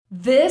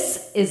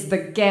This is the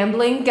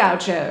Gambling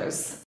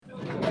Gauchos.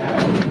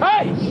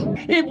 Hey,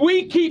 if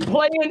we keep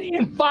playing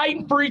and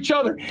fighting for each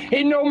other,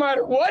 and no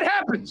matter what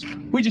happens,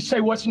 we just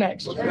say, what's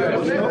next?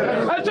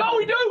 That's all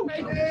we do.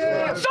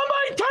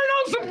 Somebody turn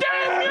on some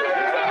damn music!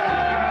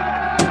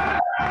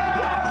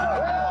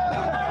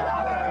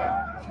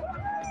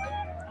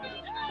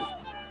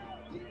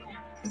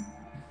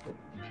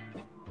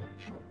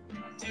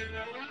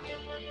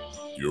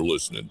 You're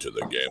listening to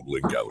the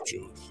Gambling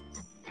Gauchos.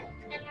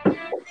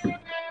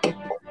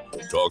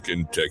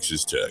 Talking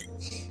Texas Tech,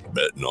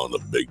 betting on the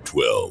Big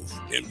 12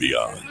 and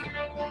beyond.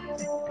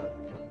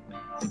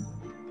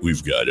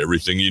 We've got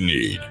everything you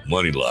need,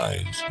 money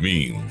lines,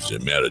 memes,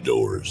 and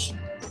matadors.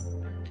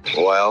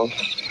 Well,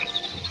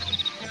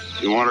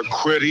 you want to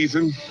quit,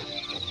 Ethan?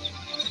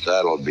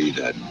 That'll be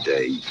the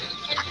day.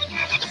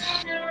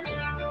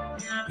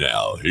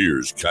 Now,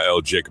 here's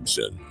Kyle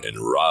Jacobson and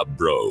Rob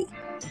Bro,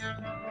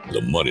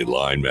 the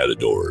Moneyline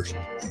Matadors,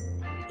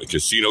 the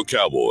Casino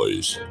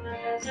Cowboys,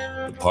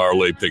 the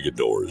Parlay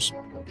Picadors.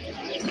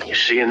 You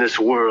see, in this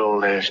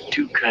world, there's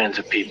two kinds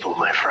of people,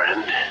 my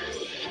friend.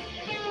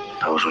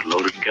 Those with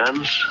loaded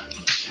guns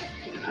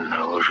and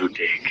those who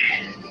dig.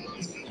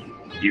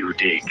 You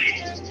dig.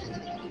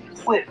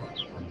 Win.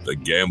 The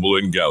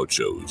Gambling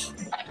Gauchos.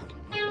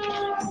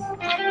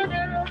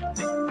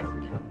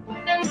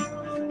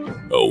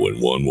 Oh,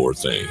 and one more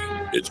thing.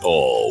 It's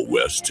all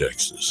West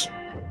Texas.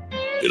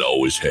 It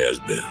always has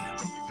been.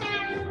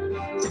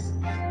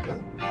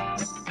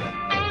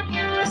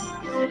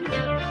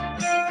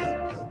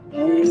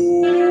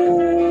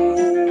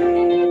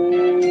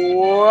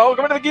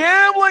 Welcome to the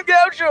Gambling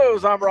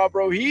Gauchos. I'm Rob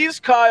Bro. He's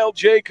Kyle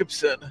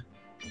Jacobson,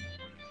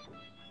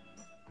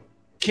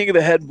 king of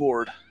the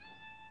headboard.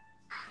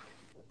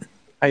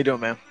 How you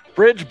doing, man?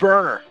 Bridge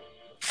burner.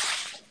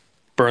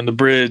 Burn the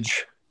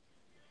bridge.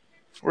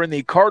 We're in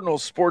the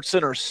Cardinals Sports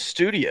Center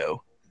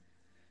studio.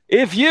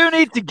 If you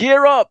need to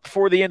gear up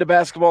for the end of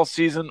basketball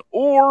season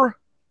or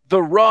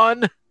the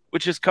run,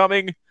 which is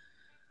coming,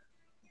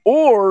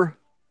 or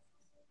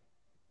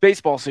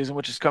baseball season,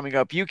 which is coming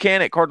up, you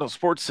can at Cardinals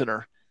Sports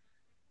Center.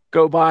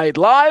 Go by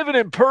live and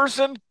in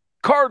person,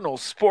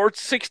 Cardinals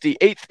Sports,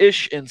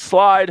 68th-ish in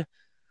Slide,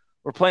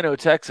 or Plano,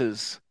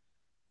 Texas,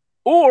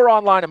 or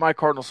online at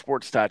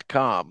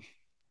mycardinalsports.com.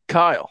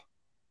 Kyle,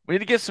 we need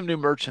to get some new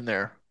merch in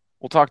there.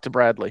 We'll talk to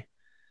Bradley.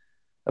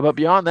 But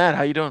beyond that,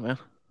 how you doing, man?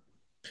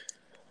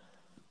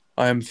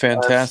 I am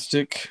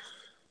fantastic.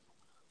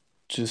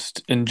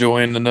 Just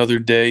enjoying another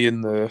day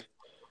in the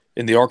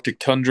Arctic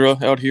tundra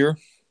out here.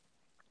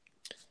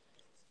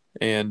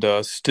 And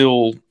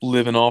still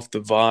living off the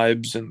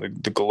vibes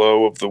and the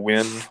glow of the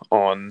win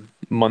on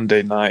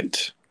Monday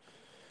night.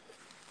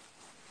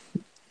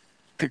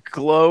 The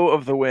glow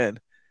of the win.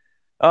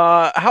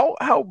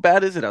 How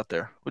bad is it out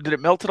there? Did it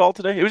melt at all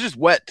today? It was just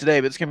wet today,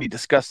 but it's going to be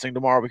disgusting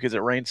tomorrow because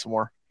it rained some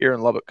more here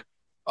in Lubbock.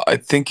 I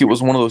think it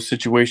was one of those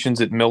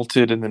situations it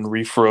melted and then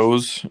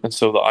refroze, and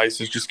so the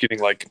ice is just getting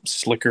like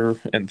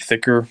slicker and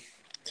thicker.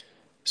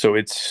 So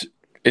it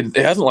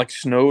hasn't like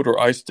snowed or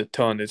iced a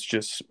ton. It's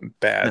just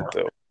bad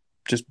though.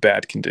 Just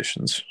bad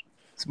conditions.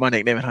 It's my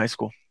nickname in high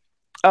school.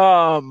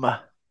 Mr.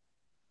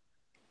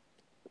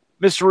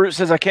 Root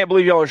says, I can't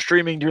believe y'all are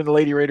streaming during the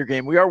Lady Raider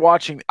game.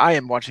 I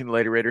am watching the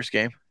Lady Raiders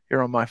game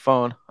here on my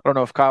phone. I don't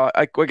know if Kyle,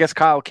 I guess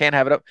Kyle can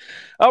have it up.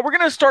 We're going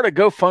to start a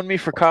GoFundMe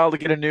for Kyle to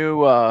get a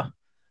new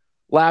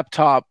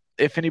laptop.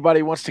 If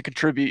anybody wants to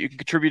contribute, you can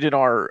contribute in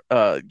our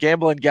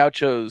Gambling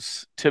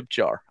Gauchos tip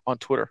jar on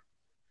Twitter.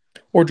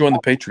 Or join the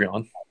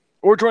Patreon.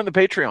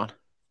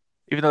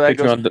 Even though that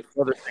goes to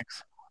other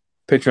things.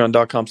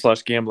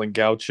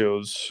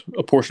 Patreon.com/GamblingGauchos.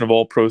 A portion of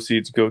all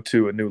proceeds go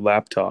to a new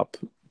laptop,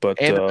 but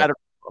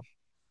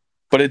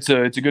it's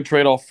a good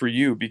trade-off for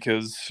you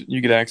because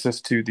you get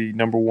access to the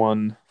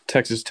 #1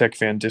 Texas Tech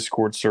fan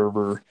Discord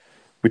server.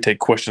 We take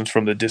questions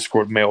from the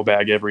Discord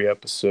mailbag every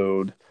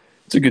episode.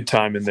 It's a good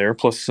time in there,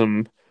 plus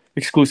some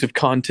exclusive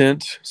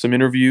content, some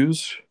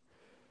interviews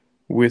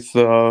with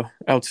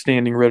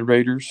outstanding Red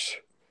Raiders.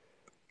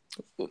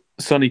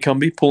 Sonny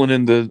Cumbie pulling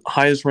in the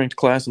highest-ranked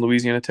class in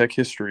Louisiana Tech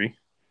history.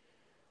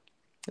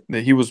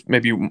 He was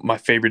maybe my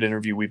favorite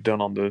interview we've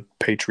done on the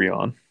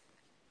Patreon.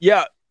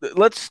 Yeah,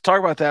 let's talk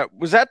about that.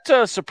 Was that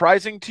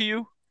surprising to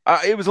you?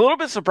 It was a little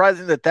bit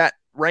surprising that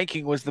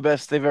ranking was the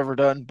best they've ever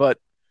done, but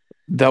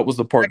that was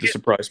the part that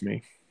surprised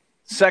me.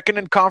 Second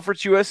in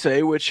Conference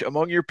USA, which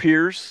among your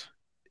peers,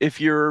 if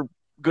you're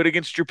good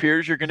against your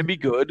peers, you're going to be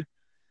good.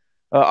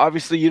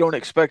 Obviously, you don't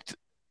expect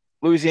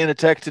Louisiana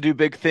Tech to do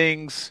big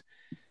things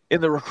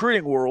in the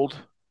recruiting world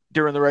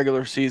during the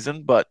regular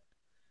season, but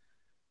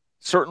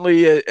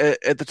certainly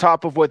at the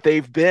top of what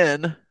they've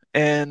been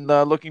and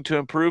looking to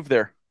improve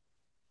there.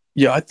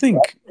 Yeah, I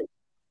think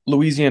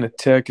Louisiana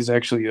Tech is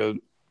actually a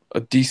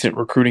decent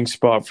recruiting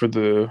spot for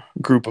the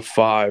group of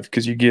five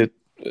because you get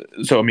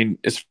 – so, I mean,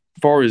 as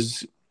far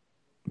as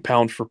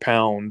pound for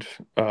pound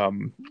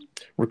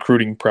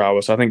recruiting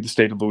prowess, I think the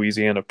state of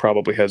Louisiana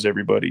probably has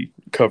everybody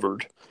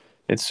covered.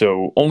 And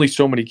so only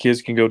so many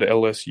kids can go to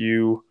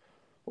LSU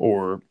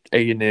or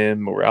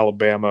A&M or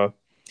Alabama.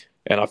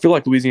 And I feel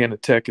like Louisiana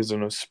Tech is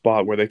in a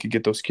spot where they could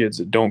get those kids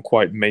that don't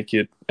quite make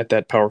it at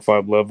that Power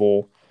 5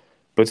 level,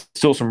 but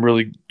still some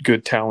really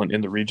good talent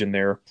in the region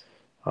there.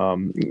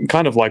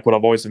 Kind of like what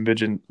I've always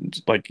envisioned,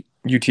 like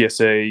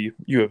UTSA,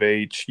 U of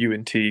H,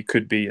 UNT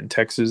could be in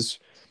Texas.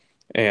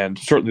 And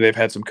certainly they've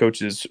had some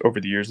coaches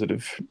over the years that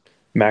have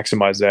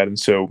maximized that. And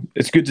so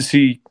it's good to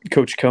see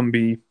Coach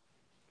Cumbie.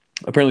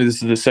 Apparently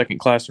this is the second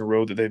class in a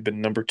row that they've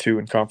been number 2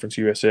 in Conference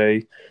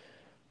USA.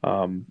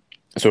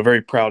 So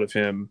very proud of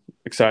him,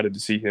 excited to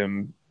see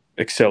him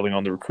excelling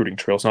on the recruiting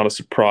trail. It's not a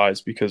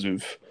surprise because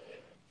of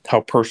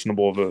how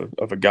personable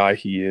of a guy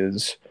he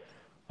is.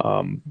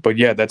 But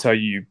yeah, that's how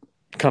you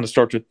kind of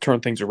start to turn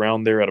things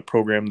around there at a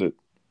program that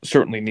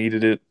certainly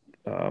needed it.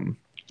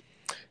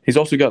 He's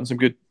also gotten some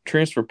good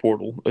transfer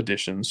portal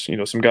additions,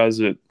 some guys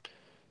that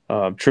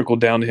trickled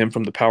down to him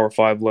from the Power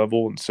 5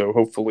 level. And so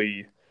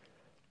hopefully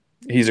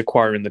he's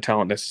acquiring the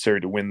talent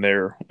necessary to win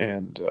there.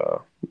 And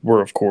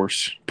we're, of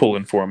course,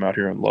 pulling for him out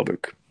here in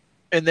Lubbock.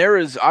 And there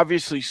is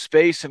obviously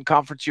space in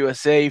Conference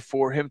USA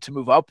for him to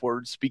move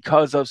upwards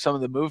because of some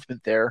of the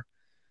movement there.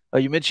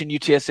 You mentioned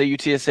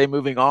UTSA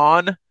moving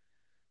on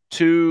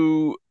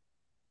to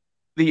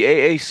the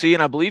AAC,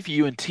 and I believe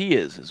UNT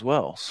is as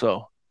well.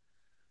 So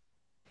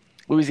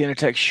Louisiana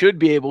Tech should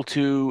be able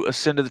to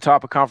ascend to the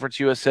top of Conference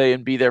USA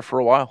and be there for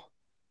a while.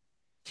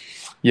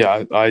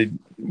 Yeah, I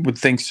would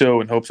think so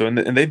and hope so. And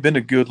they've been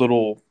a good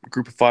little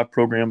Group of 5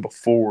 program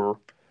before.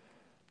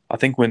 I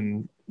think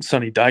when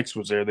Sonny Dykes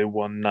was there, they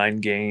won 9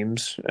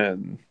 games.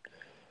 And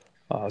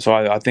so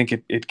I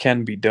think it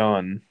can be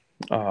done.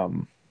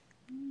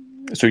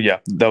 So, yeah,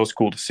 that was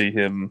cool to see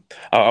him.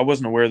 I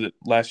wasn't aware that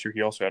last year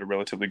he also had a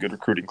relatively good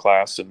recruiting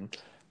class. And,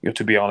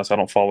 to be honest, I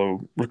don't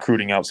follow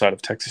recruiting outside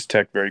of Texas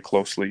Tech very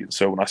closely. And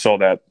so when I saw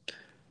that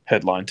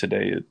headline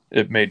today,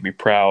 it made me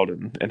proud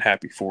and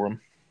happy for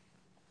him.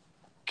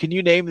 Can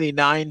you name the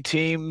 9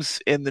 teams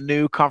in the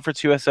new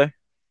Conference USA?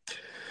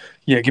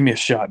 Yeah, give me a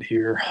shot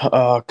here.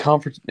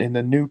 Conference in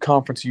the new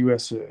Conference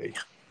USA.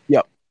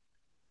 Yep.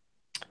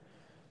 All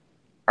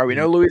right, we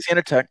know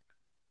Louisiana Tech.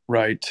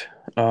 Right.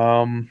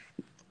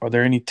 Are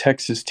there any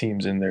Texas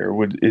teams in there?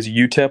 Is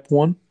UTEP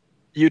one?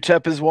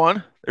 UTEP is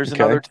one. There's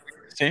another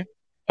team.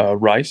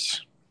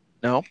 Rice?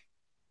 No.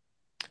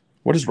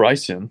 What is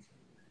Rice in?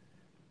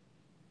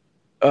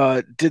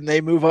 Didn't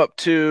they move up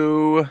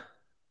to...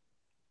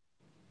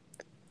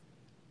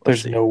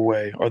 There's no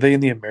way. Are they in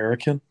the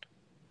American?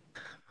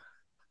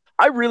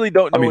 I really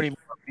don't know anymore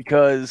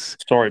because...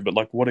 Sorry, but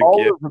what a all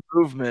gift. of the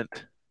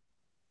movement...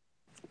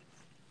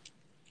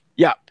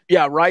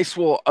 Yeah, Rice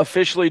will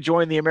officially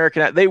join the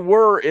American. They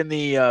were in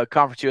the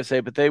Conference USA,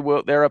 but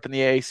they're up in the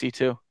AAC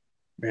too.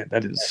 Man,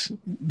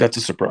 that's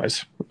a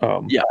surprise.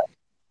 Yeah.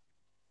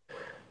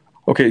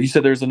 Okay, you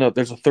said there's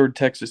a third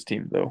Texas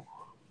team though.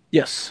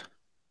 Yes.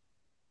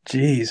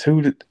 Jeez,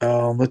 who did?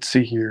 Let's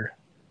see here.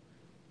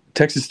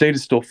 Texas State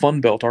is still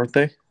Fun Belt, aren't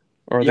they?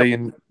 Or are they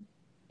in?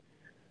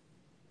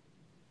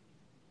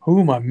 Who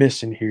am I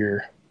missing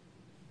here?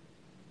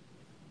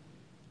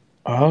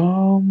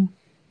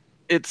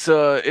 It's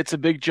a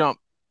big jump,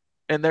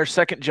 and their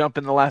second jump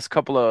in the last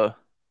couple of.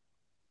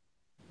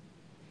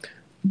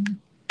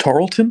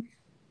 Tarleton?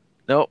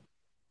 Nope.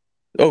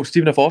 Oh,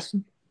 Stephen F.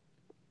 Austin?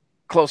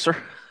 Closer.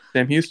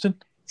 Sam Houston?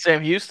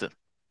 Sam Houston.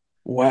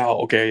 Wow.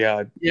 Okay.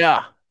 Yeah.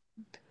 Yeah.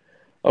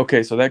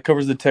 Okay, so that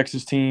covers the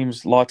Texas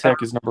teams. La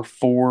Tech is number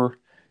 4.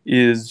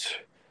 There's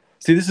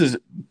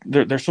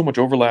so much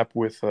overlap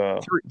with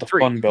the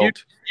Fun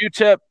Belt.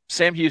 UTEP,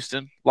 Sam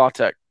Houston, La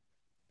Tech.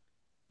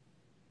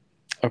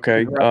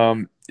 Okay.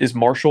 Is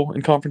Marshall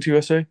in Conference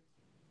USA?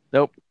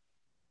 Nope.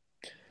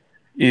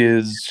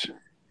 Is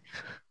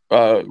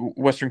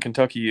Western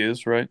Kentucky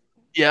is, right?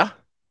 Yeah.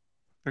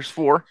 There's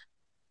 4.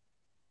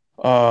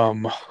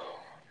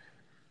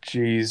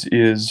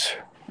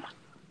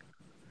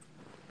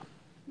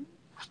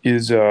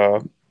 Is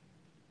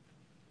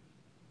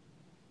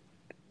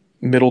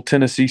Middle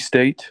Tennessee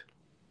State?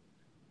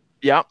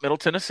 Yeah, Middle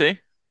Tennessee.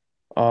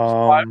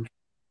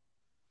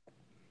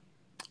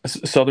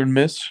 Southern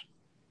Miss?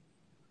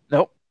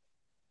 Nope.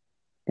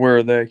 Where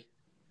are they?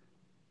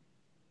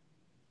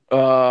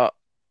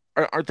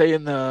 Aren't they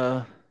in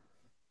the...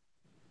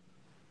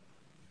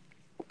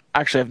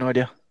 Actually, I have no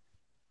idea.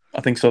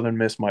 I think Southern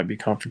Miss might be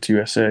Conference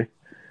USA.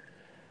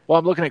 Well,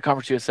 I'm looking at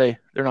Conference USA.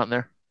 They're not in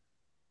there.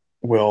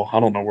 Well, I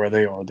don't know where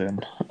they are then.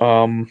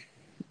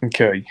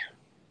 Okay.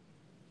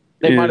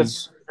 They might have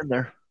been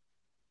there.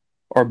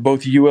 Are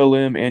both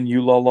ULM and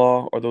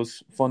ULala, are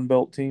those Fun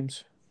Belt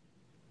teams?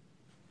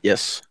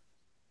 Yes.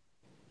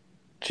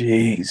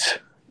 Jeez.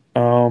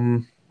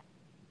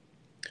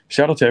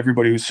 Shout out to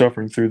everybody who's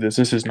suffering through this.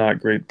 This is not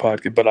great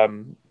podcast, but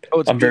I'm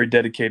very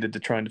dedicated to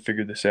trying to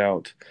figure this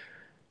out.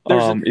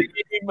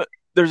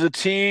 There's a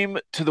team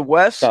to the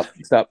west.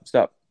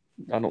 Stop.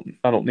 I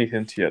don't need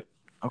hints yet.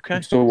 Okay.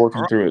 I'm still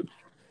working through it.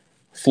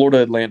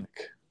 Florida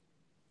Atlantic.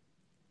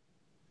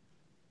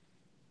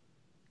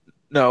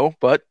 No,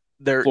 but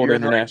they're Florida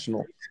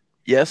International.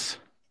 Yes.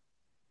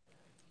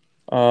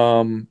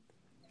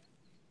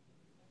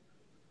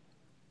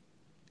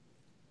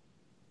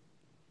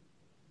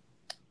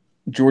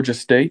 Georgia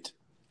State?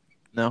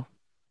 No.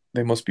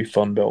 They must be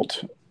Fun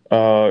Belt.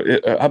 How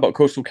about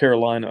Coastal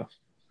Carolina?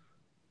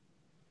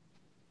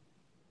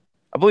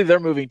 I believe they're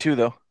moving too,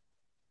 though.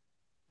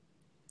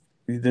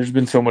 There's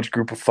been so much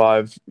Group of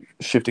 5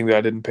 shifting that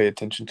I didn't pay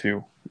attention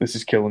to. This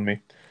is killing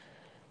me.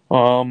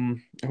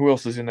 Who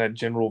else is in that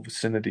general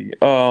vicinity?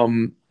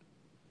 No,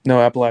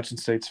 Appalachian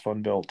State's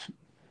Fun Belt.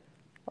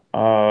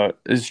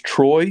 Is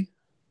Troy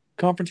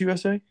Conference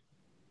USA?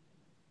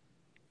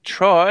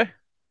 Troy?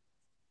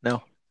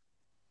 No.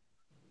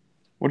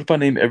 What if I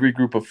name every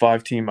Group of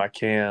 5 team I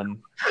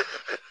can,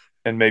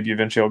 and maybe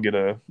eventually I'll get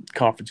a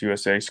Conference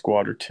USA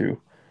squad or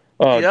two?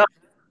 Yeah.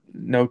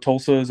 No,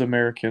 Tulsa is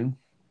American.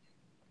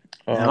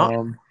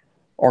 Yeah.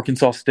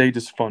 Arkansas State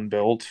is Fun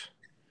Belt.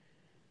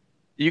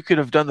 You could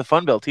have done the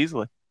Fun Belt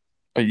easily.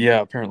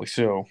 Yeah, apparently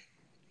so.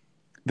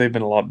 They've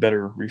been a lot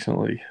better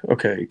recently.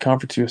 Okay,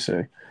 Conference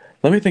USA.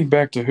 Let me think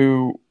back to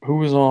who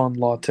was on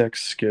La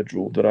Tech's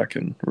schedule that I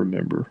can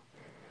remember.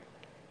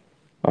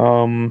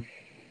 I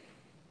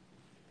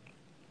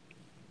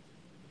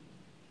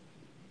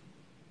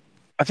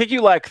think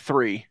you lack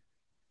 3.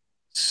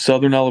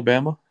 Southern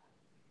Alabama?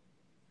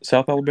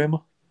 South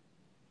Alabama?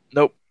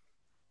 Nope.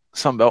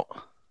 Sun Belt.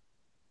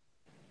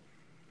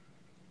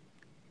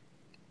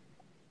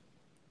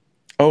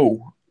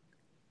 Oh.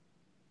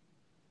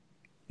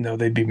 No,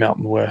 they'd be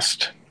Mountain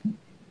West.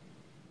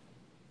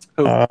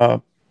 Who?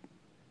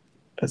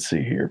 Let's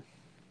see here.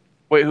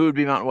 Wait, who would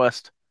be Mountain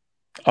West?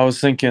 I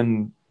was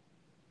thinking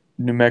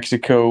New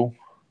Mexico.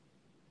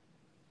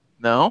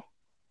 No.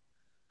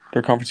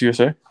 They're Conference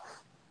USA?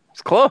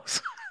 It's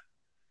close.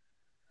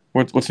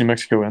 What's New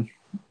Mexico in?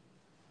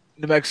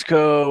 New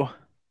Mexico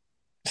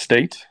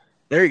State?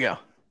 There you go.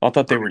 I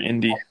thought they were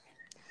Indy.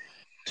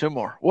 2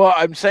 more. Well,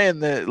 I'm saying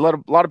that a lot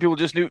of people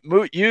just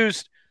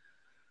used.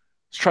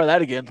 Let's try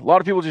that again. A lot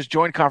of people just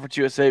joined Conference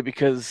USA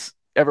because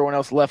everyone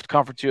else left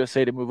Conference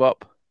USA to move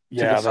up.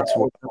 Yeah, that's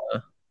what.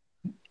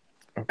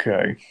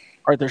 Okay.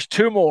 All right, there's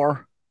 2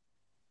 more.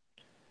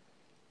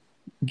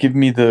 Give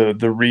me the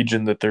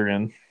region that they're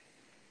in.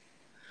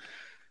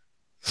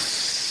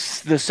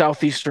 The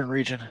southeastern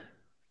region,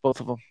 both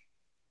of them.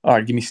 All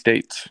right, give me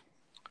states.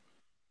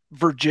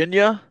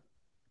 Virginia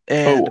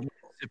and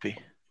Mississippi.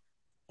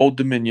 Old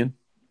Dominion.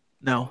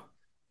 No.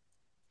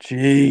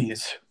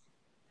 Jeez.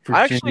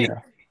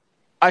 Virginia.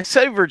 I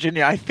say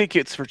Virginia. I think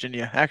it's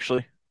Virginia,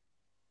 actually.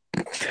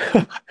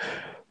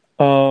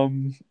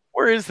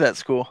 Where is that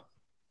school?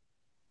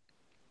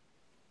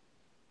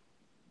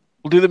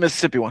 We'll do the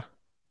Mississippi one.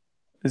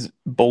 Is it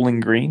Bowling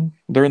Green?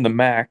 They're in the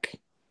MAC.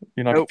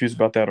 You're not confused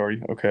about that, are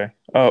you? Okay.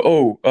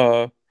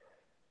 The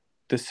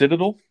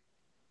Citadel?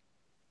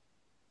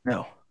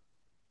 No.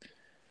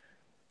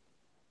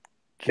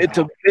 God. It's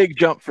a big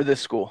jump for this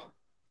school.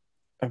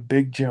 A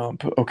big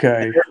jump.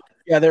 Okay.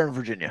 Yeah, they're in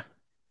Virginia.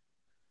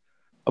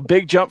 A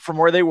big jump from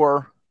where they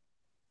were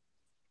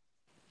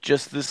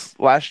just this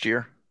last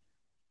year.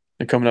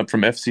 They're coming up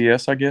from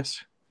FCS, I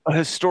guess? A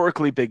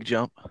historically big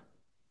jump.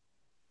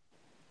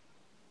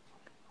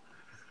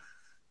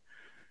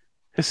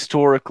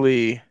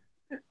 Historically.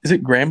 Is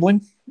it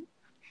Grambling?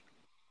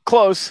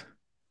 Close.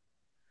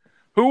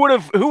 Who would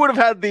have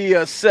had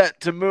the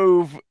set to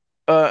move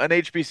an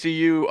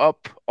HBCU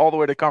up all the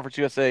way to Conference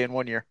USA in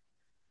 1 year?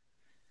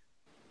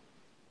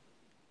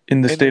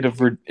 In the state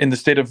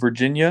of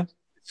Virginia?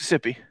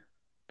 Mississippi.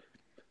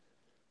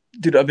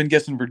 Dude, I've been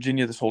guessing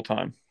Virginia this whole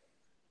time.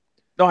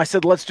 No, I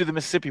said let's do the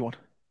Mississippi one.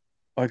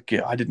 Okay,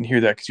 I didn't hear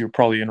that because you were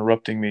probably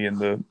interrupting me, and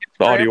the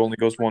audio only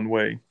goes one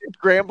way.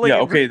 Grambling. Yeah,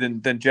 okay,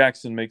 then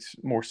Jackson makes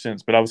more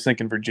sense, but I was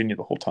thinking Virginia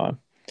the whole time.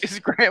 Is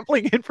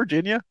Grambling in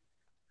Virginia?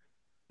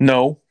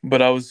 No,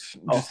 but I was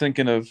just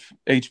thinking of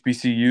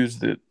HBCUs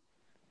that,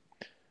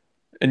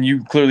 and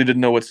you clearly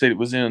didn't know what state it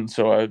was in,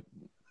 so I.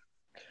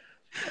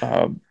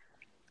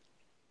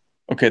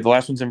 Okay, the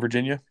last one's in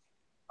Virginia.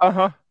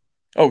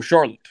 Oh,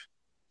 Charlotte.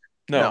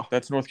 No,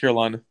 that's North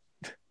Carolina.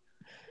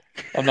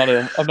 I'm not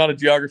a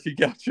geography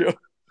gaucho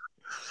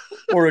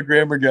or a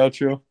grammar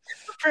gaucho.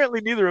 Apparently,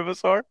 neither of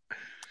us are.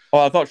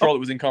 Oh, I thought Charlotte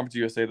was in Conference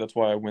USA. That's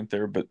why I went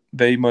there. But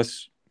they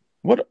must.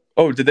 What?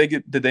 Oh, did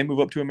they move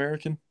up to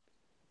American?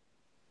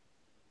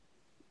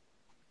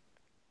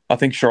 I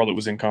think Charlotte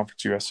was in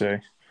Conference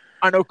USA.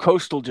 I know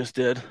Coastal just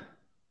did.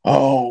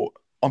 Oh,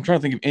 I'm trying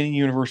to think of any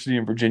university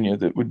in Virginia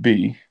that would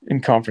be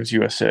in Conference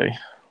USA.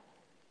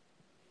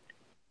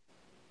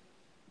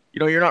 You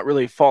know, you're not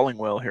really falling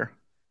well here.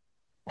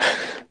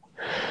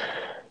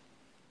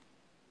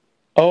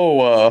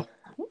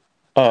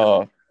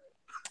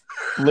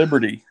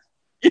 Liberty.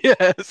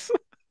 Yes.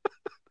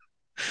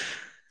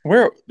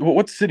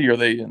 What city are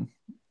they in?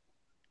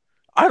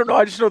 I don't know.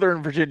 I just know they're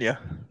in Virginia.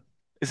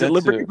 Is it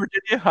Liberty,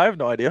 Virginia? I have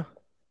no idea.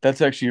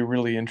 That's actually a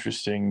really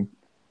interesting,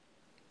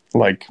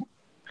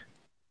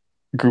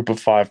 group of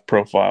 5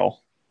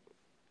 profile.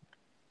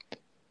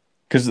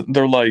 Because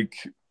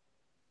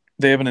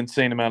they have an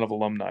insane amount of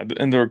alumni.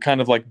 And they're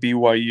kind of like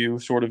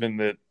BYU, sort of in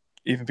that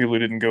even people who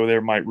didn't go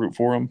there might root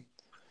for them.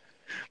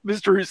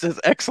 Mr. Who says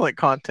excellent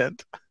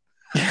content.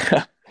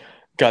 Yeah.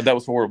 God, that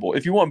was horrible.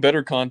 If you want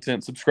better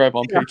content, subscribe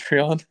on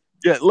Patreon.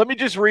 Yeah, let me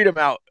just read them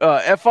out.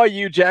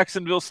 FIU,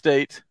 Jacksonville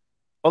State.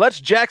 Oh,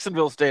 that's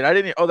Jacksonville State. I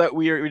didn't. Oh, that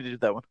we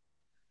did that one.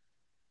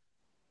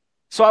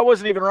 So I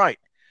wasn't even right.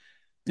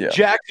 Yeah.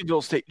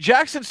 Jacksonville State.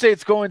 Jackson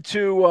State's going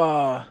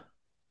to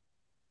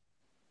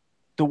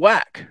the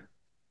WAC.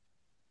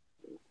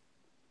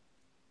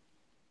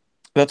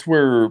 That's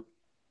where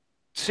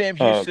Sam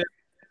Houston.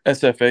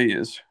 SFA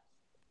is.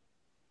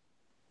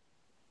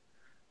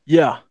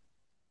 Yeah.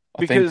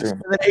 Because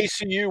then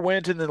ACU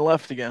went and then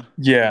left again.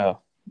 Yeah.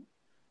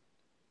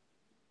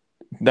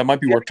 That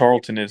might be where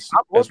Tarleton is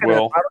as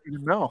well. I don't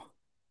even know.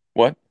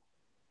 What?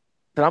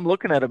 That I'm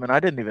looking at him and I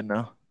didn't even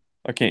know.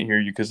 I can't hear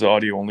you because the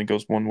audio only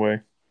goes one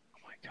way. Oh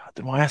my God!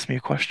 Then why ask me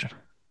a question?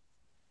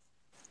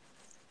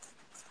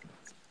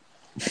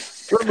 Do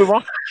you want to move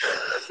on?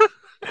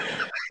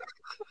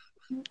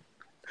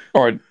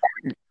 All right,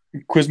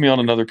 quiz me on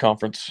another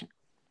conference.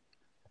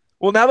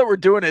 Well, now that we're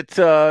doing it,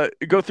 go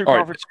through all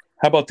conference.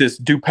 Right. How about this?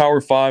 Do Power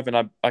 5,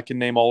 and I can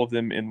name all of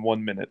them in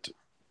 1 minute.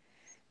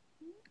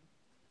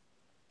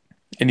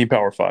 Any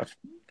Power 5.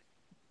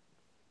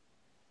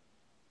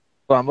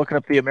 Well, I'm looking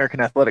up the American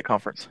Athletic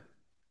Conference.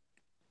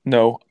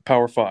 No,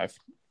 Power 5.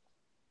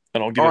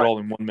 And I'll get it all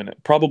in 1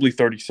 minute. Probably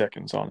 30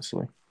 seconds,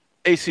 honestly.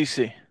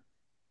 ACC.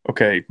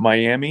 Okay,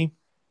 Miami,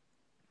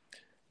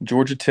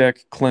 Georgia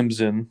Tech,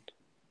 Clemson,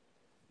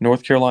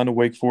 North Carolina,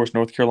 Wake Forest,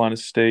 North Carolina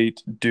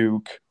State,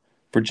 Duke,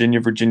 Virginia,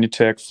 Virginia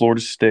Tech,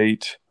 Florida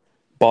State,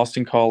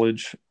 Boston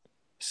College,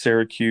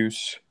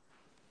 Syracuse,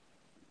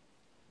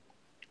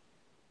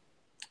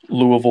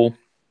 Louisville.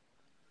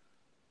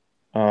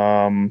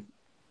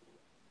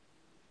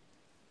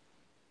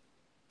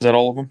 Is that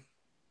all of them?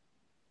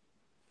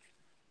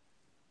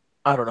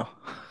 I don't know.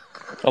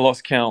 I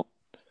lost count.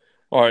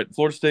 All right,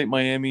 Florida State,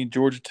 Miami,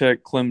 Georgia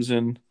Tech,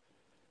 Clemson.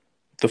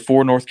 The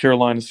 4 North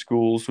Carolina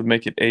schools would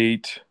make it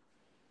 8.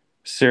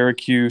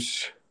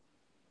 Syracuse,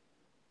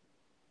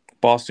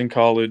 Boston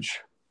College,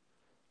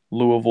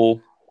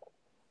 Louisville,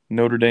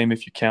 Notre Dame,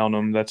 if you count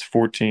them, that's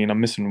 14. I'm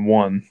missing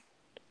 1.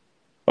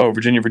 Oh,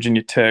 Virginia,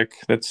 Virginia Tech,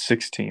 that's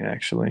 16,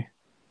 actually.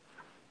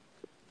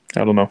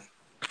 I don't know.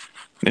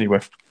 Anyway.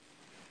 Did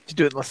you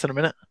do it in less than a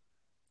minute?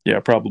 Yeah,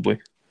 probably.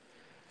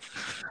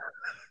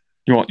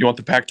 You want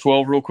the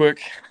Pac-12 real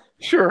quick?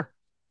 Sure.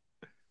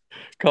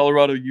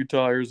 Colorado,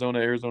 Utah, Arizona,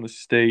 Arizona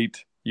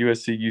State,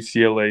 USC,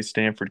 UCLA,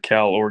 Stanford,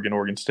 Cal, Oregon,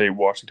 Oregon State,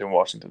 Washington,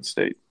 Washington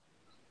State.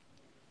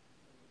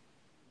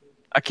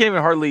 I can't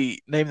even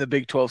hardly name the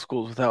Big 12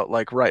 schools without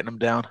writing them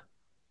down.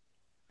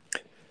 I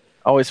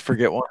always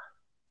forget one.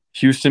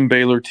 Houston,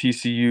 Baylor,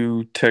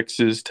 TCU,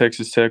 Texas,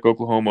 Texas Tech,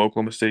 Oklahoma,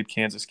 Oklahoma State,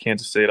 Kansas,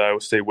 Kansas State,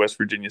 Iowa State, West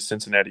Virginia,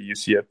 Cincinnati,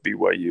 UCF,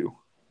 BYU.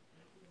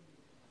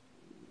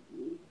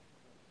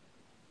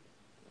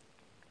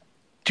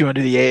 Do you want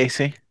to do the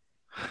AAC?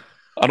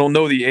 I don't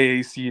know the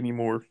AAC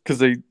anymore because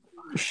they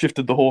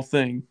shifted the whole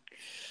thing.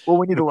 Well,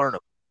 we need to learn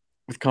them.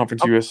 With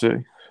Conference USA.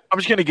 I'm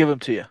just going to give them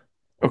to you.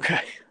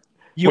 Okay.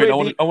 UAB,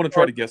 wait, I want to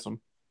try to guess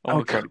them.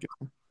 All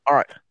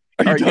right.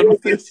 Are you done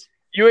with this?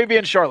 UAB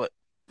and Charlotte.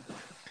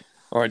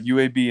 All right,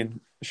 UAB and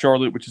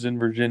Charlotte, which is in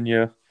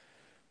Virginia.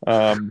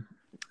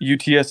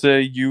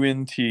 UTSA,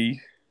 UNT.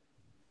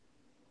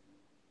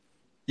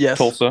 Yes.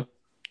 Tulsa.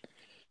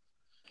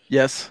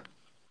 Yes.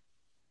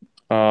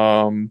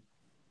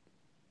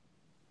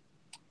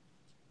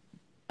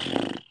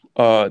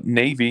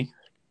 Navy.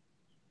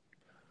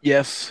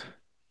 Yes.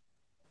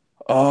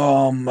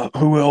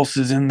 Who else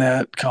is in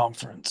that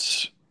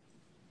conference?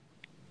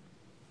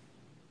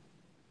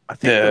 I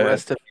think the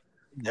rest of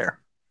them there.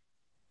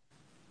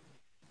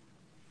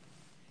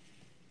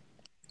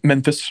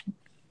 Memphis.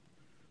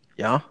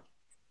 Yeah.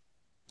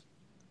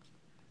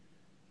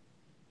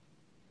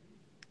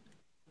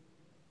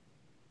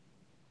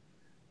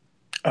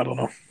 I don't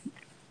know.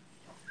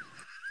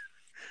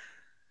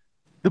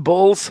 The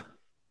Bulls.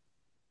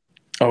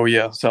 Oh,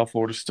 yeah. South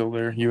Florida's still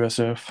there.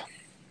 USF.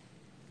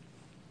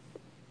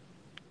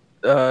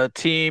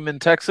 Team in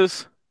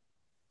Texas.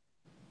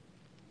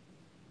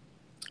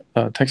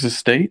 Texas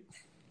State.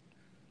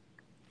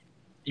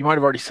 You might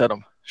have already said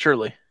them.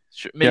 Surely.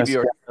 Maybe yes. You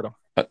already said them.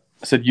 I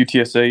said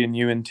UTSA and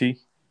UNT.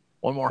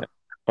 One more.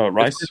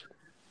 Rice.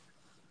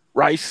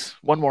 Rice.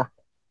 One more.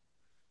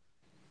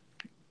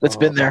 That's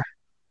been there.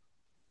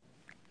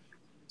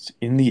 It's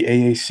in the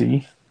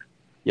AAC.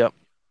 Yep.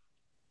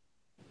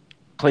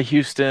 Play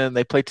Houston.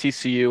 They play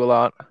TCU a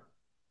lot.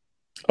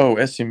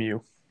 Oh, SMU.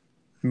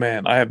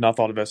 Man, I have not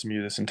thought of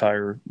SMU this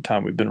entire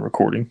time we've been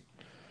recording.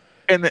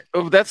 And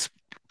that's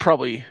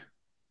probably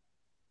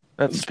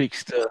that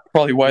speaks to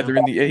probably why they're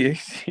in the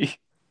AAC.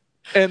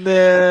 And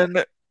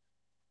then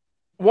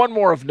one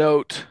more of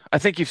note. I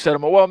think you've said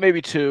them. Well,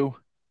 maybe 2.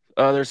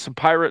 There's some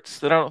Pirates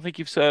that I don't think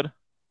you've said.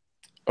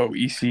 Oh,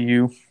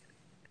 ECU.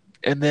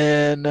 And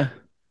then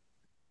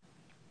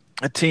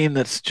a team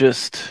that's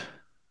just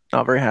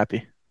not very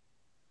happy.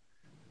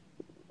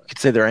 You could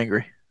say they're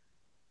angry.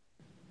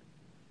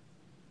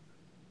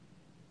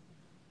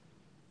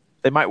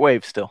 They might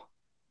wave still.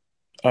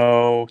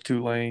 Oh,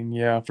 Tulane.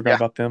 Yeah, I forgot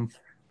about them.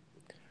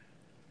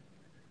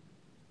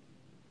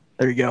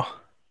 There you go.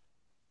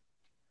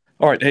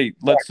 All right, hey,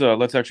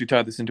 let's actually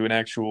tie this into an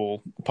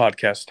actual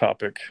podcast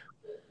topic.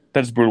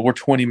 That is brutal. We're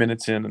 20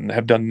 minutes in and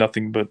have done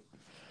nothing but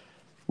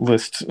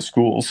list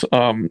schools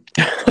and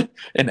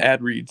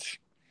ad reads.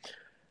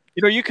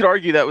 You could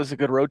argue that was a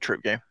good road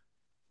trip game.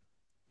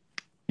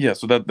 Yeah,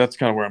 so that's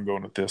kind of where I'm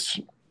going with this.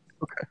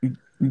 Okay.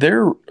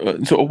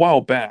 So a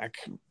while back,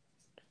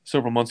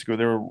 several months ago,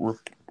 there were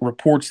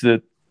reports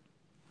that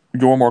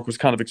Yormark was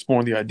kind of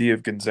exploring the idea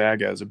of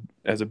Gonzaga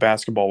as a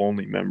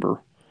basketball-only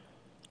member.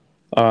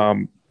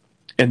 And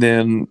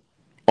then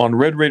on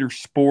Red Raider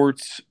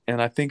Sports,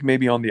 and I think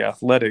maybe on The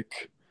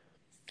Athletic,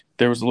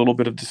 there was a little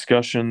bit of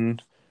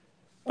discussion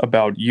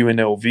about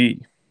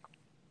UNLV.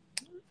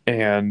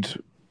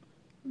 And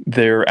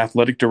their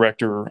athletic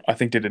director, I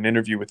think, did an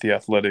interview with The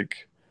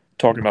Athletic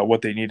talking about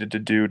what they needed to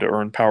do to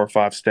earn Power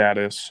 5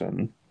 status.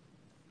 And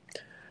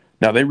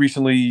now they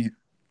recently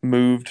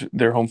moved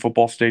their home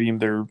football stadium.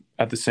 They're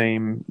at the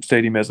same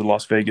stadium as the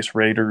Las Vegas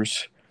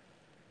Raiders.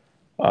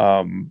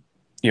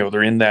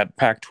 They're in that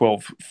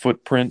Pac-12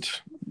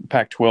 footprint.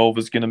 Pac-12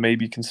 is going to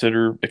maybe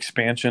consider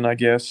expansion, I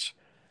guess.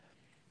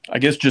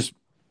 Just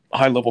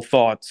high-level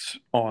thoughts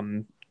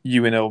on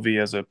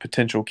UNLV as a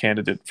potential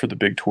candidate for the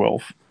Big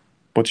 12.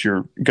 What's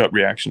your gut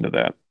reaction to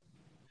that?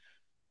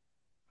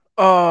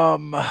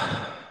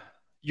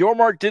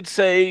 Yormark did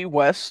say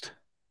West.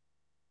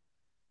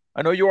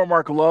 I know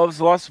Yormark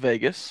loves Las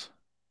Vegas.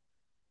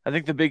 I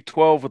think the Big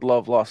 12 would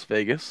love Las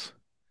Vegas.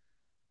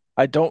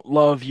 I don't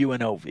love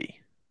UNLV.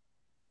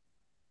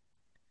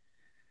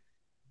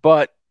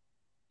 But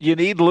you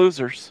need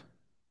losers.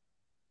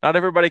 Not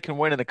everybody can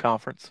win in the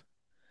conference.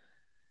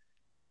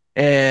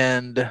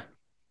 And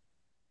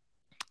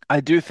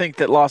I do think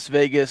that Las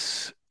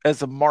Vegas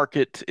as a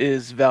market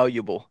is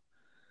valuable.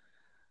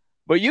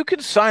 But you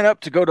can sign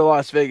up to go to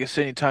Las Vegas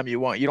anytime you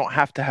want. You don't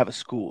have to have a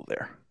school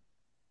there.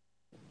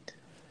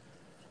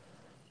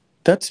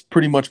 That's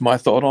pretty much my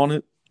thought on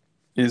it,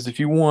 is if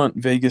you want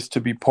Vegas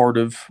to be part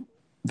of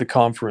the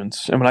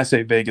conference, and when I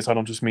say Vegas, I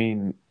don't just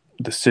mean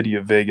the city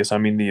of Vegas. I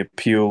mean the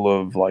appeal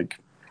of like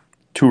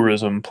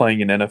tourism,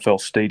 playing in NFL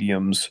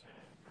stadiums,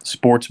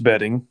 sports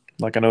betting.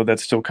 Like I know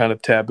that's still kind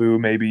of taboo,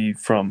 maybe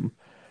from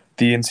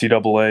the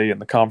NCAA and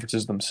the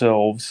conferences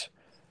themselves.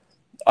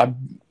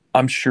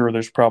 I'm sure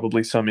there's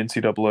probably some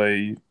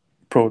NCAA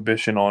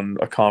prohibition on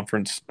a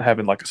conference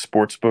having like a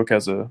sports book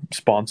as a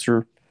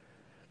sponsor.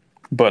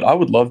 But I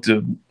would love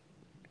to,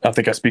 I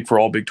think I speak for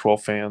all Big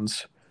 12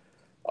 fans,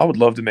 I would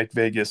love to make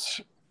Vegas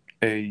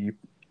a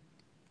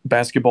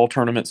basketball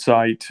tournament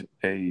site,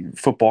 a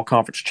football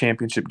conference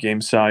championship game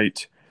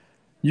site.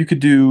 You could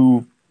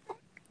do,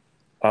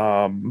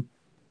 even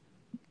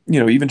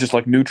just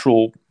like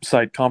neutral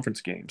site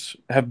conference games.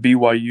 Have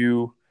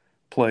BYU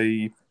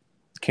play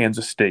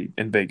Kansas State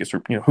in Vegas,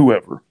 or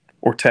whoever,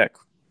 or Tech.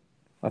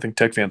 I think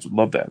Tech fans would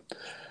love that.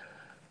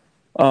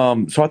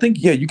 So I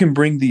think, you can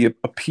bring the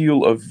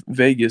appeal of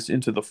Vegas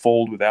into the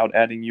fold without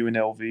adding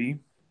UNLV.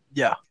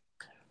 Yeah.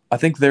 I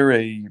think they're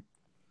a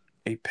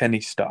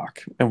penny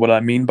stock. And what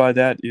I mean by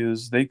that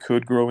is they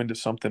could grow into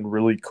something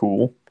really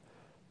cool.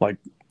 Like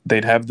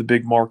they'd have the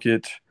big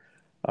market.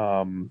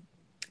 Now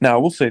I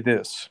will say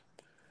this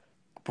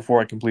before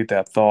I complete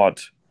that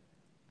thought.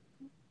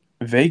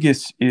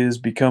 Vegas is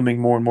becoming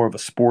more and more of a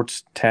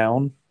sports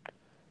town,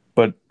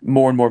 but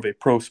more and more of a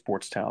pro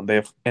sports town. They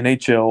have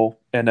NHL,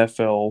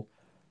 NFL.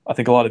 I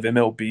think a lot of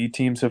MLB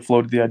teams have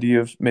floated the idea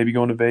of maybe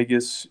going to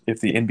Vegas. If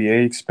the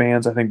NBA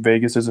expands, I think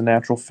Vegas is a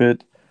natural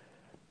fit.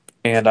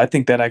 And I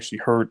think that actually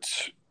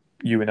hurts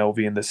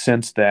UNLV in the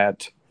sense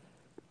that,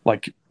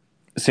 like,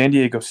 San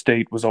Diego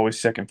State was always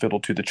second fiddle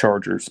to the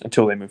Chargers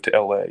until they moved to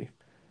LA.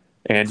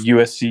 And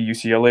USC,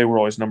 UCLA were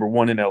always number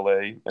one in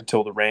LA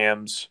until the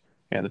Rams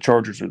and the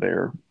Chargers are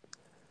there.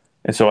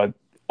 And so I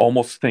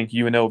almost think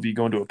UNLV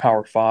going to a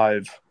Power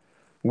 5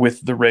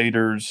 with the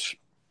Raiders,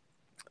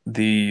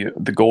 the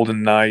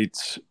Golden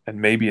Knights,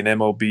 and maybe an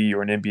MLB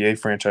or an NBA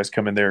franchise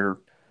coming there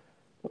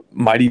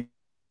might even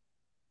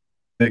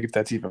big if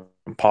that's even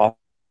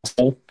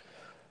possible.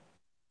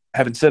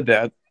 Having said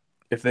that,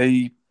 if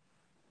they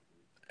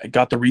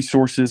got the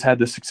resources, had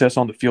the success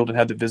on the field, and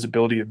had the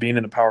visibility of being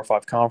in a Power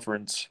 5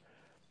 conference,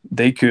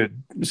 they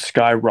could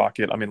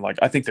skyrocket. I mean,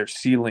 I think their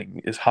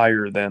ceiling is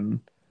higher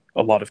than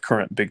a lot of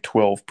current Big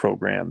 12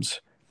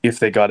 programs if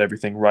they got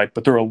everything right,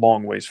 but they're a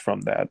long ways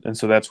from that. And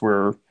so that's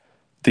where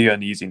the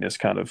uneasiness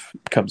kind of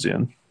comes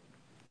in.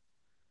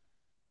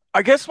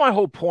 I guess my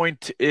whole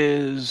point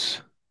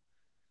is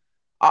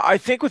I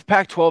think with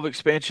Pac-12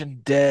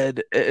 expansion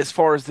dead, as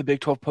far as the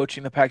Big 12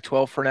 poaching the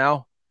Pac-12 for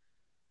now,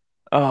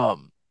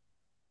 and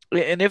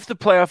if the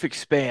playoff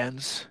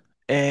expands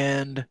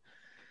and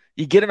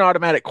you get an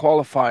automatic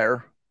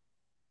qualifier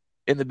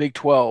in the Big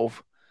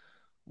 12,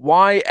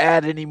 why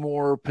add any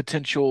more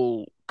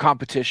potential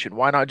competition?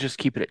 Why not just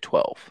keep it at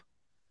 12?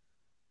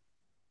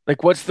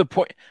 Like, what's the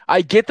point?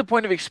 I get the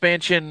point of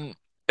expansion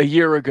a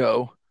year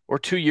ago or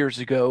 2 years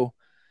ago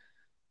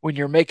when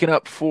you're making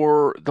up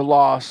for the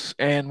loss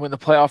and when the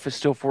playoff is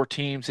still 4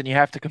 teams and you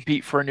have to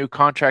compete for a new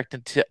contract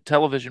in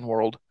television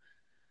world.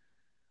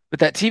 But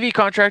that TV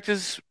contract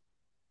is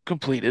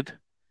completed.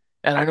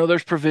 And I know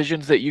there's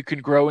provisions that you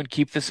can grow and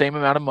keep the same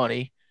amount of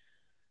money.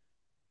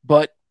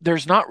 But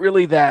there's not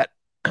really that.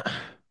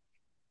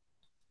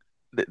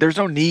 There's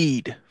no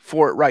need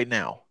for it right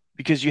now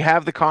because you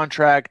have the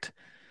contract,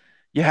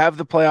 you have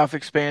the playoff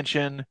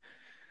expansion.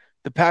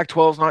 The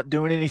Pac-12 is not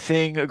doing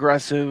anything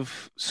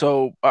aggressive.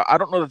 So I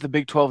don't know that the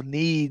Big 12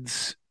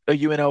 needs a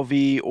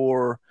UNLV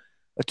or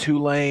a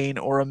Tulane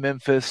or a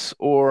Memphis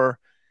or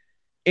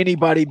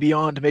anybody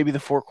beyond maybe the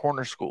Four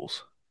Corner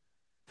schools.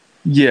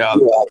 Yeah,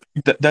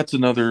 that's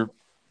another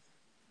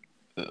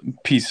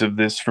piece of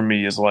this for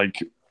me is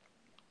like,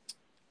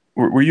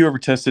 were you ever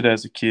tested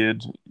as a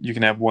kid? You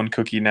can have one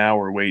cookie now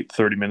or wait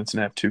 30 minutes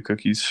and have two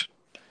cookies.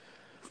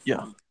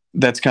 Yeah.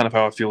 That's kind of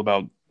how I feel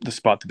about the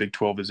spot the Big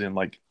 12 is in.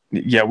 Like,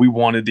 yeah, we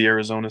wanted the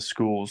Arizona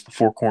schools, the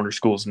Four Corner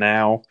schools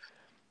now.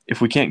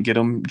 If we can't get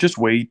them, just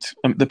wait.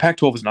 The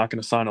Pac-12 is not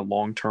going to sign a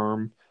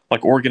long-term.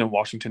 Like Oregon and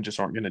Washington just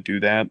aren't going to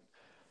do that.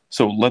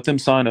 So let them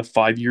sign a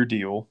 5-year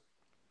deal.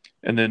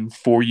 And then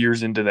 4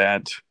 years into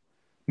that,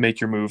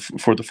 make your move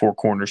for the Four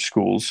Corner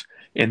schools.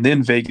 And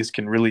then Vegas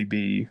can really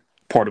be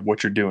part of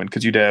what you're doing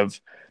because you'd have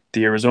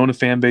the Arizona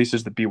fan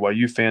bases, the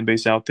BYU fan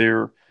base out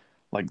there.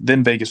 Like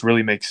then Vegas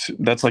really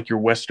that's like your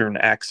Western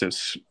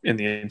axis in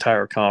the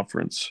entire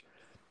conference.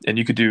 And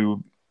you could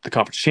do the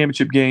conference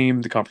championship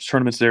game, the conference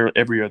tournaments there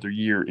every other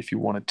year if you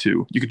wanted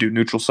to. You could do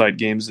neutral site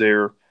games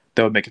there.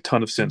 That would make a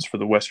ton of sense for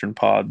the Western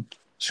pod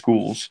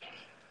schools.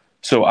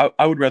 So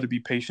I would rather be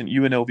patient.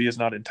 UNLV is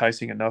not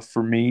enticing enough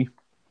for me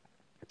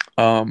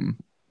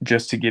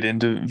just to get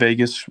into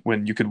Vegas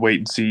when you could wait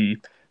and see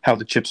how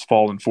the chips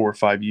fall in 4 or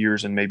 5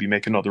 years and maybe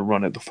make another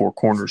run at the Four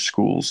Corners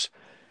schools.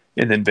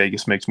 And then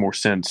Vegas makes more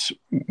sense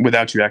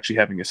without you actually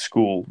having a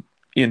school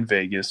in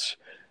Vegas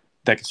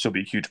that can still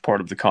be a huge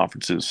part of the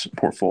conference's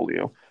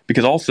portfolio.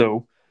 Because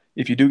also,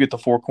 if you do get the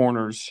Four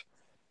Corners,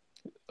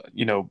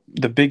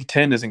 the Big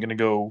Ten isn't going to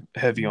go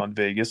heavy on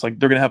Vegas. Like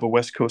they're going to have a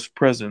West Coast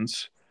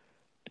presence,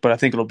 but I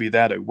think it'll be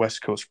a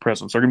West Coast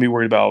presence. They're going to be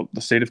worried about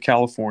the state of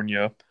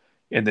California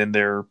and then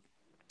their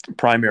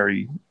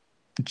primary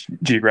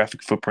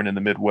geographic footprint in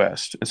the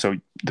Midwest. And so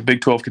the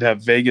Big 12 could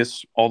have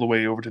Vegas all the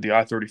way over to the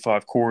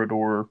I-35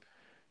 corridor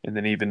and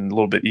then even a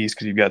little bit east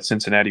because you've got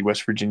Cincinnati,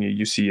 West Virginia,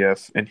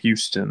 UCF, and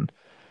Houston.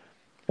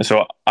 And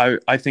so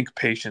I think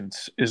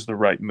patience is the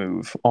right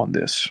move on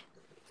this.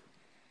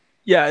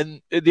 Yeah,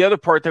 and the other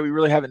part that we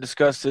really haven't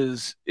discussed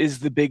is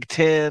the Big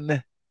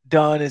Ten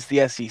done? Is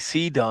the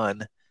SEC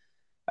done?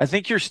 I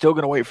think you're still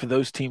going to wait for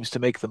those teams to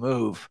make the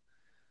move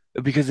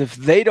because if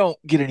they don't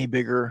get any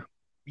bigger,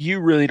 you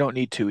really don't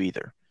need to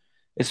either.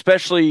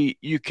 Especially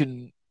you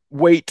can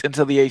wait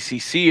until the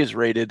ACC is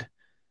rated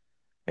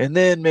and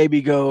then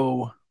maybe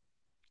go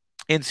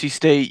NC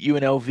State,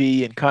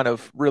 UNLV, and kind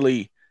of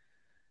really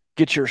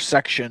get your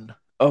section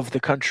of the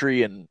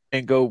country and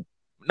go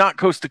not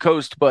coast to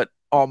coast, but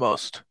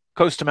almost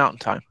coast to mountain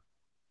time.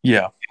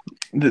 Yeah.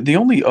 The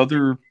only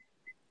other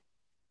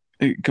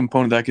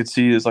component that I could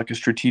see is like a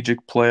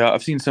strategic play.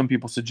 I've seen some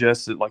people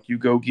suggest that like you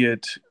go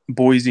get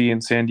Boise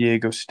and San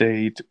Diego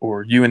State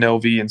or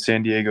UNLV and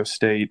San Diego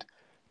State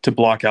to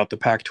block out the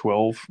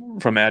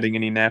Pac-12 from adding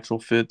any natural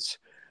fits.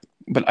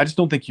 But I just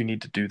don't think you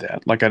need to do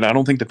that. Like I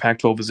don't think the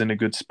Pac-12 is in a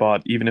good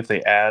spot even if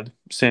they add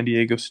San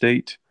Diego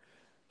State.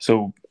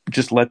 So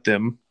just let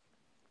them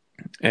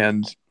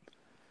and,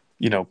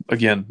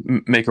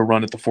 again, make a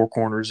run at the Four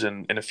Corners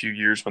in a few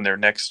years when their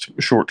next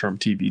short-term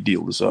TV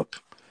deal is up.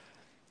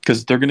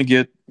 Because they're going to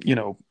get,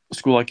 a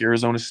school like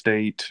Arizona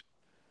State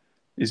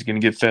is going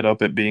to get fed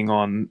up at being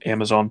on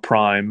Amazon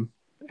Prime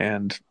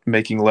and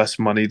making less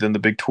money than the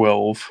Big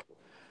 12.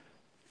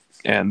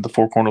 And the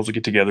Four Corners will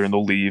get together and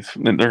they'll leave.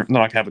 And they're not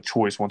going to have a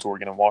choice once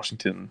Oregon and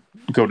Washington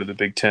go to the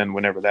Big 10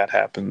 whenever that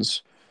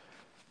happens.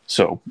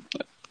 So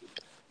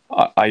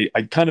I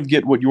kind of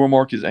get what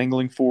Yormark is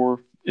angling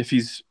for if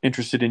he's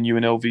interested in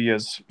UNLV,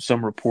 as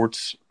some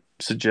reports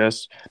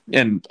suggest.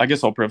 And I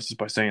guess I'll preface this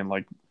by saying,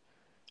 like,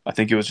 I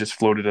think it was just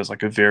floated as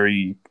like a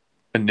very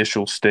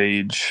initial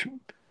stage,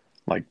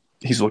 like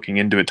he's looking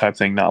into it type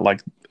thing, not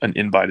like an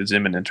invite is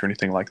imminent or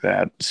anything like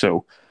that.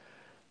 So,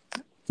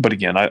 but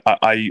again,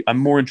 I'm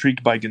more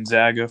intrigued by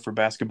Gonzaga for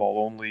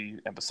basketball only.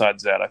 And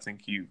besides that, I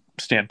think you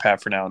stand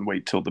pat for now and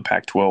wait till the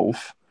Pac-12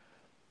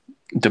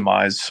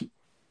 demise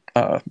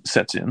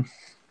sets in.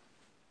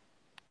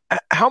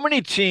 How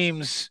many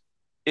teams,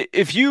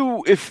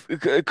 if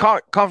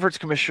Conference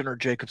Commissioner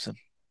Jacobson,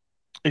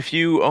 if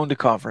you owned a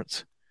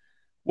conference,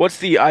 what's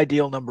the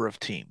ideal number of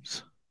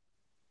teams?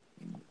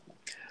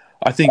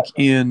 I think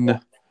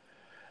in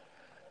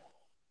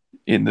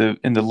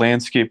the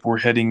landscape we're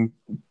heading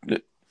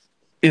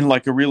in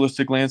like a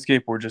realistic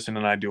landscape or just in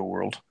an ideal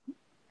world?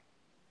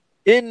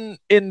 In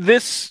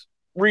this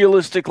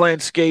realistic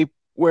landscape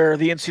where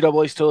the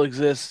NCAA still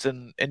exists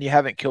and you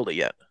haven't killed it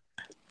yet.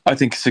 I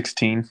think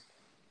 16.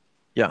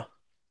 Yeah.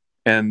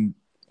 And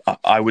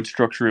I would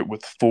structure it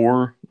with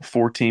four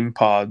team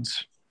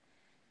pods.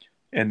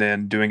 And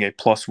then doing a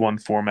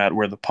 +1 format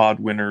where the pod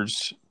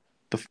winners,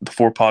 the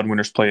 4 pod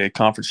winners play a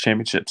conference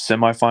championship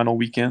semifinal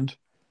weekend.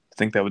 I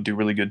think that would do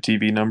really good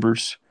TV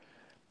numbers.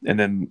 And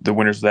then the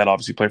winners of that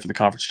obviously play for the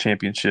conference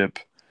championship.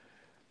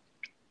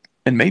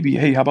 And maybe,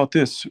 hey, how about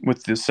this?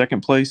 With the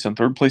second place and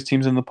third place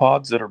teams in the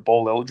pods that are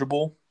bowl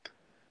eligible,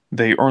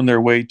 they earn their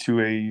way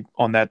to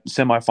on that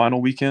semifinal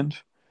weekend,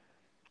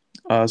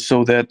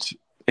 so that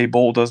a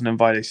bowl doesn't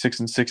invite a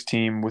 6-6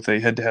 team with a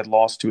head-to-head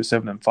loss to a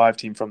 7-5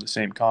 team from the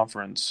same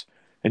conference,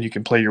 and you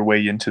can play your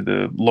way into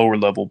the lower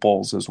level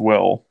bowls as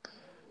well,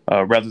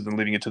 rather than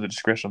leaving it to the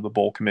discretion of the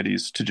bowl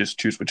committees to just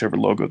choose whichever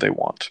logo they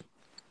want.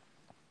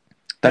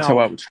 That's how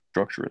I would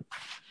structure it.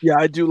 Yeah,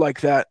 I do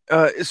like that.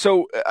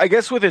 So I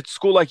guess with a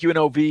school like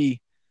UNLV,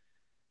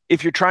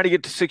 if you're trying to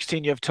get to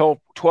 16, you have 12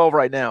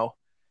 right now.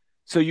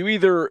 So you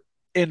either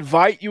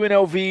invite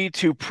UNLV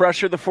to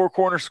pressure the Four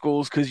Corner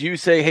schools because you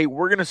say, hey,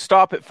 we're going to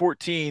stop at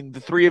 14. The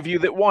three of you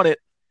that want it,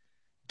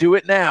 do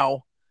it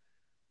now.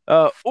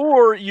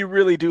 Or you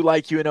really do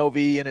like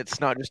UNLV and it's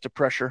not just a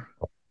pressure.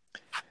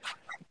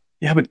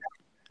 Yeah, but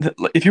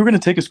if you were going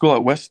to take a school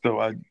out west, though,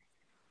 I'd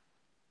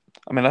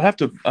have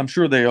to – I'm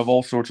sure they have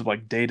all sorts of,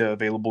 like, data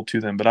available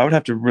to them, but I would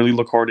have to really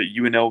look hard at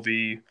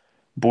UNLV,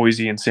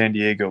 Boise, and San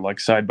Diego, like,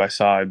 side by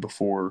side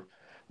before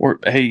 – or,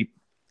 hey,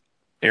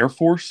 Air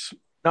Force?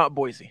 Not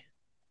Boise.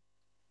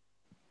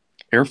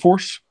 Air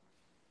Force?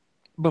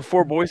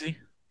 Before Boise.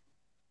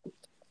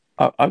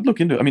 I'd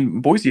look into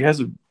it. Boise has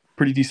a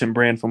pretty decent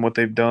brand from what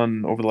they've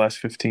done over the last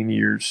 15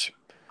 years.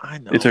 I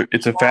know.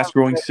 It's a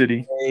fast-growing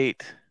city.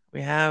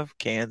 We have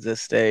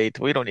Kansas State.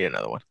 We don't need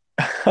another one.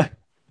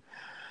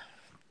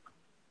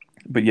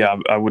 But yeah,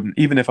 I wouldn't.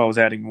 Even if I was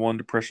adding one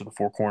to pressure the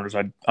Four Corners,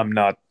 I'm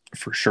not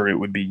for sure it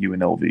would be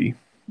UNLV.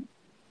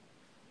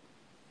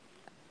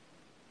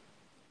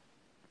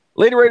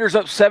 Lady Raiders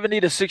up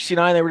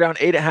 70-69. They were down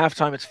 8 at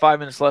halftime. It's 5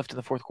 minutes left in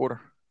the fourth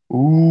quarter.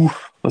 Ooh,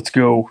 let's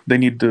go. They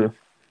need to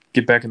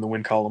get back in the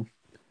win column.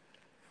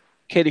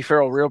 Katie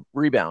Farrell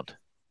rebound.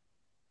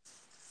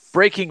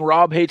 Breaking,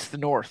 Rob hates the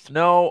North.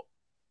 No,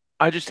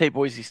 I just hate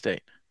Boise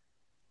State.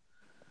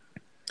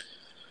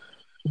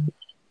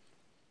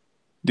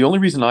 The only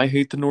reason I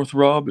hate the North,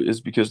 Rob,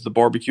 is because the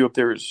barbecue up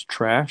there is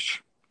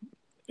trash.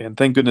 And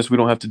thank goodness we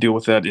don't have to deal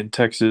with that in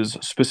Texas,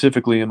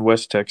 specifically in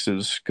West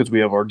Texas, because we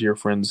have our dear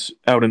friends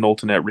out in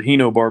Olton at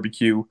Regino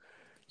Barbecue.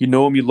 You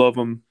know them, you love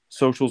them.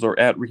 Socials are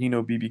at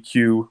Regino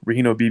BBQ,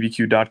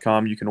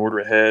 ReginoBBQ.com. You can order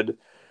ahead.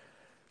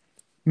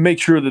 Make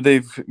sure that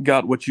they've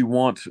got what you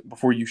want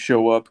before you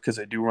show up, because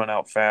they do run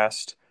out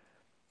fast.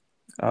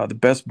 The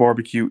best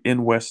barbecue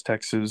in West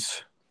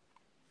Texas.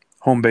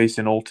 Home base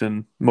in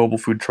Olton. Mobile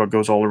food truck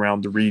goes all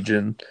around the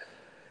region.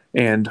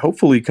 And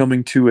hopefully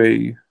coming to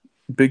a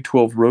Big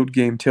 12 road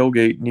game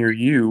tailgate near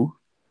you.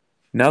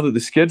 Now that the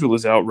schedule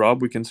is out,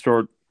 Rob, we can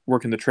start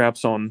working the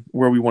traps on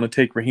where we want to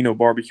take Regino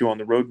Barbecue on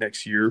the road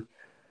next year.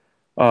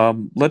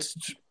 Let's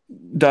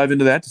dive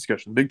into that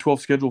discussion. Big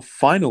 12 schedule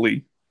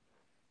finally.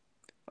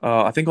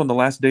 I think on the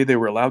last day they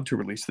were allowed to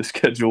release the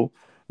schedule.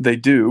 They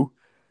do.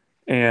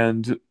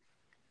 And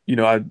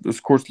I,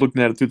 of course,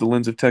 looking at it through the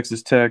lens of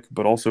Texas Tech,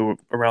 but also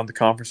around the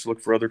conference to look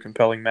for other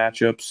compelling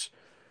matchups.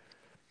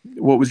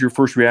 What was your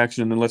first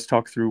reaction? And then let's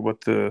talk through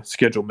what the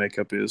schedule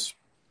makeup is.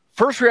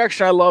 First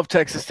reaction, I love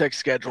Texas Tech's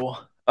schedule.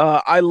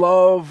 I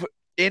love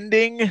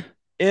ending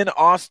in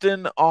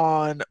Austin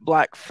on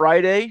Black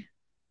Friday.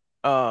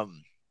 Just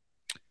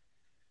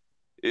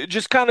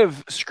kind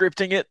of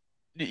scripting it.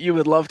 You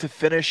would love to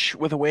finish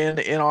with a win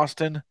in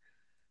Austin.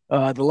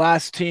 The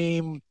last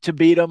team to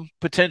beat them,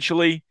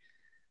 potentially.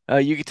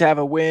 You get to have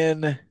a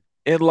win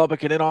in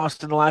Lubbock and in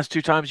Austin the last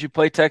two times you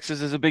play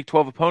Texas as a Big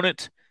 12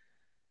 opponent.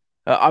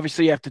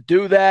 Obviously, you have to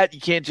do that.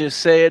 You can't just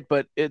say it,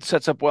 but it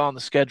sets up well on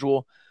the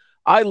schedule.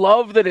 I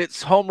love that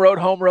it's home road,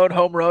 home road,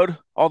 home road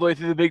all the way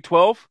through the Big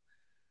 12.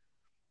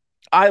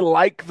 I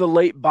like the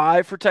late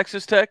bye for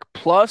Texas Tech.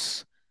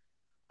 Plus,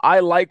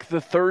 I like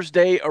the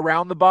Thursday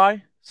around the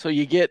bye. So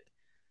you get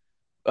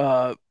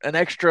an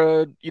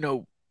extra,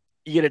 you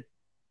get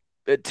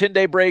a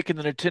 10-day break and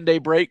then a 10-day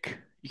break.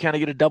 You kind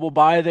of get a double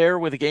bye there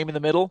with a game in the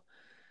middle.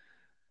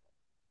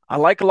 I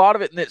like a lot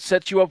of it, and it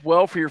sets you up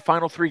well for your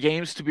final 3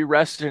 games to be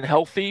rested and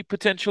healthy,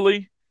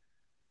 potentially.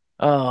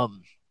 I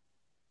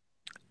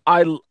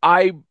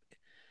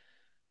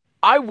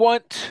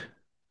want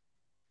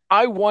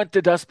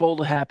the Dust Bowl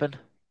to happen.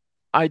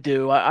 I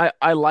do.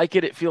 I like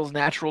it. It feels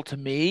natural to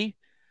me,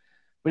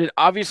 but it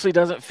obviously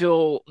doesn't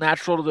feel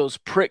natural to those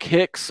prick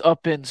hicks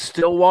up in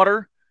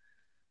Stillwater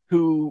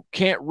who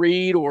can't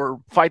read or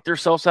fight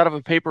themselves out of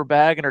a paper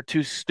bag and are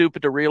too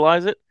stupid to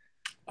realize it.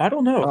 I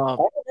don't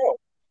know.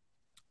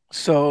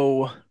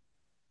 So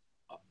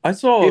I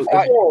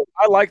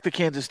like the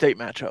Kansas State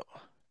matchup.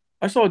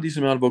 I saw a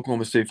decent amount of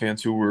Oklahoma State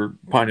fans who were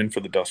pining for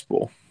the Dust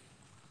Bowl.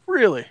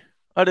 Really?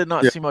 I did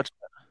not see much of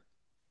that.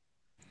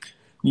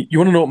 You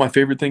want to know what my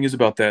favorite thing is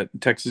about that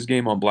Texas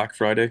game on Black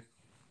Friday?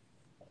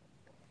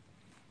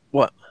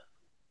 What?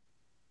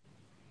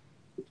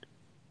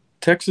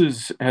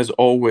 Texas has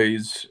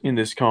always, in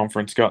this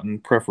conference, gotten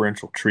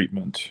preferential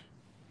treatment.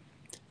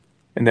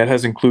 And that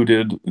has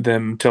included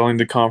them telling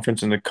the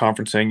conference and the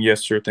conference saying,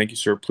 yes, sir, thank you,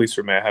 sir, please,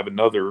 sir, may I have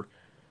another?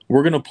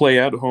 We're going to play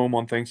at home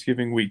on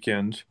Thanksgiving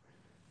weekend.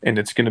 and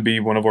it's going to be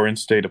one of our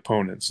in-state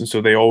opponents. And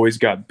so they always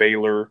got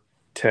Baylor,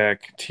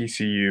 Tech,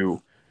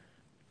 TCU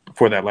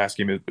for that last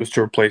game. It was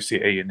to replace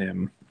the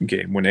A&M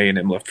game when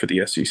A&M left for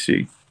the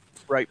SEC.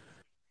 Right.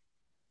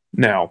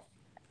 Now,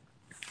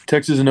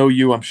 Texas and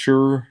OU, I'm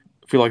sure,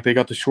 feel like they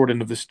got the short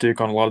end of the stick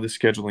on a lot of the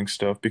scheduling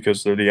stuff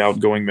because they're the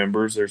outgoing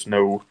members. There's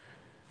no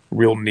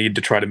real need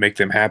to try to make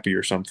them happy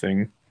or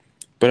something.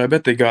 But I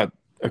bet they got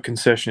a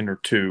concession or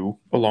two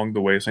along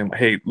the way saying,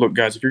 hey, look,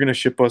 guys, if you're going to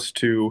ship us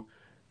to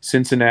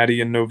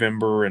Cincinnati in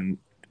November and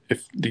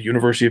if the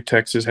University of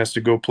Texas has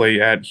to go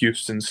play at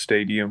Houston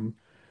Stadium,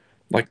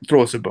 like,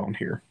 throw us a bone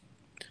here.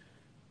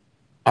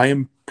 I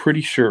am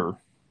pretty sure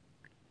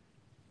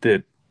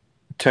that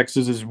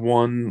Texas's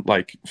one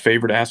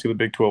favorite ask of the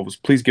Big 12 was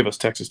please give us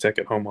Texas Tech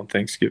at home on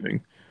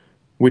Thanksgiving,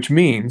 which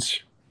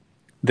means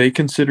they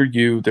consider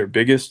you their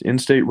biggest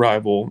in-state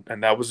rival,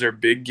 and that was their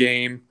big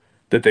game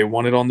that they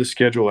wanted on the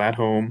schedule at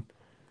home.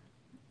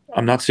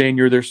 I'm not saying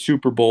you're their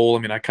Super Bowl. I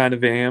mean, I kind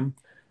of am,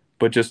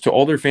 but just to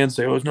all their fans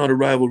say, oh, it's not a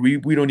rivalry.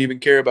 We don't even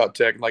care about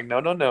Tech. Like,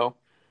 no.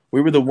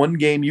 We were the one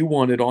game you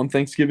wanted on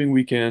Thanksgiving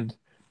weekend,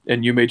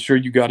 and you made sure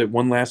you got it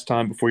one last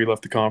time before you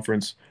left the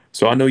conference.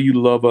 So I know you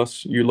love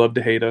us. You love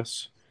to hate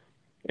us.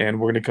 And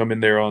we're going to come in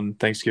there on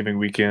Thanksgiving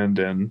weekend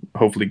and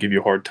hopefully give you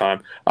a hard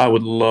time. I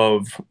would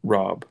love,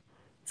 Rob,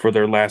 for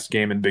their last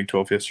game in Big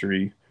 12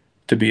 history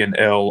to be an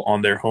L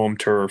on their home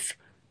turf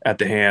at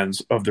the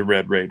hands of the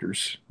Red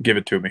Raiders. Give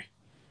it to me.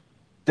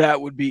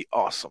 That would be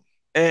awesome.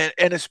 And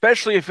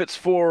especially if it's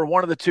for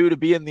one of the two to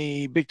be in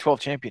the Big 12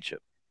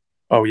 championship.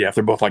 Oh, yeah, if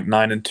they're both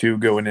 9-2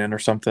 going in or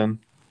something.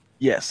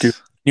 Yes. Dude,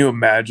 can you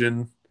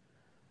imagine,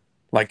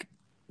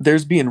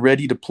 there's being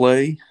ready to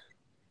play,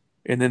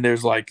 and then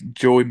there's,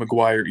 Joey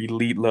Maguire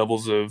elite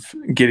levels of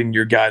getting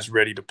your guys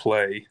ready to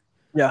play.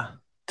 Yeah.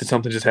 Did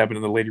something just happen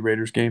in the Lady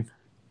Raiders game?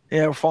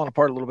 Yeah, we're falling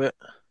apart a little bit.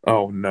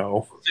 Oh,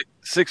 no.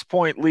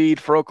 6-point lead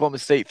for Oklahoma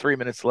State, 3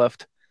 minutes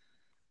left.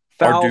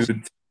 Fouls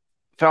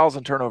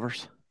and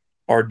turnovers.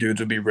 Our dudes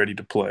would be ready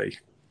to play.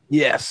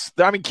 Yes.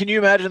 I mean, can you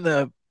imagine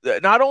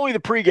not only the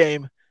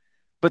pregame,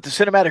 but the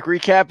cinematic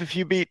recap if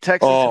you beat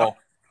Texas? Oh.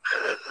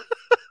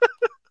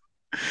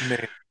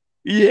 Man.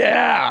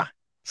 Yeah.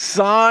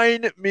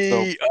 Sign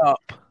me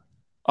up.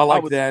 I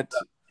like that.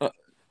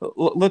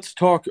 Let's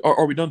talk.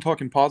 Are we done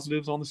talking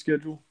positives on the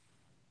schedule?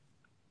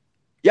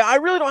 Yeah, I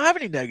really don't have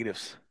any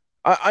negatives.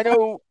 I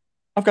know.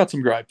 I've got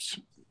some gripes.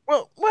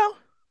 Well,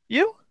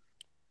 you?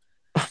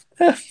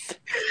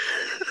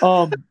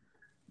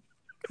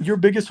 Your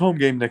biggest home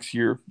game next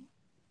year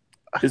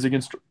is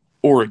against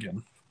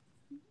Oregon.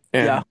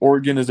 And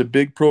Oregon is a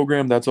big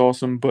program. That's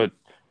awesome. But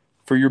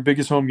for your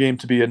biggest home game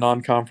to be a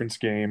non-conference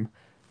game,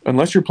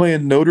 unless you're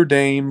playing Notre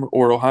Dame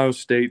or Ohio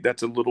State,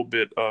 that's a little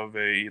bit of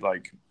a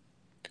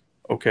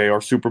okay,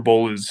 our Super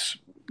Bowl is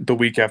the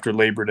week after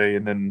Labor Day.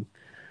 And then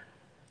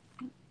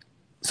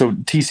so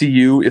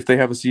TCU, if they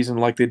have a season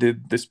like they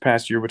did this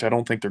past year, which I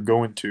don't think they're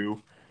going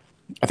to,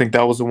 I think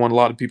that was the one a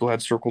lot of people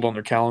had circled on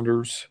their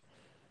calendars.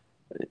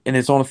 And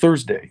it's on a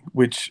Thursday,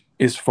 which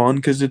is fun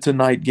because it's a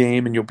night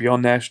game and you'll be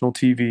on national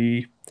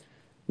TV.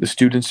 The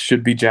students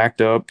should be jacked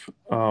up.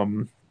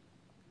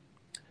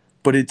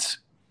 But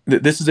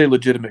this is a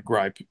legitimate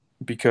gripe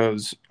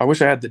because I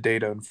wish I had the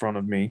data in front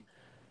of me.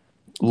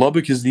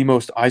 Lubbock is the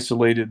most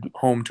isolated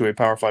home to a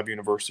Power 5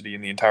 university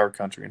in the entire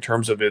country in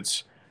terms of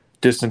its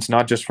distance,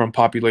 not just from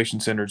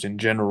population centers in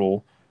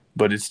general,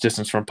 but its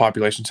distance from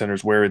population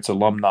centers where its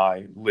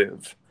alumni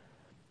live.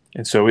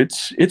 And so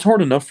it's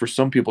hard enough for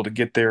some people to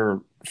get there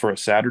for a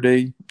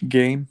Saturday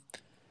game.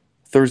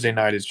 Thursday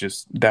night is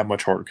just that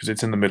much harder because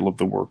it's in the middle of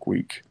the work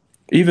week.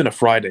 Even a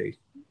Friday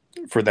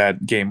for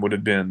that game would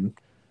have been,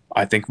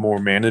 I think, more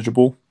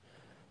manageable.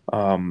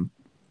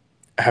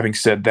 Having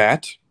said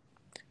that,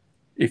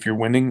 if you're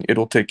winning,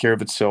 it'll take care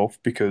of itself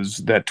because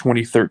that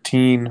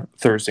 2013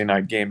 Thursday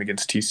night game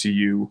against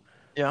TCU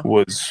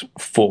was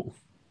full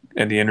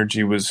and the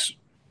energy was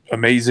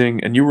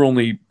amazing. And you were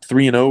only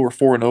 3-0 or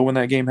 4-0 when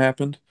that game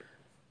happened.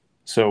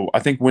 So I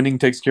think winning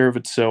takes care of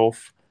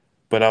itself,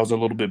 but I was a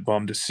little bit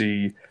bummed to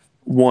see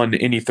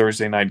any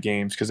Thursday night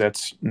games because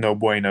that's no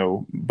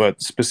bueno,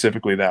 but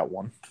specifically that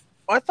one.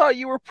 I thought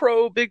you were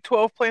pro Big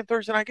 12 playing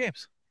Thursday night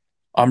games.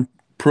 I'm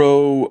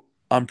pro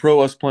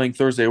us playing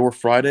Thursday or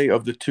Friday.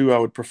 Of the two, I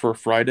would prefer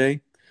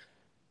Friday.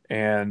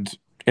 And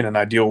in an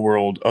ideal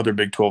world, other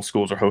Big 12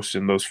 schools are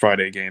hosting those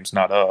Friday games,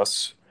 not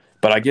us.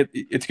 But I get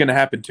it's going to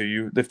happen to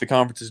you. If the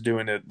conference is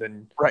doing it,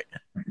 then right.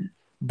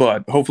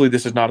 But hopefully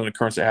this is not an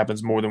occurrence that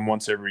happens more than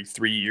once every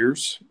 3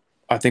 years,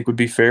 I think would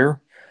be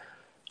fair.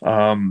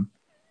 And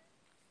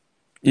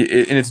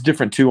it's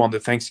different, too, on the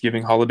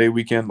Thanksgiving holiday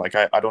weekend.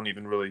 I don't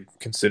even really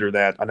consider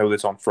that. I know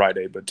that's on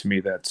Friday, but to me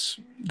that's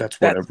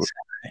whatever.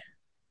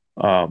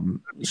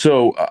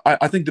 So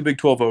I think the Big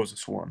 12 owes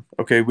us one.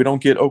 Okay, we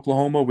don't get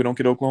Oklahoma. We don't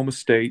get Oklahoma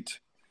State.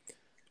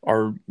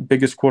 Our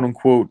biggest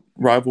quote-unquote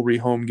rivalry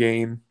home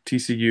game,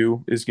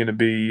 TCU, is going to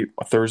be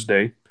a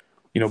Thursday.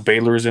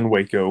 Baylor is in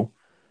Waco.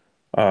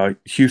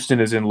 Houston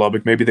is in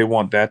Lubbock. Maybe they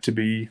want that to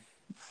be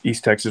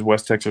East Texas,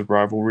 West Texas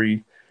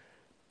rivalry.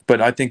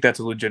 But I think that's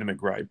a legitimate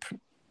gripe.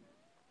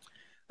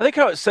 I think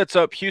how it sets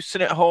up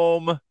Houston at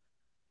home,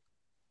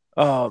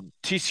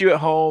 TCU at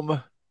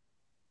home,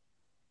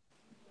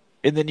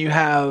 and then you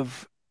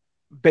have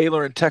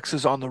Baylor and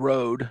Texas on the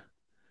road.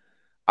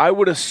 I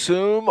would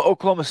assume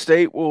Oklahoma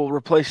State will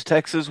replace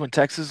Texas when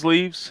Texas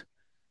leaves,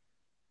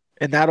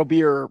 and that'll be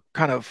your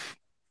kind of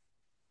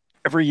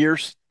every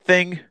year's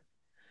thing.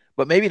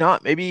 But maybe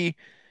not. Maybe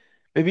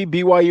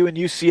BYU and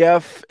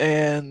UCF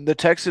and the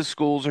Texas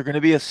schools are going to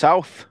be a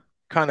South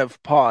kind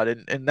of pod,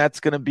 and that's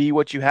going to be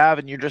what you have,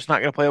 and you're just not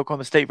going to play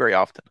Oklahoma State very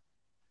often.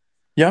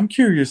 Yeah, I'm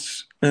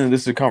curious, and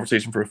this is a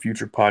conversation for a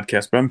future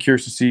podcast, but I'm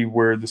curious to see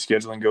where the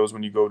scheduling goes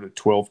when you go to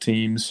 12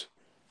 teams.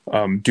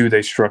 Do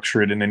they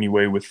structure it in any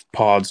way with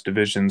pods,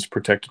 divisions,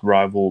 protected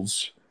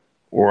rivals,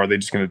 or are they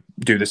just going to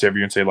do this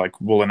every year and say,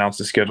 like, we'll announce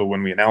the schedule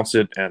when we announce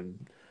it?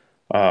 And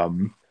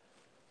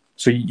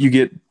so you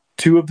get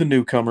two of the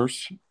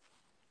newcomers,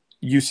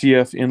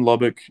 UCF in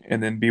Lubbock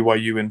and then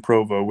BYU in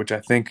Provo, which I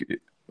think –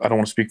 I don't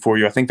want to speak for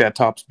you. I think that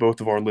tops both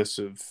of our lists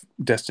of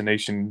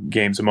destination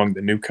games among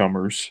the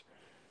newcomers.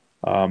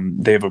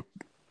 They have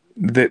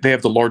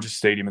the largest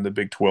stadium in the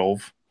Big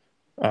 12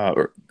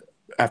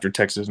 after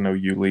Texas and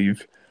OU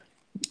leave.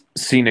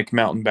 Scenic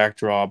mountain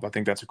backdrop. I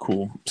think that's a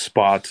cool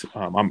spot.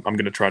 I'm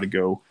going to try to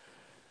go.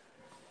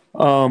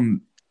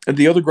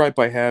 The other gripe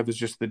I have is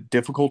just the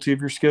difficulty of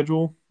your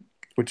schedule,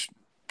 which,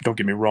 don't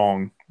get me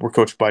wrong, we're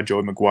coached by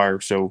Joey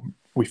McGuire, so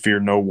we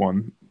fear no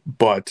one.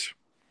 But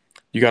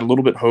you got a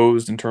little bit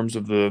hosed in terms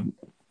of the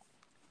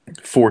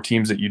 4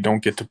 teams that you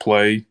don't get to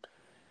play.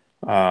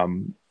 I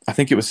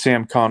think it was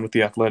Sam Kahn with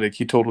The Athletic.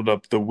 He totaled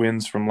up the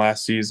wins from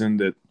last season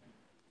that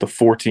the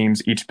 4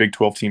 teams, each Big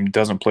 12 team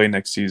doesn't play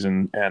next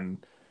season,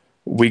 and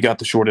we got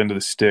the short end of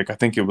the stick. I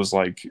think it was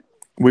like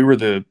we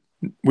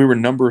were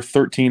number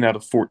 13 out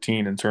of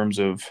 14 in terms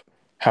of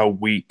how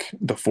weak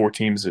the 4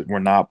 teams that we're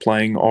not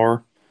playing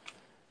are.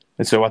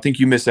 And so I think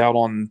you miss out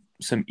on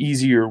some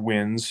easier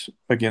wins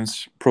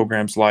against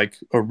programs like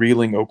a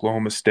reeling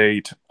Oklahoma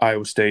State,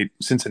 Iowa State,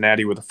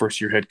 Cincinnati with a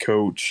first-year head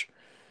coach.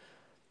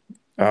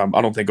 I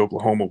don't think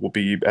Oklahoma will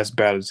be as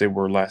bad as they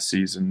were last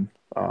season.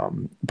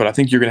 But I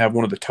think you're going to have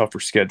one of the tougher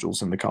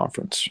schedules in the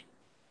conference.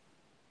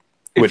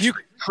 If you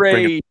could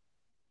trade –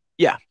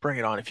 bring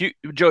it on.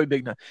 Joey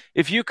Bigna,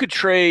 if you could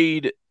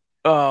trade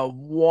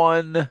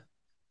one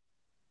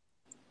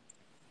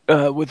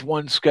with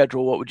one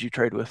schedule, what would you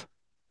trade with?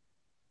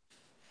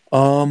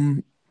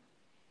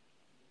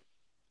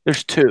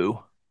 There's 2.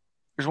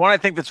 There's one I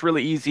think that's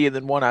really easy, and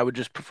then one I would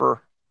just prefer.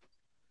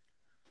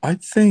 I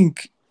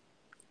think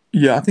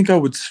I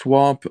would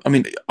swap. I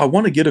mean, I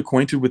want to get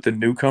acquainted with the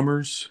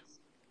newcomers,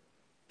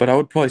 but I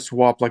would probably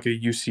swap like a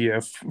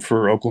UCF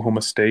for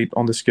Oklahoma State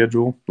on the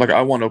schedule. Like,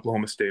 I want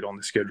Oklahoma State on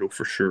the schedule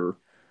for sure.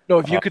 No,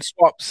 if you could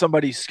swap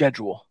somebody's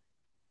schedule.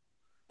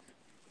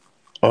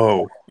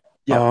 Oh.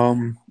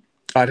 Yeah.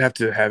 I'd have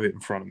to have it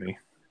in front of me.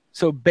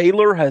 So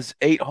Baylor has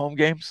 8 home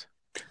games?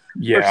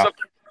 Yeah.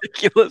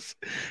 Ridiculous.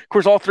 Of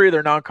course, all 3 of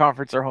their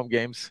non-conference are home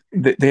games.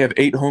 They have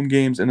 8 home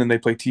games, and then they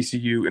play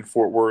TCU in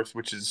Fort Worth,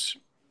 which is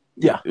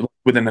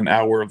within an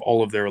hour of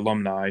all of their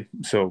alumni.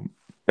 So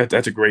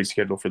that's a great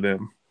schedule for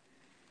them.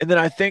 And then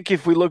I think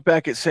if we look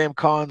back at Sam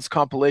Kahn's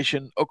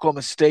compilation,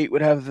 Oklahoma State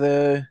would have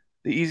the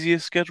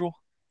easiest schedule.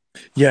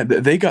 Yeah,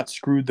 they got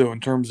screwed, though, in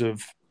terms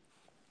of,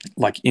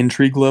 like,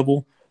 intrigue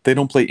level. They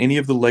don't play any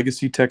of the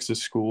legacy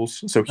Texas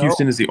schools. So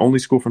Houston is the only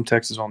school from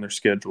Texas on their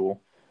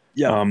schedule.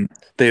 Yeah.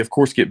 They, of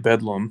course, get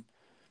Bedlam.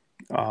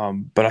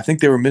 But I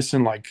think they were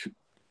missing,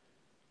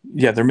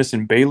 they're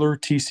missing Baylor,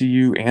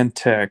 TCU, and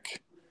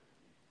Tech.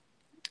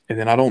 And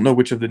then I don't know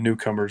which of the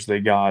newcomers they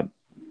got.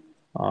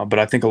 But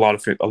I think a lot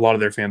of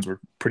their fans were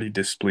pretty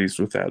displeased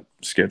with that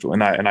schedule,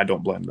 and I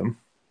don't blame them.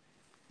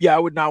 Yeah, I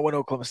would not want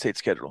Oklahoma State's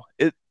schedule.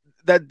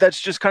 That's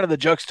just kind of the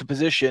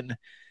juxtaposition.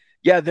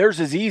 Yeah, theirs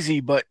is easy,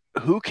 but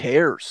who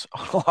cares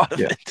on a lot of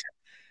it?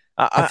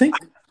 I think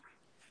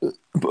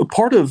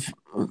part of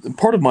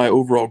my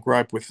overall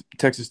gripe with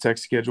Texas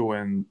Tech's schedule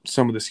and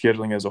some of the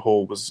scheduling as a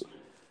whole was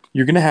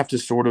you're going to have to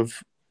sort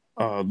of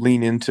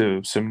lean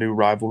into some new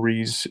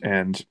rivalries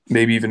and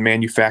maybe even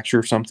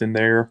manufacture something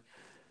there.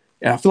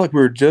 And I feel like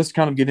we're just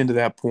kind of getting to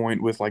that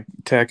point with like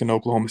Tech and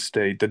Oklahoma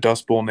State. The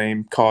Dust Bowl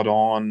name caught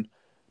on.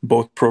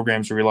 Both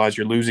programs realize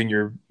you're losing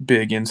your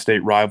big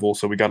in-state rival,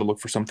 so we got to look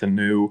for something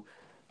new.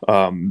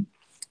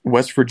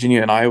 West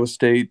Virginia and Iowa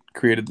State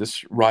created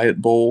this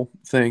Riot Bowl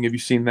thing. Have you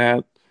seen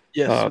that?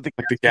 Yes. Like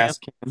the gas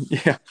can.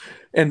 Yeah.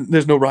 And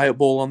there's no Riot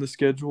Bowl on the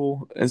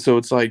schedule. And so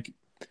it's like,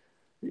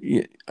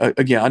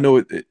 again, I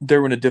know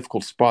they're in a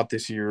difficult spot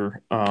this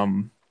year,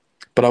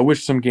 but I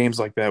wish some games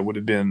like that would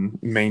have been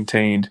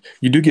maintained.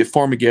 You do get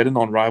Farmageddon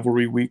on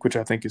rivalry week, which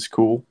I think is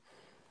cool.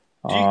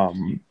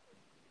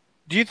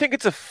 Do you think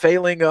it's a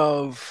failing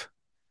of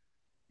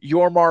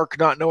Yormark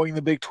not knowing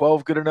the Big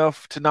 12 good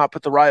enough to not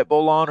put the Riot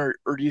Bowl on,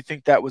 or do you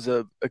think that was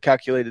a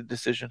calculated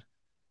decision?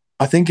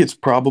 I think it's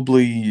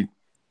probably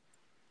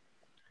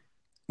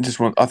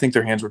I think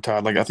their hands were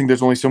tied. Like, I think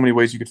there's only so many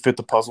ways you could fit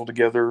the puzzle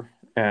together,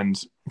 and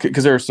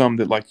because there are some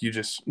that like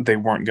they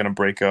weren't going to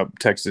break up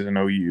Texas and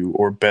OU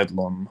or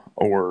Bedlam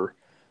or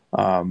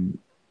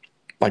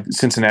like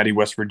Cincinnati,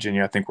 West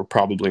Virginia, I think we're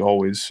probably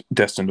always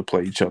destined to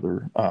play each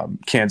other.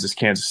 Kansas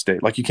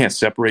State. Like, you can't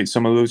separate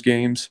some of those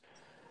games.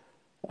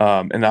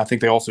 And I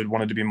think they also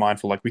wanted to be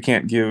mindful. Like, we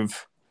can't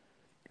give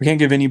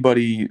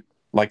anybody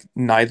like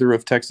neither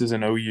of Texas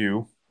and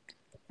OU,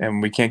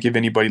 and we can't give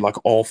anybody like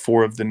all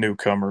four of the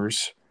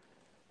newcomers.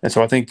 And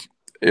so I think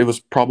it was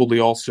probably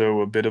also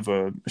a bit of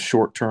a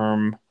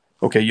short-term,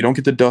 okay, you don't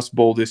get the Dust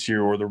Bowl this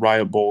year or the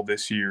Riot Bowl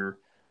this year,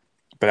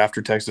 but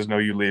after Texas and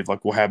OU leave,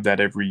 like, we'll have that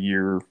every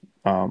year.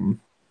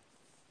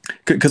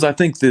 Because I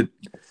think that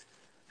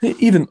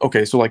even,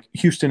 okay, so like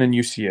Houston and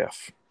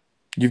UCF,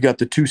 you've got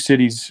the two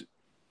cities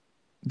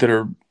that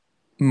are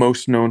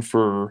most known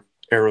for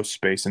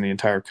aerospace in the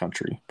entire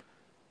country.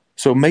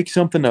 So make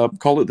something up,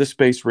 call it the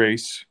space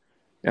race,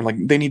 and like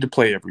they need to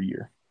play every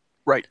year.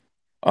 Right.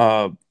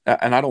 And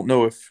I don't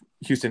know if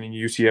Houston and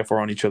UCF are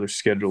on each other's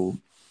schedule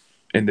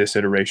in this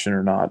iteration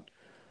or not.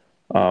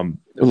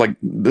 Like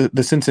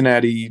the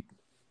Cincinnati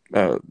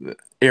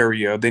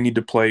area, they need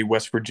to play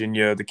West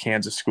Virginia, the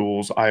Kansas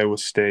schools, Iowa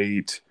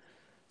State,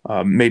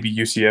 maybe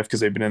UCF because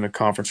they've been in a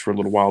conference for a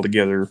little while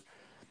together.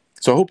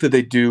 So I hope that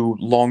they do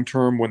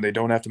long-term when they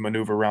don't have to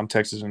maneuver around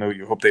Texas and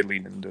OU. I hope they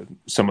lean into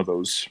some of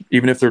those.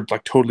 Even if they're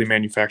like totally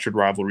manufactured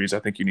rivalries, I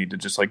think you need to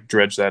just like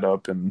dredge that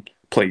up and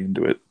play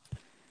into it.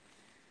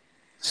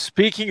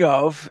 Speaking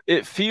of,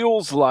 it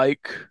feels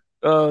like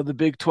the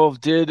Big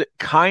 12 did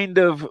kind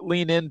of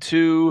lean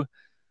into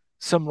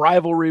some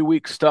rivalry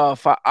week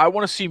stuff. I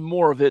want to see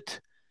more of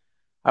it.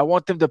 I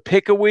want them to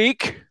pick a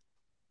week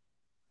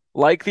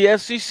like the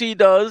SEC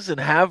does and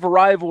have a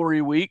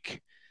rivalry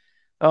week.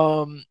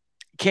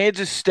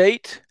 Kansas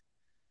State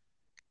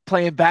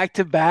playing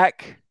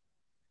back-to-back,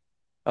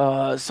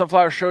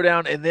 Sunflower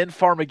Showdown, and then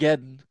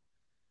Farmageddon.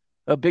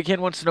 Big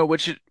Hen wants to know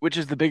which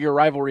is the bigger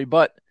rivalry,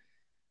 but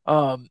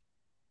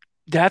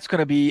that's going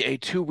to be a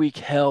 2-week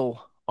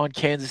hell on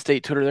Kansas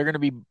State Twitter. They're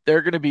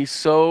going to be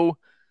so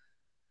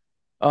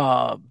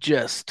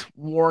just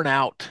worn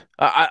out.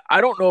 I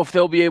don't know if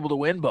they'll be able to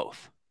win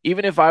both.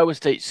 Even if Iowa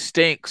State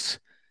stinks,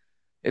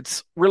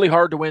 it's really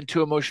hard to win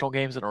 2 emotional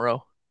games in a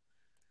row.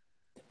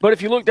 But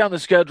if you look down the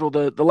schedule,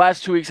 the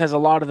last 2 weeks has a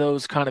lot of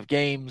those kind of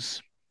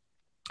games.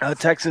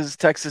 Texas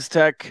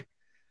Tech.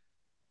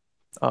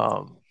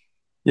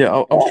 Yeah,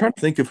 I was trying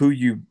to think of who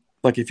you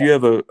 – like if you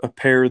have a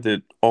pair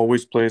that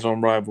always plays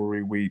on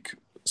rivalry week,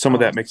 some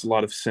of that makes a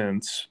lot of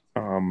sense,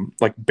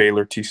 like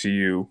Baylor,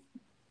 TCU.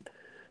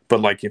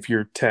 But like if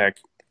you're Tech,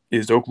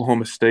 is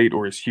Oklahoma State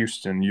or is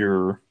Houston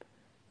your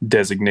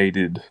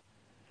designated –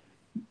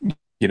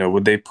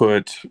 would they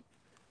put –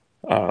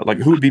 like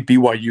who would be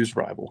BYU's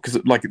rival?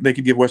 Because like they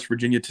could give West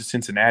Virginia to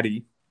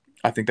Cincinnati.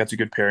 I think that's a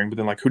good pairing. But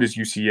then like who does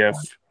UCF?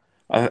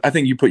 I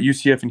think you put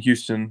UCF and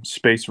Houston,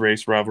 space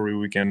race rivalry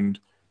weekend,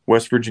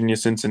 West Virginia,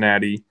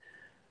 Cincinnati.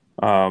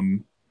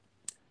 And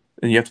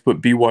you have to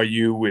put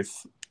BYU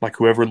with like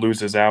whoever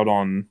loses out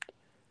on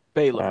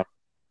Baylor.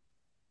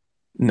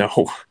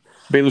 No,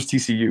 Baylor's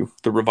TCU,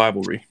 the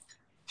rivalry.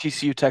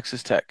 TCU,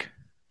 Texas Tech.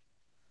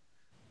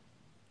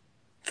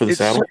 For the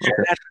saddle?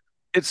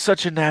 It's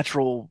such a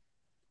natural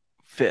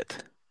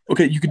fit.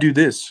 Okay, you could do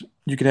this.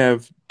 You could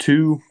have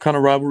 2 kind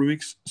of rivalry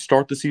weeks,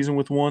 start the season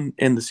with one,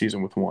 end the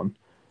season with one.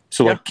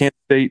 So like Kansas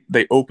State,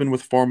 they open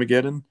with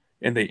Farmageddon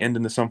and they end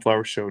in the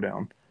Sunflower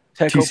Showdown.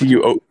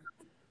 TCU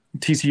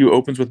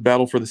opens with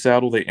Battle for the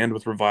Saddle, they end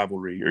with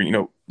Revivalry,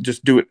 or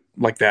just do it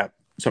like that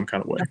some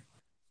kind of way.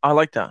 I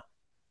like that.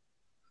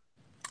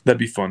 That'd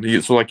be fun.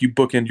 So like you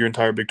bookend your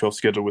entire Big 12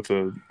 schedule with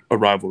a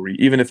rivalry,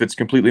 even if it's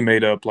completely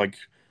made up. Like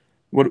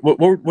what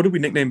did we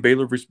nickname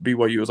Baylor versus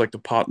BYU? It was like the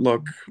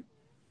potluck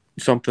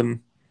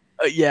something.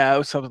 Yeah, it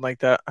was something like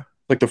that.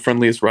 Like the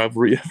friendliest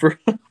rivalry ever.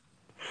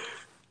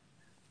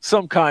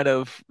 Some kind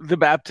of the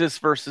Baptists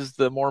versus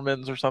the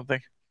Mormons or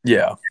something.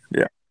 Yeah.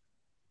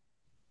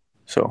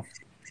 So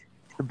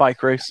the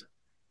bike race.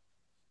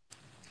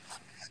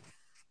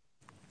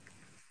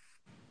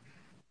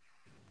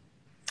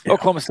 Yeah.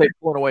 Oklahoma State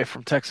pulling away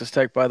from Texas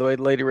Tech, by the way.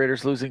 The Lady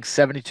Raiders losing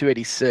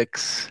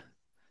 72-86.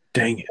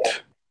 Dang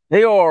it.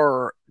 They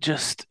are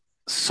just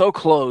so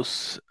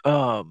close.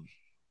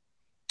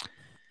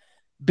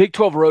 Big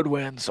 12 road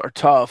wins are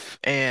tough,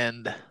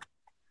 and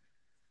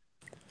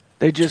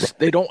they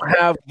don't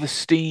have the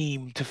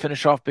steam to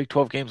finish off Big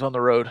 12 games on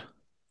the road.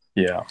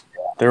 Yeah,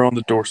 they're on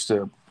the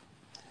doorstep.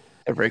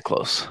 They're very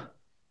close.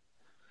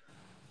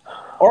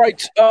 All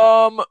right,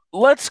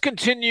 let's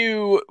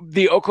continue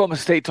the Oklahoma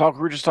State talk.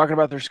 We were just talking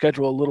about their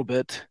schedule a little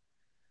bit.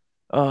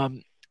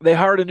 They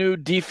hired a new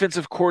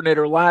defensive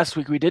coordinator last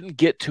week. We didn't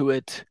get to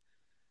it.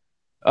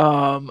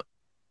 Allow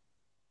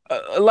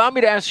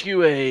me to ask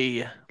you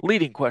a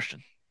leading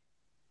question.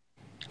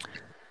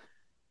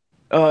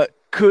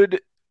 Could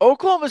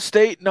Oklahoma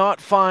State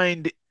not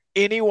find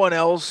anyone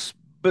else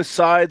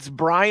besides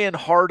Brian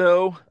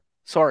Nardo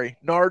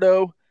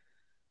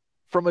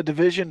from a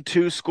Division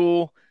II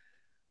school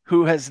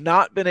who has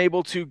not been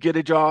able to get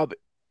a job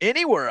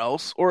anywhere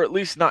else, or at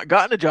least not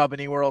gotten a job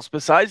anywhere else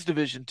besides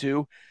Division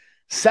II?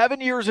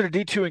 7 years at a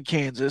D2 in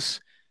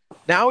Kansas.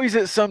 Now he's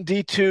at some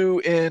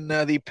D2 in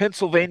the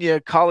Pennsylvania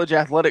College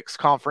Athletics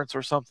Conference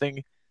or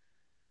something.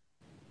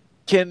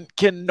 Can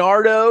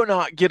Nardo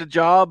not get a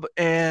job,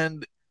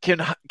 and can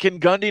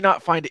Gundy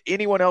not find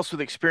anyone else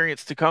with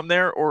experience to come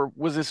there, or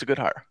was this a good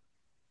hire?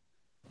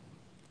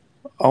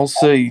 I'll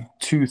say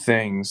two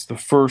things. The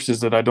first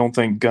is that I don't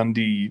think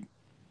Gundy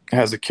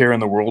has a care in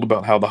the world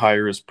about how the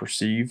hire is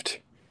perceived.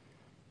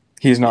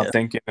 He's not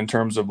thinking in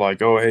terms of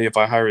like, oh, hey, if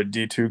I hire a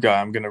D2 guy,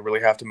 I'm going to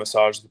really have to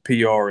massage the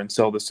PR and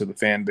sell this to the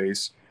fan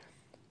base.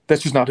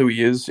 That's just not who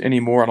he is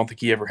anymore. I don't think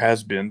he ever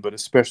has been, but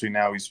especially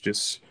now he's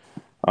just,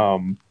 I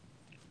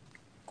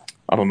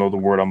don't know the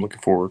word I'm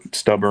looking for,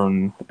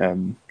 stubborn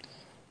and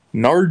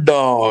nard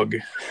dog.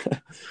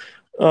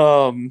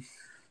 So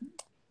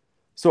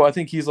I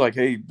think he's like,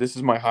 hey, this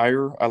is my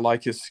hire. I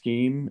like his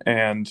scheme,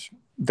 and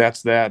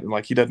that's that. And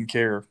like, he doesn't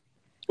care.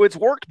 Well, it's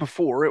worked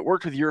before. It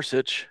worked with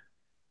Yurcich.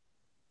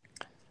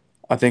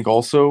 I think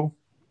also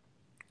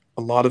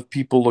a lot of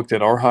people looked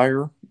at our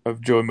hire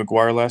of Joey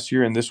McGuire last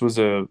year, and this was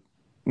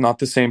not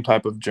the same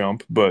type of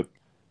jump, but,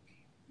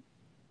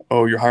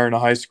 oh, you're hiring a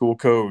high school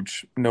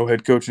coach, no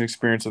head coaching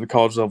experience at the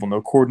college level,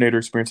 no coordinator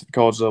experience at the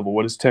college level.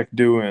 What is Tech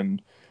doing?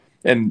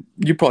 And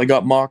you probably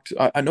got mocked.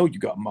 I know you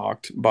got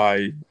mocked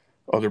by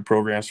other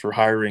programs for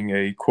hiring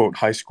a, quote,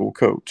 high school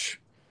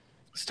coach.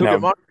 Still get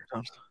mocked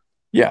sometimes.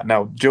 Yeah,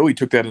 now Joey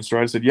took that in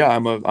stride and said, yeah,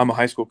 I'm a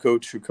high school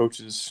coach who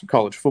coaches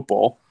college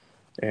football.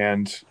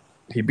 And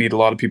he beat a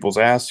lot of people's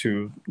ass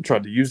who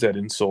tried to use that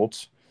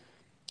insult.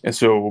 And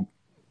so,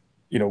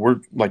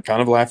 we're like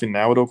kind of laughing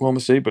now at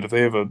Oklahoma State, but if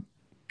they have a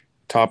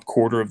top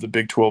quarter of the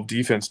Big 12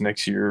 defense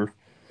next year,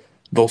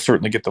 they'll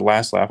certainly get the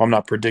last laugh. I'm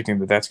not predicting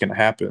that that's going to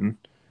happen.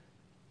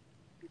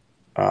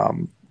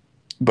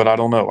 But I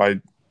don't know.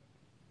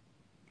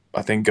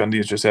 I think Gundy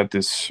is just at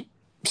this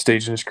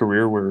stage in his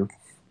career where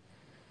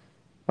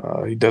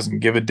he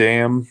doesn't give a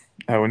damn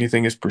how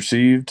anything is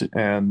perceived,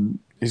 and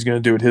he's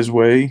going to do it his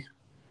way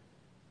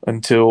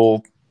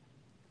until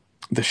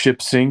the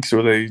ship sinks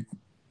or they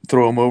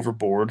throw him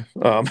overboard.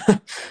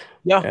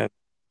 Yeah. And,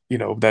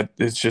 that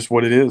is just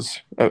what it is.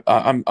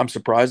 I'm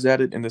surprised at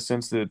it in the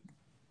sense that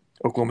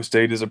Oklahoma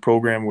State is a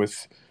program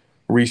with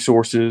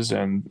resources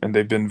and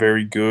they've been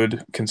very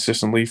good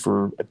consistently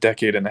for a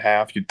decade and a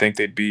half. You'd think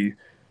they'd be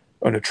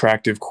an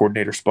attractive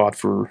coordinator spot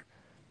for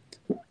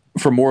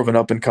more of an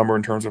up-and-comer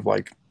in terms of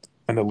like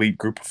an elite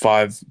group of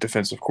 5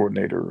 defensive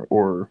coordinator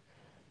or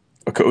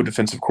a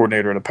co-defensive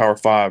coordinator at a Power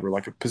 5 or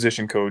like a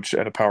position coach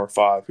at a Power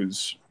 5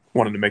 who's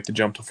wanted to make the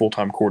jump to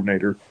full-time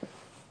coordinator.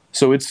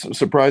 So it's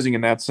surprising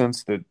in that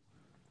sense that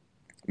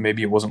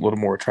maybe it wasn't a little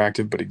more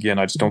attractive. But again,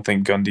 I just don't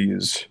think Gundy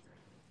is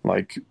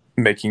like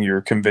making your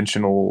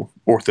conventional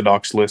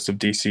orthodox list of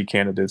DC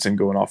candidates and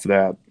going off of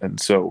that. And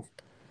so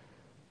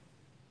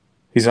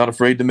he's not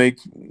afraid to make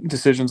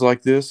decisions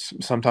like this.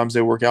 Sometimes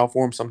they work out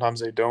for him, sometimes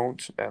they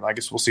don't. And I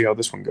guess we'll see how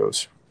this one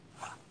goes.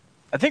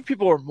 I think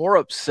people are more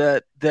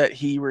upset that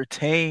he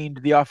retained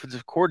the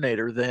offensive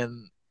coordinator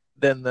than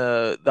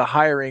the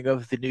hiring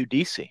of the new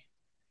DC.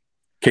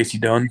 Casey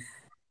Dunn.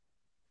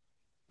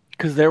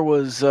 Because there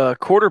was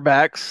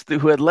quarterbacks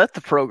who had left the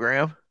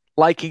program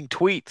liking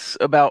tweets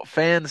about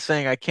fans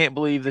saying, I can't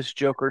believe this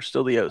joker's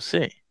still the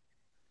OC.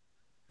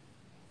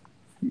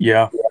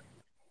 Yeah.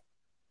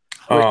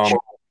 Which,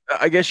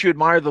 I guess you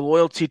admire the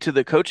loyalty to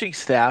the coaching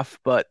staff,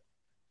 but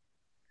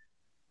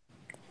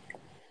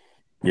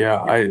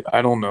yeah,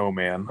 I don't know,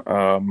 man.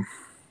 And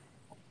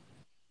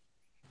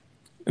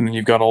then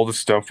you've got all this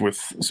stuff with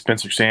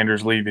Spencer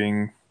Sanders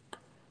leaving.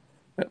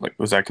 Like,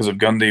 was that because of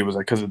Gundy? Was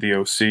that because of the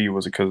OC?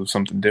 Was it because of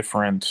something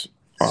different?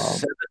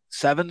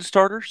 Seven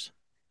starters?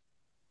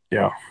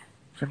 Yeah.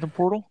 In the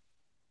portal?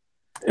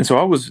 And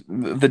so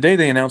the day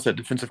they announced that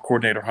defensive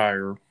coordinator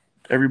hire,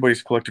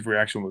 everybody's collective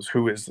reaction was,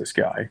 who is this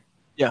guy?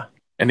 Yeah.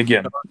 And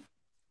again,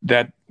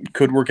 that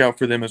could work out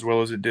for them as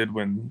well as it did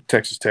when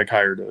Texas Tech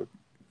hired a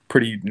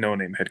pretty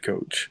no-name head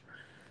coach.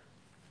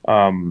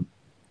 But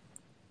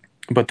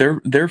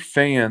their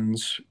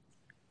fans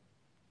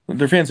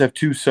have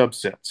 2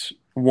 subsets.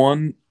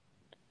 One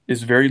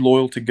is very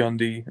loyal to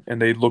Gundy,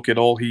 and they look at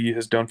all he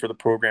has done for the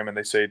program, and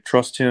they say,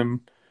 trust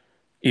him,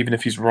 even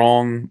if he's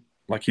wrong,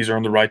 like he's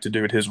earned the right to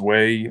do it his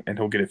way, and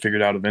he'll get it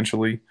figured out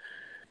eventually.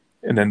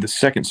 And then the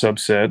second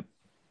subset,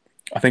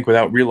 I think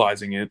without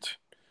realizing it,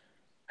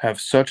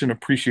 have such an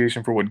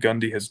appreciation for what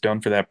Gundy has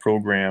done for that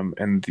program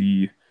and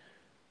the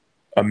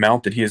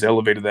amount that he has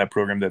elevated that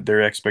program that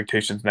their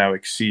expectations now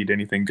exceed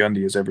anything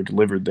Gundy has ever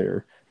delivered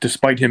there,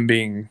 despite him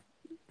being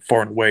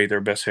far and away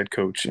their best head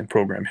coach in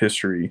program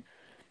history.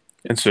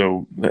 And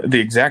so the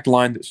exact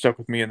line that stuck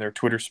with me in their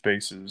Twitter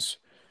spaces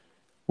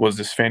was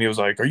this fan. He was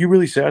like, are you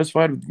really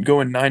satisfied with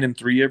going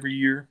 9-3 every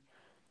year?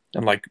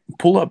 And like,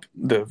 pull up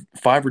the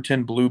 5 or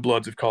 10 blue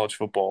bloods of college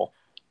football.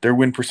 Their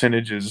win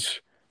percentage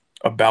is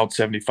about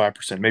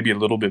 75%, maybe a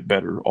little bit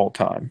better all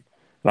time.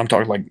 And I'm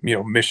talking like,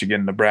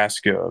 Michigan,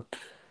 Nebraska.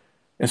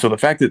 And so the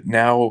fact that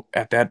now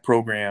at that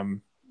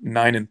program,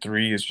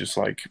 9-3 is just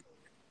like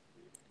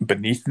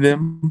beneath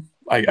them,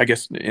 I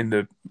guess in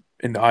the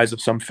eyes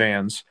of some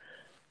fans,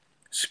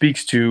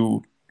 speaks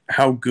to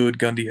how good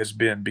Gundy has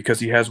been because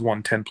he has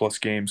won 10-plus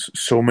games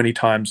so many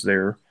times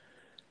there.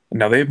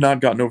 Now, they have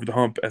not gotten over the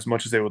hump as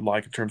much as they would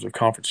like in terms of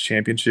conference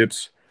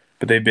championships,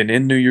 but they've been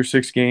in New Year's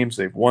Six games.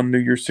 They've won New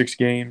Year's Six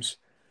games.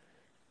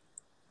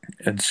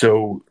 And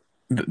so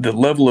the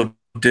level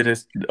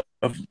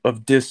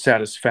of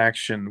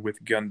dissatisfaction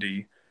with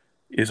Gundy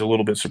is a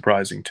little bit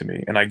surprising to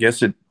me. And I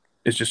guess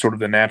it's just sort of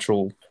the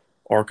natural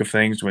arc of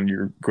things when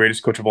your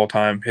greatest coach of all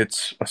time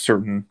hits a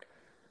certain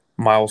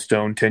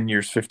milestone, 10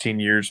 years, 15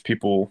 years,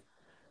 people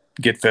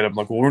get fed up.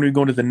 Like, well, when are we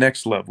going to the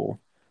next level?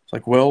 It's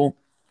like, well,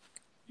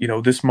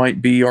 this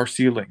might be our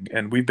ceiling,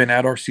 and we've been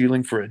at our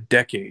ceiling for a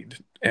decade.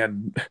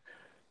 And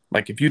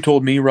like, if you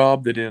told me,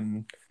 Rob, that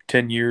in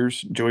 10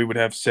 years, Joey would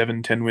have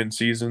 7 10-win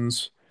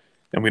seasons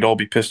and we'd all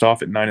be pissed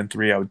off at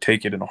 9-3, I would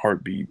take it in a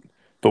heartbeat.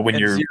 But when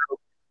you're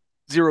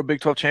zero Big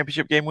 12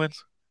 championship game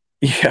wins.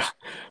 Yeah.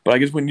 But I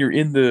guess when you're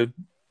in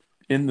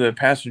the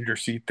passenger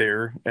seat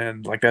there,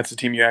 and like, that's the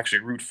team you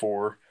actually root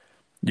for,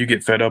 you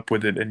get fed up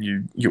with it and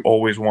you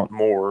always want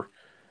more.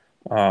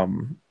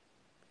 And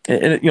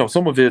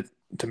some of it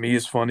to me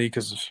is funny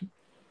because,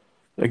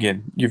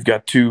 again, you've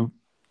got two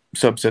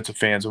subsets of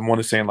fans, and one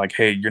is saying like,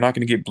 hey, you're not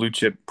going to get blue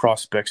chip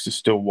prospects to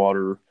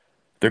Stillwater.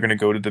 They're going to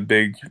go to the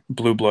big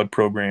blue blood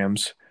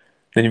programs.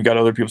 Then you've got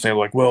other people saying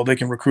like, well, they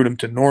can recruit them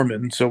to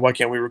Norman, so why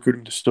can't we recruit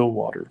them to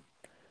Stillwater?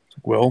 It's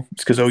like, well,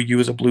 it's because OU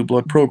is a blue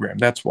blood program.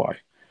 That's why.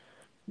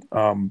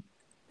 And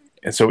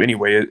so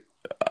anyway,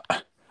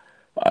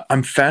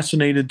 I'm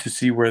fascinated to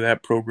see where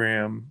that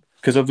program,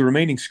 because of the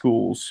remaining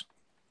schools,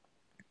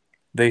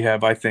 they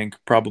have, I think,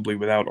 probably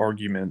without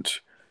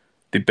argument,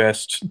 the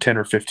best 10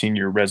 or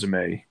 15-year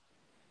resume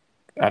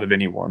out of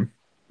anyone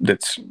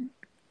that's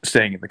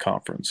staying in the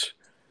conference.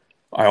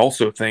 I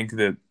also think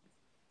that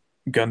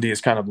Gundy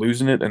is kind of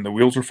losing it and the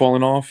wheels are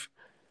falling off.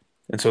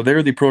 And so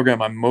they're the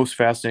program I'm most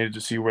fascinated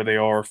to see where they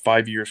are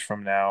 5 years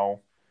from now,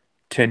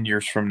 10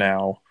 years from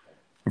now,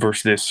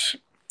 versus this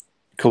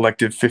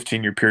collective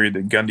 15-year period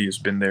that Gundy has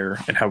been there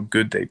and how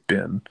good they've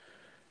been.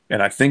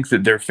 And I think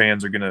that their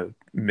fans are going to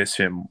miss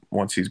him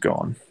once he's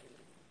gone.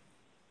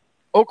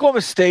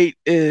 Oklahoma State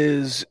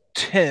is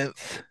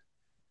 10th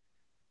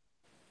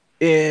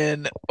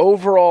in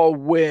overall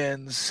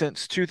wins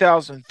since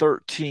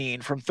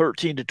 2013, from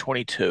 13 to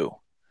 22.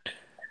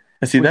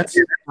 And see, that's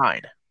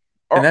 9.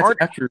 And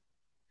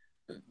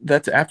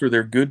that's after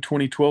their good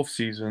 2012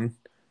 season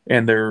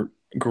and their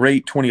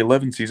great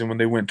 2011 season when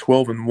they went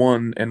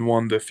 12-1 and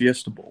won the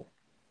Fiesta Bowl.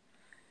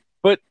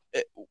 But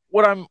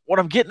what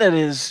I'm getting at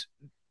is,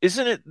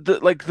 isn't it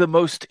the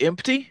most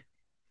empty?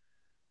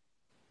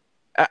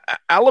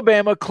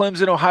 Alabama,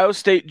 Clemson, Ohio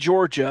State,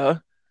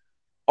 Georgia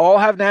all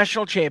have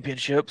national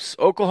championships.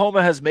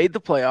 Oklahoma has made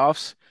the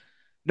playoffs.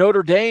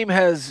 Notre Dame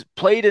has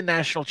played in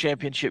national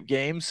championship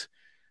games.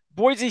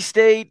 Boise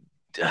State,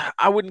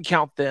 I wouldn't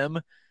count them.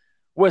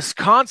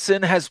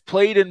 Wisconsin has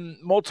played in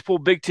multiple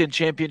Big Ten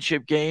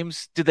championship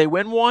games. Did they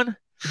win one?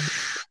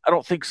 I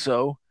don't think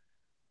so.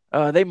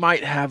 They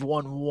might have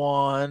won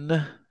one.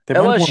 They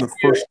might have won the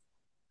first.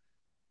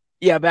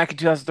 Yeah, back in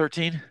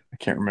 2013. I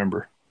can't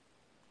remember.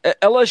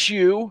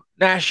 LSU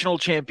national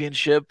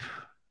championship,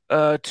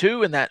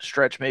 2 in that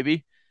stretch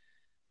maybe,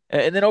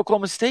 and then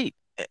Oklahoma State.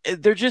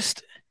 They're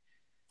just.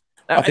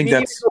 I think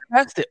that's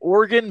past it.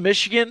 Oregon,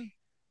 Michigan,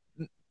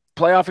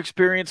 playoff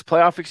experience.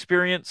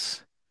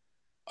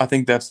 I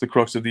think that's the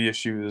crux of the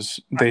issue is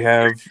they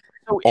have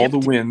all the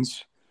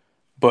wins,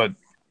 but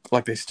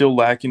like they still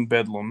lack in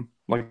Bedlam.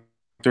 Like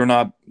they're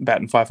not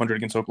batting 500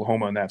 against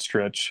Oklahoma in that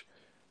stretch.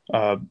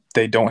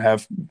 They don't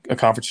have a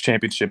conference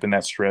championship in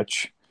that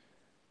stretch.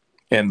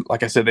 And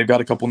like I said, they've got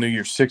a couple New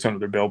Year's Six under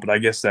their belt, but I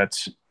guess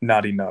that's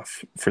not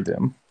enough for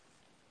them.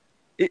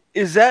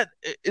 Is that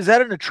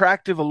an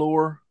attractive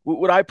allure?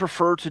 Would I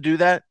prefer to do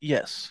that?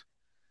 Yes.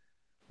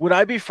 Would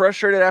I be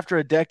frustrated after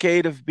a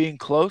decade of being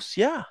close?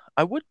 Yeah,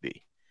 I would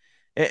be.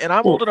 And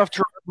I'm old enough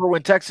to remember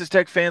when Texas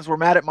Tech fans were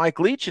mad at Mike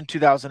Leach in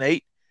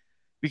 2008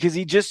 because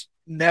he just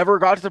never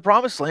got to the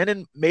promised land,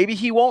 and maybe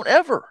he won't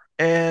ever.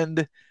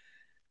 And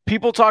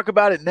people talk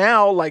about it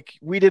now like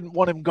we didn't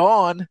want him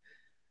gone,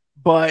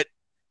 but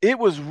it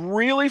was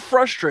really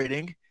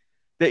frustrating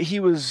that he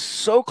was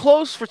so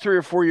close for 3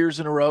 or 4 years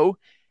in a row,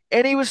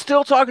 and he was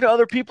still talking to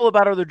other people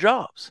about other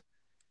jobs.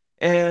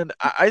 And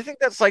I think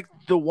that's like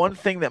the one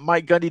thing that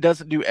Mike Gundy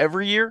doesn't do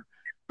every year,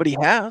 but he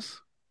has.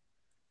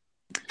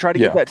 Try to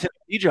get that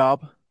Tennessee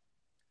job.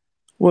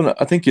 Well,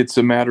 I think it's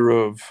a matter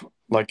of,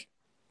 like,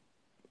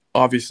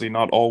 obviously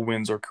not all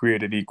wins are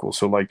created equal.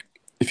 So, like,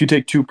 if you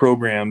take two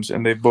programs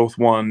and they've both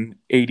won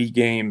 80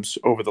 games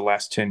over the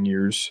last 10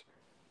 years,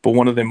 but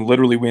one of them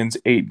literally wins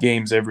 8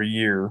 games every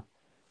year,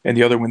 and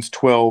the other wins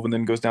 12 and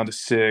then goes down to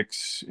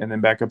 6 and then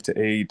back up to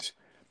 8,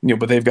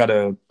 but they've got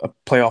a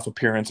playoff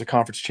appearance, a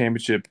conference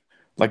championship,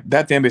 like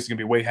that fan base is going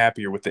to be way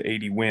happier with the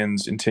 80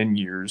 wins in 10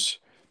 years,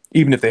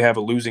 even if they have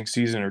a losing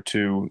season or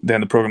two, than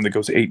the program that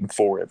goes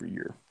 8-4 every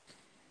year.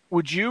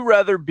 Would you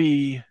rather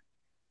be,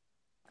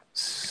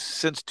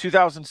 since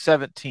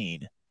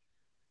 2017,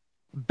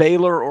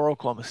 Baylor or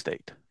Oklahoma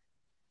State?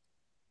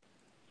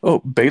 Oh,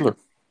 Baylor.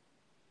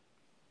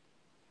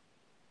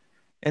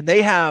 and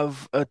they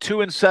have a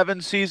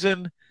 2-7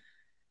 season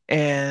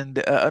and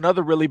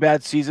another really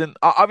bad season.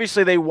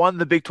 Obviously, they won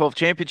the Big 12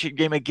 championship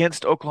game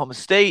against Oklahoma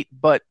State,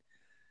 but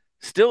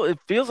still, it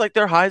feels like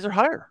their highs are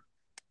higher.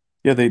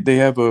 Yeah, they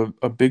have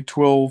a Big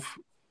 12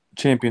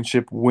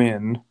 championship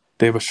win.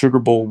 They have a Sugar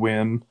Bowl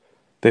win.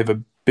 They have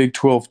a Big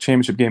 12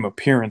 championship game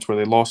appearance where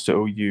they lost to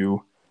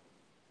OU,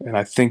 and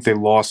I think they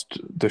lost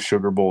the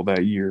Sugar Bowl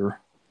that year.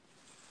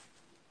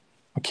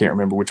 I can't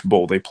remember which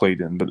bowl they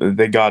played in, but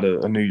they got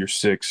a New Year's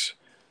Six.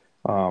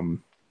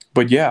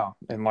 But yeah,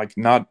 and like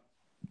not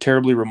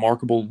terribly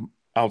remarkable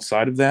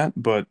outside of that,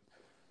 but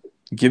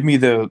give me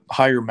the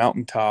higher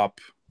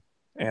mountaintop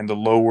and the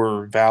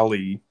lower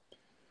valley.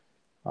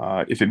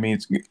 If it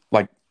means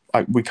like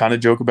we kind of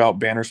joke about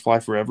banners fly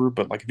forever,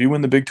 but like if you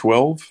win the Big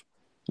 12,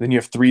 then you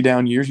have 3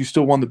 down years, you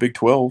still won the Big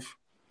 12.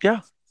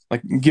 Yeah.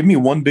 Like give me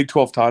one Big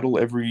 12 title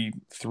every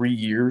 3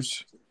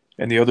 years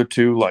and the other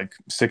 2 like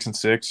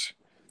 6-6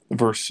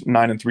 versus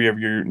 9-3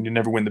 every year. And you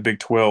never win the Big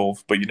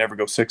 12, but you never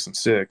go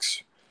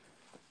 6-6.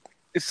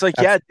 It's like,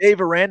 yeah,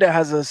 Dave Aranda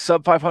has a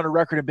sub 500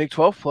 record in Big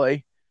 12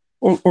 play.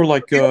 Or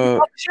like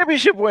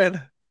championship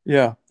win.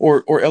 Yeah.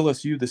 Or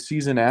LSU the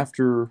season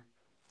after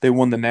they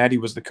won the Natty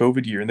was the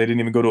COVID year, and they didn't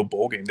even go to a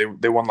bowl game.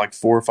 They won like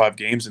 4 or 5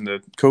 games in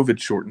the COVID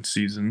shortened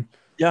season.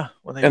 Yeah.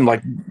 And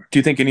like, do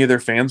you think any of their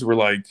fans were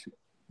like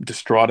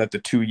distraught at the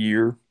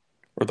 2-year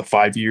or the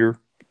 5-year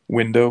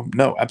window?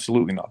 No,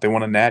 absolutely not. They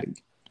won a Natty.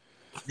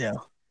 Yeah.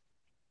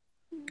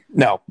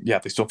 Now, yeah,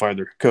 they still fired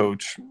their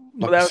coach.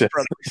 Like well, that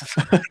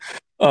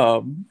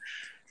was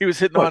he was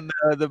hitting on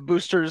the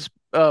booster's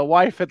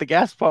wife at the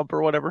gas pump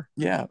or whatever.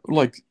 Yeah,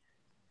 like,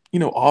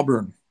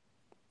 Auburn.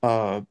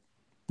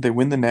 They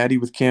win the Natty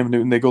with Cam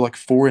Newton. They go like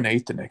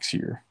 4-8 the next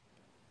year.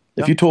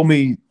 Yeah. If you told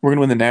me we're going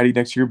to win the Natty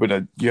next year,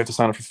 but you have to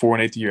sign up for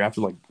 4-8 the year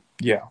after, like,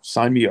 yeah,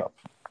 sign me up.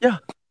 Yeah.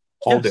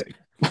 All day.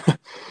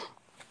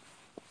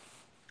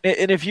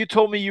 And if you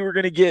told me you were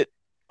going to get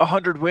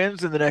 100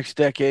 wins in the next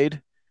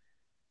decade,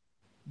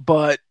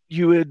 but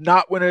you would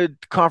not win a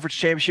conference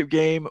championship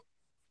game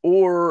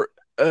or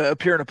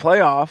appear in a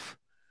playoff,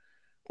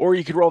 or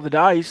you could roll the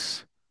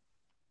dice,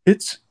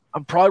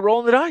 I'm probably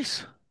rolling the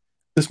dice.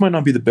 This might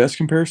not be the best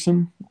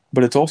comparison,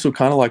 but it's also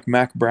kind of like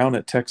Mack Brown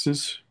at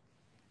Texas.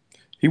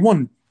 He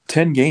won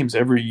 10 games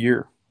every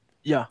year.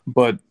 Yeah.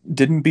 But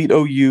didn't beat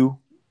OU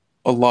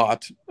a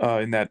lot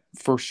in that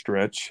first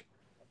stretch.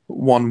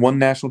 Won 1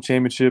 national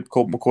championship.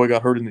 Colt McCoy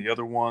got hurt in the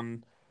other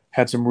one.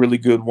 Had some really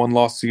good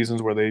one-loss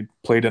seasons where they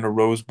played in a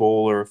Rose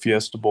Bowl or a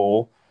Fiesta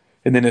Bowl.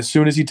 And then as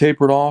soon as he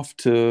tapered off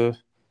to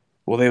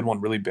 – well, they had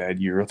one really bad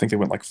year. I think they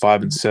went like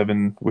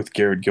 5-7 with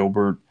Garrett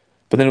Gilbert.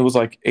 But then it was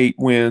like 8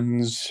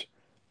 wins –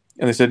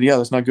 and they said, yeah,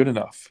 that's not good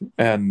enough.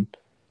 And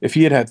if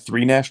he had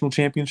 3 national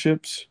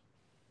championships,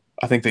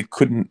 I think they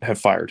couldn't have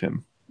fired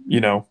him,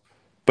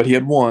 But he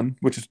had 1,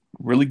 which is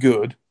really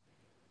good.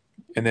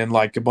 And then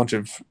like a bunch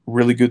of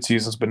really good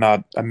seasons, but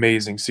not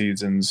amazing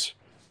seasons.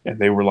 And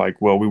they were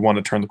like, well, we want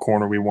to turn the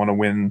corner. We want to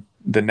win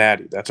the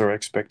Natty. That's our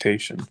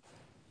expectation.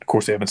 Of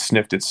course, they haven't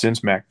sniffed it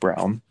since Mack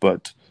Brown.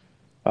 But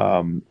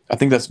I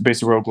think that's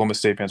basically where Oklahoma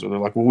State fans are. They're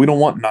like, well, we don't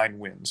want 9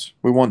 wins.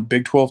 We want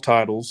Big 12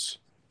 titles.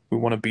 We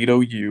want to beat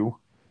OU.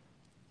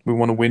 We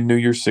want to win New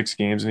Year's 6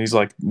 games. And he's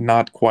like,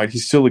 not quite.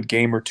 He's still a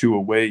game or 2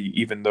 away,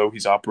 even though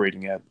he's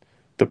operating at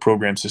the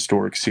program's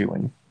historic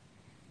ceiling.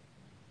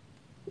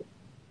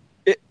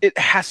 It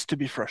has to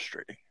be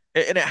frustrating.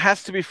 And it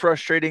has to be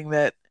frustrating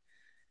that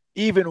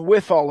even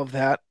with all of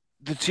that,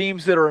 the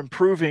teams that are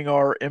improving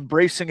are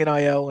embracing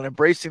NIL and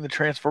embracing the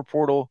transfer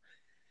portal.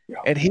 Yeah.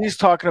 And he's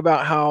talking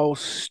about how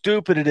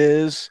stupid it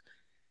is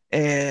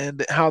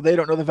and how they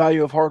don't know the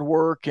value of hard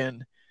work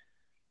and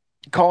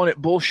calling it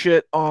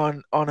bullshit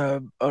on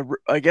a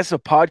I guess a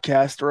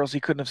podcast, or else he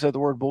couldn't have said the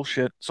word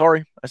bullshit.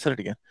 Sorry, I said it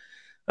again.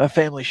 A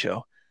family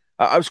show.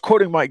 I was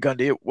quoting Mike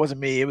Gundy. It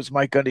wasn't me. It was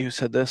Mike Gundy who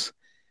said this.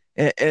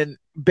 And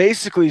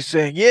basically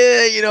saying,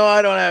 yeah,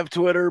 I don't have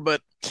Twitter,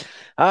 but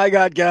I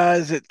got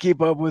guys that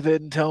keep up with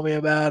it and tell me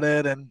about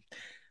it. And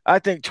I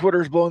think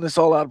Twitter's blowing this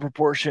all out of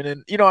proportion.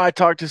 And, I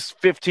talked to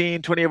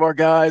 15, 20 of our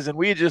guys, and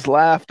we just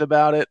laughed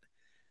about it.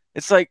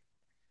 It's like,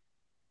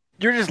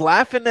 you're just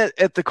laughing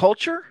at the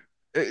culture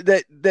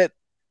that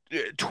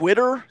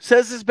Twitter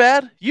says is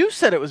bad. You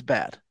said it was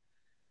bad.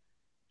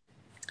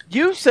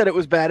 You said it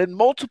was bad in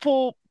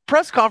multiple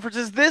press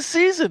conferences this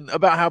season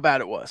about how bad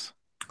it was.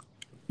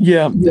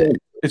 Yeah,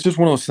 it's just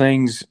one of those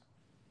things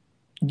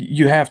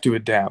you have to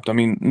adapt. I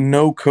mean,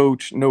 no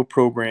coach, no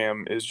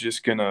program is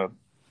just going to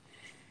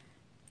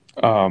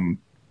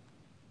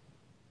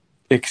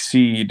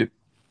exceed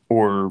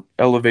or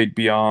elevate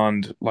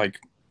beyond like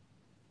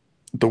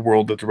the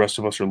world that the rest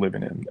of us are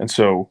living in. And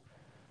so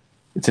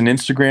it's an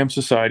Instagram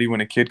society. When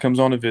a kid comes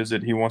on a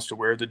visit, he wants to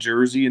wear the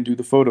jersey and do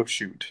the photo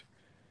shoot.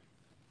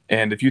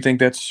 And if you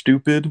think that's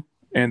stupid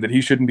and that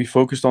he shouldn't be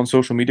focused on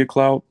social media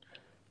clout,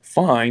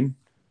 fine.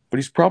 But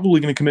he's probably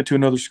going to commit to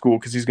another school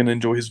because he's going to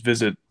enjoy his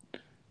visit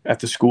at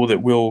the school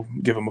that will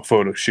give him a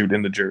photo shoot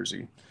in the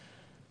jersey.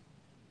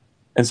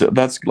 And so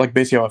that's like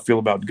basically how I feel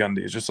about Gundy.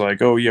 It's just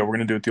like, oh, yeah, we're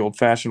going to do it the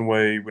old-fashioned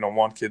way. We don't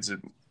want kids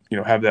that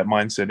have that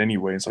mindset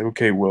anyway. It's like,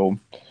 okay, well,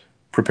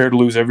 prepare to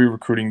lose every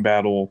recruiting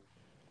battle.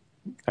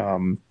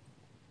 And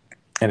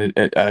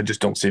I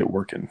just don't see it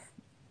working.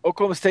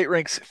 Oklahoma State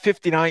ranks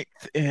 59th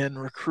in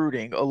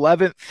recruiting,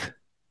 11th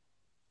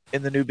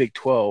in the new Big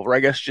 12, or I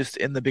guess just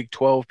in the Big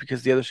 12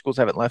 because the other schools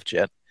haven't left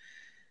yet.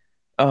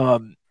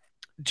 Do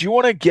you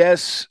want to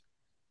guess,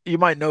 you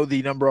might know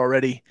the number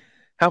already,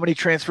 how many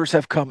transfers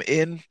have come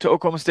in to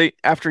Oklahoma State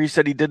after he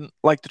said he didn't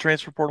like the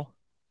transfer portal?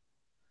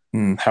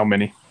 How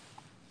many?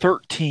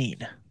 13.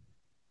 You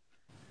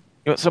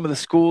know what some of the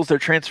schools they're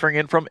transferring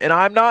in from? And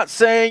I'm not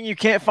saying you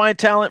can't find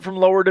talent from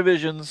lower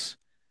divisions.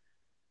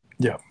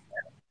 Yeah.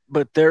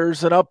 But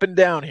there's an up and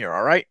down here,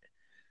 all right?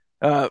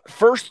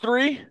 First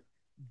three,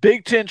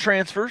 Big Ten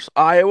transfers,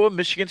 Iowa,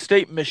 Michigan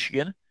State,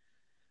 Michigan.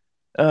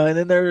 And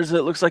then it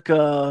looks like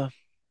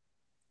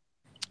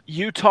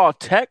Utah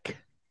Tech,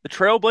 the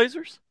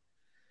Trailblazers,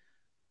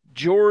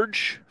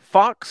 George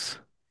Fox.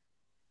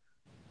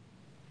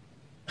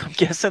 I'm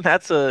guessing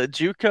that's a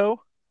JUCO.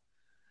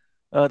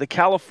 The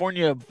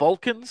California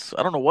Vulcans.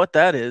 I don't know what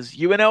that is.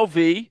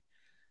 UNLV,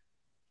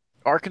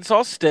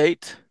 Arkansas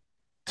State,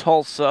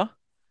 Tulsa,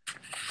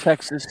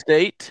 Texas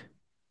State,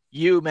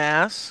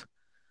 UMass,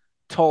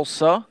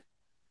 Tulsa,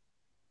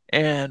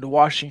 and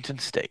Washington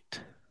State.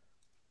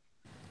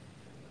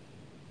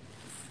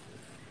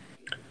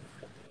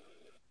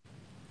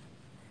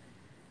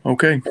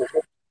 Okay.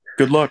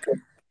 Good luck.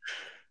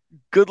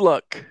 Good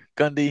luck,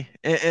 Gundy.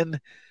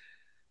 And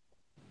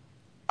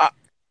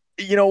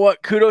you know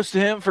what? Kudos to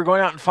him for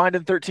going out and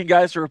finding 13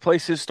 guys to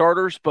replace his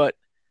starters, but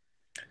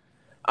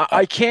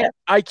I can't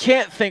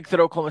think that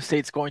Oklahoma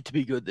State's going to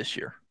be good this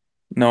year.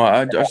 No,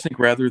 I just think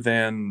rather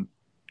than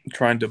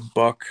trying to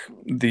buck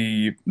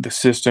the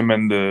system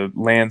and the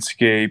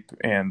landscape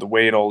and the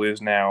way it all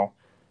is now,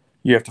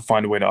 you have to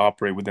find a way to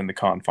operate within the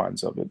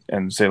confines of it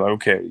and say, like,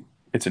 okay,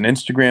 it's an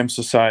Instagram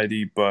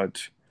society,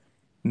 but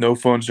no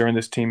phones during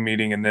this team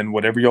meeting, and then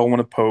whatever y'all want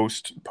to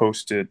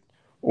post it,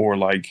 or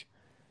like,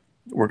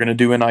 we're going to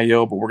do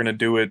NIL, but we're going to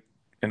do it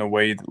in a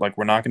way that, like,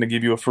 we're not going to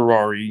give you a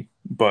Ferrari,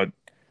 but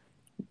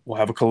we'll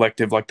have a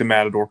collective like the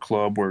Matador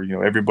Club where,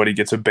 everybody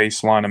gets a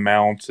baseline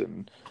amount.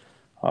 And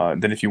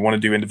then if you want to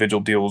do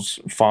individual deals,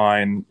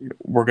 fine.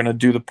 We're going to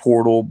do the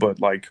portal, but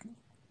like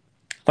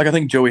I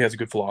think Joey has a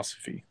good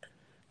philosophy.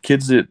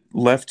 Kids that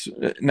left,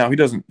 now he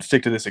doesn't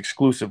stick to this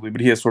exclusively,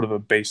 but he has sort of a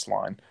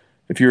baseline.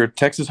 If you're a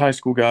Texas high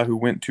school guy who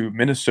went to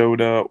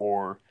Minnesota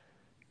or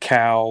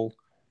Cal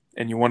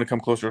and you want to come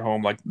closer to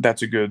home, like,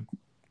 that's a good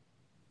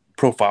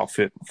profile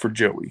fit for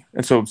Joey.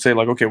 And so say,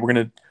 like, okay, we're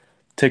going to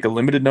take a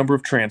limited number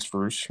of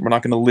transfers. We're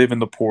not going to live in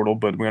the portal,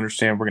 but we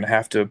understand we're going to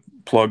have to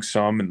plug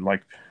some, and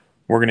like,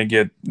 we're going to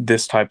get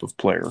this type of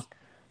player.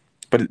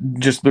 But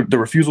just the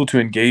refusal to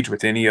engage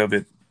with any of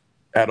it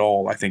at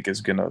all, I think,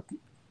 it's going to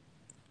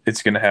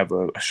have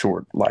a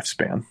short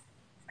lifespan.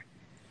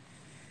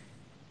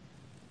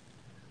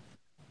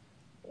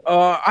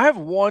 I have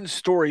one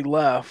story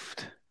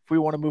left. If we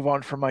want to move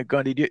on from Mike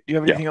Gundy, do you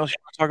have anything else you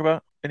want to talk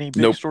about? Any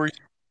big stories?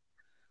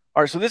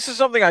 All right, so this is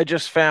something I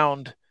just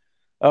found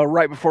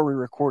right before we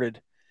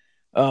recorded.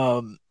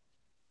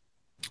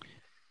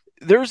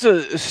 There's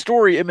a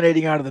story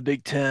emanating out of the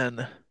Big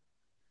Ten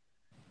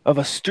of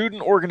a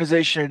student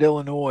organization at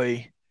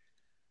Illinois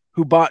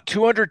who bought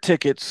 200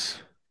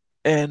 tickets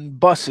and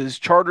buses,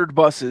 chartered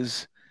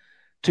buses,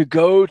 to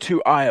go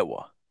to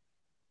Iowa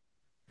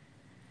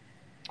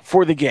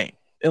for the game.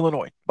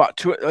 Illinois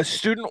bought a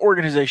student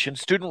organization,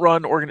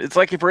 student-run organization. It's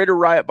like if Raider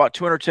Riot bought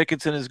 200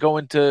 tickets and is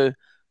going to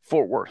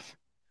Fort Worth.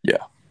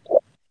 Yeah.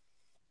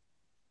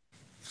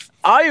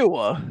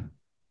 Iowa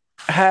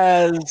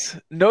has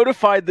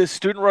notified this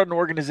student-run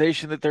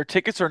organization that their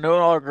tickets are no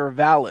longer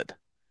valid.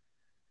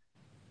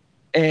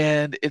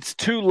 And it's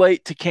too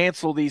late to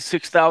cancel these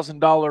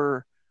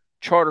 $6,000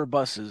 charter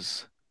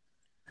buses.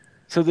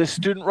 So this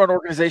student-run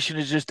organization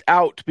is just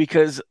out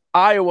because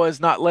Iowa is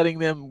not letting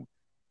them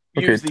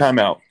use these. Time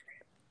out.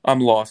 I'm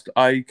lost.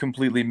 I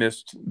completely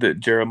missed that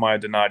Jeremiah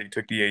Donati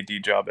took the AD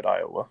job at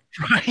Iowa.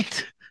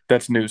 Right.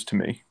 That's news to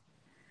me.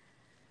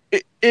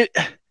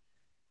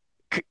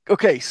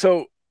 Okay,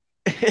 so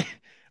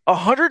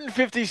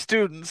 150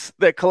 students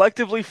that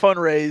collectively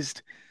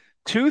fundraised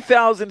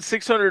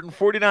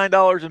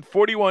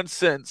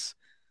 $2,649.41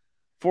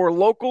 for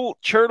local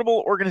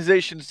charitable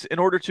organizations in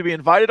order to be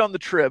invited on the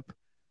trip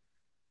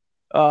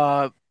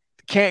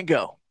can't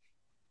go.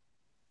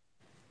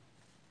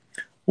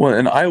 Well,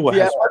 and Iowa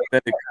has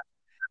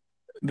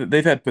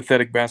they've had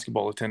pathetic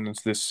basketball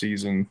attendance this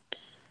season.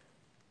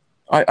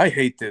 I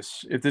hate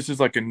this. If this is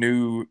like a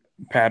new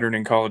pattern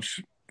in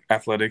college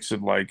athletics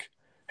of like,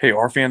 hey,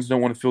 our fans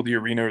don't want to fill the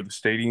arena or the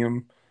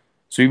stadium,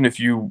 so even if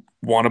you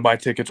want to buy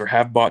tickets or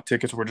have bought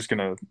tickets, we're just going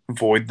to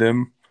void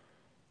them.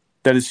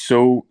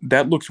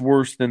 That looks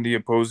worse than the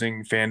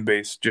opposing fan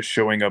base just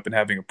showing up and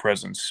having a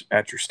presence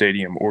at your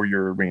stadium or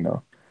your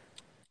arena.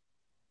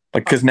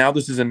 Like, because now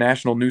this is a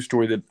national news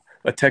story that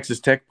a Texas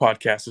Tech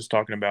podcast is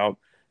talking about,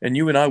 and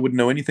you and I wouldn't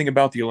know anything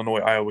about the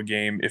Illinois-Iowa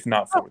game if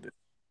not for this.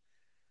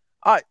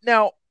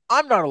 Now,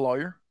 I'm not a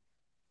lawyer,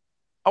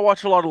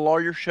 watch a lot of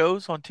lawyer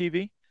shows on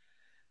TV.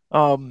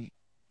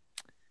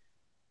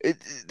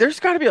 There's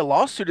got to be a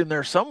lawsuit in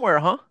there somewhere,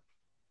 huh?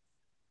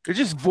 They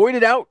just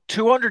voided out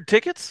 200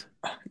 tickets?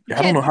 Yeah,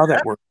 I don't know how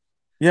that works.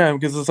 Yeah,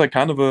 because it's like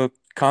kind of a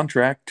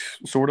contract,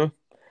 sort of.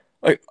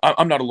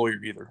 I'm not a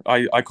lawyer either.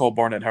 I call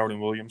Barnett, Howard,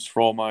 and Williams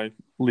for all my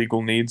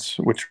legal needs,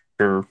 which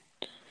are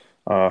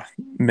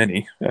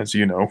many, as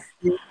you know.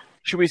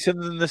 Should we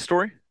send them this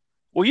story?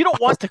 Well, you don't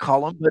want to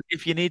call them, but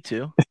if you need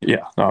to.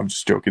 Yeah, no, I'm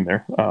just joking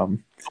there.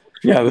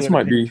 Yeah, this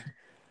might be.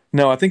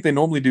 No, I think they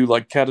normally do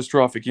like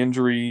catastrophic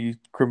injury,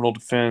 criminal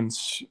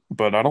defense,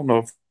 but I don't know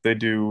if they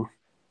do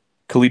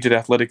collegiate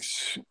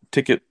athletics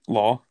ticket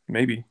law.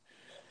 Maybe.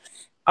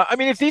 I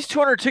mean, if these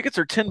 200 tickets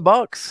are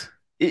 $10,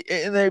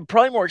 and they're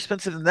probably more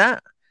expensive than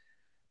that,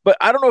 but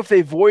I don't know if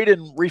they void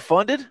and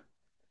refunded.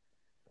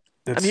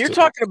 I mean, you're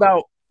talking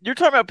about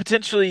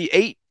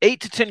potentially eight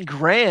to 10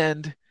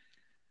 grand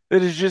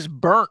that is just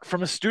burnt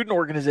from a student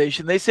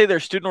organization. They say their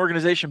student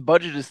organization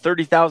budget is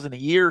 $30,000 a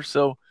year,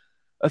 so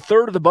a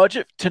third of the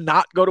budget to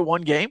not go to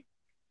one game.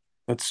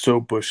 That's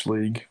so Bush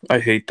League. I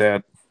hate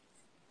that.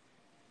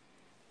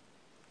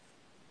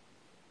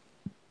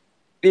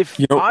 If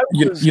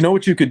you know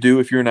what you could do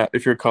if you're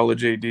a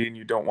college AD and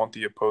you don't want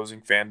the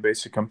opposing fan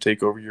base to come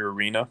take over your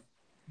arena,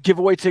 give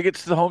away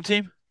tickets to the home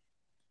team.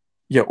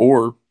 Yeah,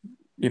 or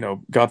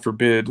God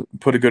forbid,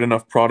 put a good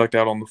enough product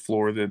out on the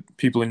floor that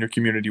people in your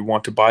community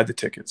want to buy the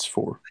tickets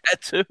for.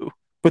 That too.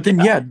 But then,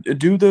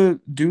 do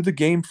the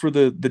game for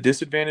the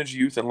disadvantaged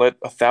youth and let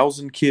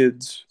 1,000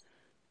 kids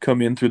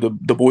come in through the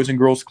Boys and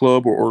Girls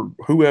Club or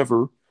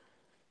whoever,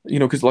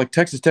 because like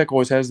Texas Tech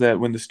always has that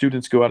when the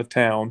students go out of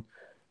town.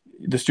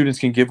 The students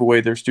can give away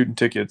their student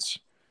tickets,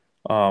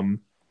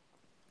 and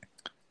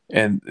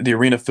the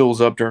arena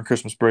fills up during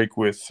Christmas break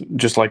with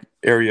just like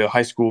area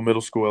high school, middle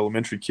school,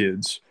 elementary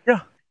kids. Yeah,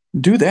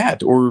 do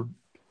that, or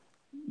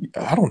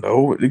I don't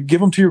know,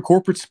 give them to your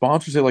corporate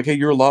sponsors. Say like, hey,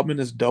 your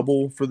allotment is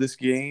double for this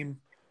game.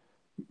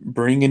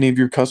 Bring any of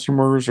your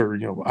customers, or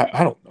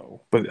I don't know,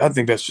 but I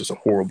think that's just a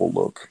horrible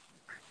look.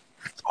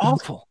 It's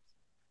awful.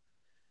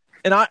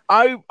 And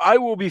I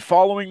will be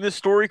following this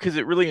story because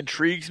it really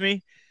intrigues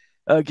me.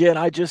 Again,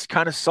 I just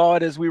kind of saw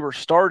it as we were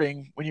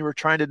starting when you were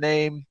trying to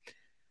name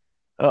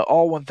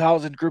all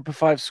 1,000 Group of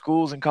 5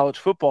 schools in college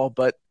football,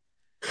 but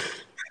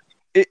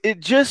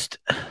it just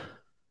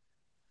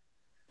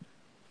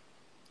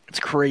it's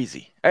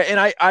crazy. And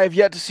I have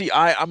yet to see.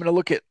 I'm going to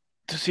look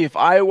to see if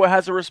Iowa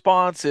has a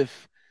response.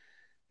 If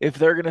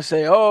they're going to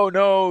say, "Oh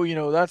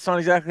no, that's not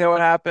exactly how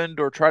it happened,"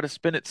 or try to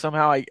spin it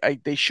somehow,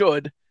 they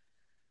should.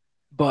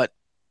 But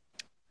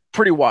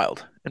pretty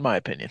wild, in my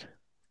opinion.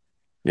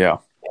 Yeah.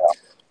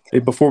 Hey,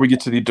 before we get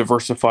to the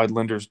Diversified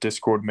Lenders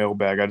Discord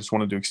mailbag, I just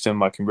wanted to extend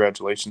my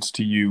congratulations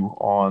to you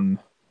on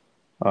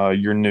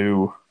your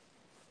new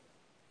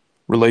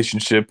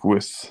relationship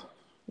with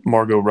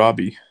Margot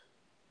Robbie.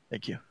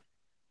 Thank you.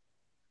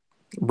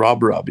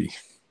 Robbie.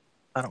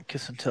 I don't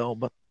kiss and tell,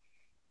 but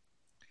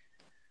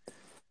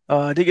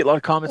I did get a lot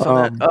of comments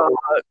on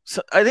that.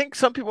 So I think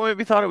some people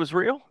maybe thought it was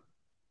real.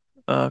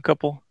 A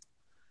couple.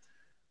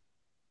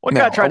 One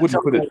guy tried to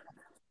tell me.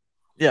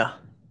 Yeah.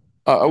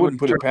 I wouldn't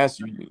put it past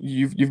you.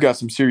 You've got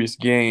some serious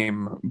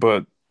game,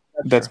 but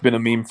that's been a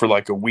meme for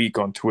like a week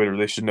on Twitter.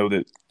 They should know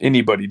that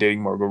anybody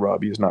dating Margot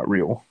Robbie is not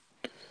real.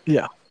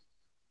 Yeah.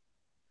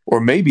 Or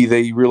maybe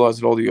they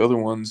realized that all the other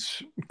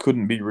ones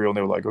couldn't be real, and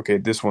they were like, okay,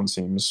 this one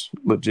seems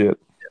legit.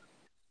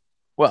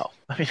 Well,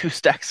 I mean, who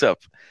stacks up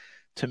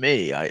to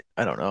me? I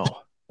don't know.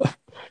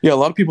 Yeah, a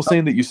lot of people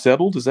saying that you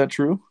settled. Is that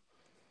true?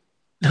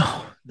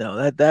 No,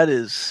 that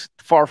is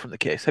far from the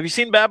case. Have you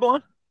seen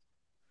Babylon?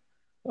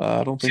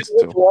 I don't think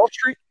so. Wall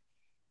Street?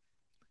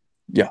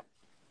 Yeah.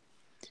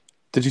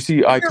 Did you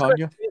see I,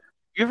 Tonya?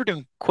 You ever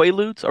doing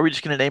Quaaludes? Are we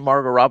just going to name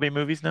Margot Robbie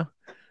movies now?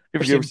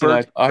 Have you ever seen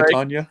I,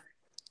 Tonya?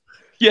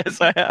 Yes,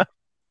 I have.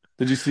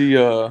 Did you see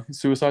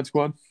Suicide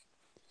Squad?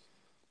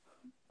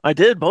 I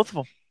did, both of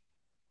them.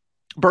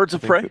 Birds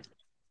of Prey. Did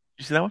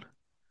you see that one?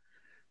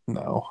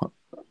 No.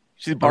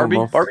 See Barbie?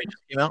 Barbie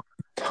just came out.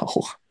 No.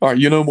 All right,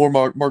 you know more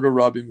Margot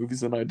Robbie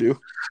movies than I do.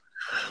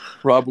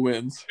 Rob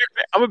wins.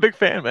 I'm a big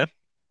fan, man.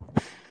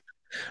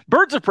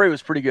 Birds of Prey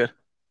was pretty good.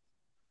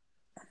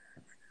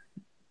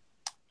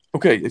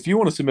 Okay, if you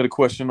want to submit a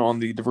question on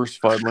the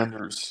Diversified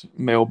Lenders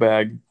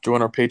mailbag,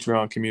 join our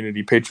Patreon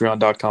community,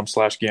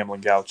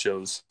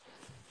 patreon.com/GamblingGauchos.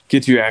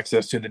 Gets you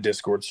access to the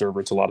Discord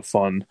server. It's a lot of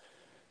fun.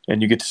 And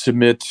you get to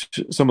submit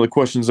some of the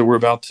questions that we're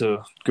about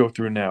to go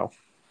through now.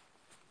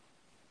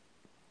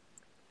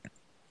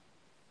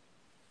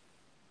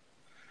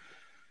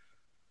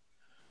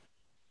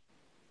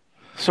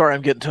 Sorry,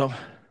 I'm getting to them.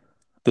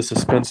 The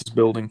suspense is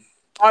building.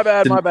 My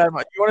bad. You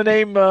want to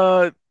name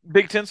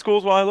Big Ten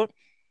schools while I look?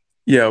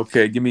 Yeah,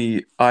 okay. Give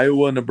me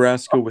Iowa,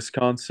 Nebraska,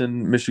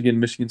 Wisconsin, Michigan,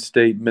 Michigan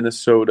State,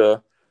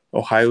 Minnesota,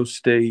 Ohio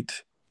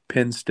State,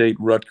 Penn State,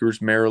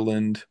 Rutgers,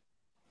 Maryland,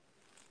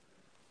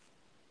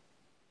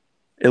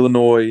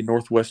 Illinois,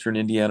 Northwestern,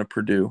 Indiana,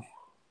 Purdue.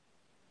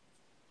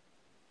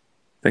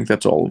 I think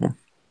that's all of them.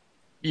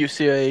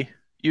 UCLA,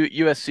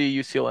 USC,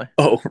 UCLA.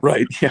 Oh,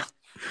 right. Yeah.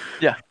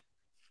 Yeah.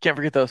 Can't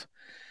forget those.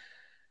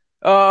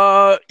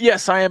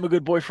 Yes, I am a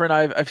good boyfriend.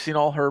 I've seen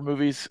all her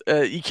movies.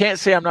 You can't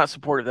say I'm not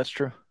supportive. That's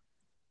true.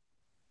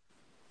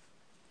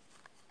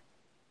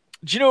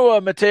 Do you know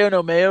Mateo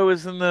Nomeo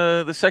is in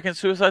the second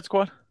Suicide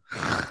Squad?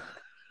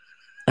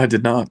 I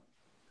did not.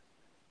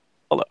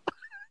 Hello.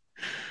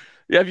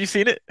 Yeah, have you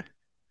seen it?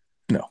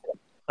 No.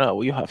 Oh,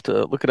 well, you'll have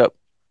to look it up.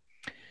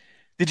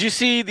 Did you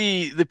see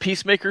the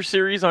Peacemaker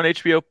series on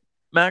HBO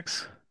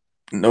Max?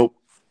 Nope.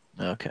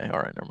 Okay, all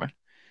right, never mind.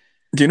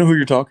 Do you know who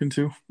you're talking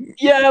to?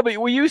 Yeah, but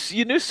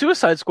you knew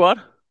Suicide Squad.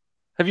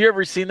 Have you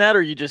ever seen that,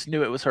 or you just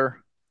knew it was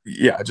her?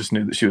 Yeah, I just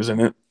knew that she was in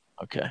it.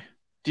 Okay.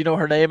 Do you know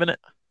her name in it?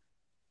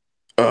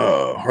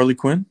 Harley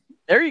Quinn?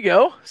 There you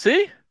go.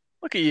 See?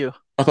 Look at you.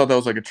 I thought that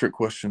was like a trick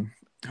question.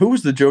 Who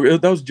was the Joker?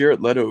 That was Jared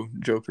Leto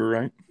Joker,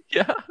 right?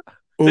 Yeah.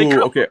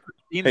 Oh, okay.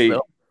 Hey,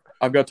 though.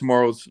 I've got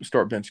tomorrow's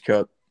start bench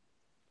cut.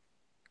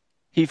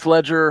 Heath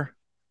Ledger.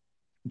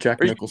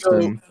 Jack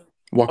Nicholson.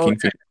 Joaquin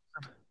Phoenix.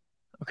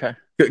 Okay.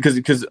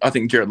 Because I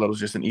think Jared Leto's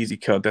just an easy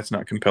cut. That's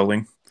not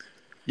compelling.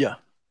 Yeah.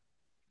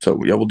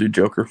 So, yeah, we'll do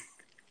Joker.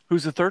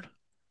 Who's the third?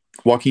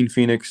 Joaquin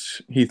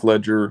Phoenix, Heath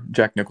Ledger,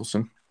 Jack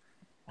Nicholson.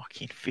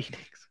 Joaquin Phoenix.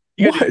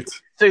 What?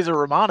 Cesar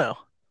Romano.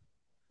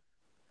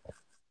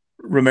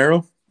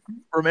 Romero?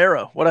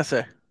 What'd I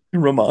say?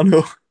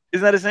 Romano.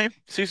 Isn't that his name?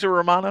 Cesar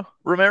Romano?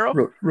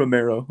 Romero?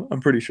 Romero.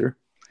 I'm pretty sure.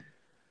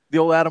 The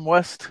old Adam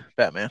West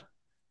Batman.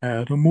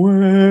 Adam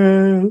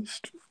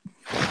West.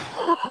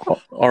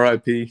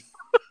 R.I.P.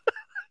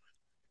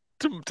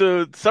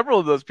 to several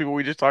of those people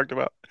we just talked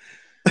about.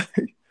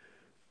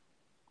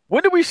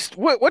 When do we?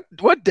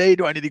 What day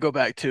do I need to go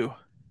back to?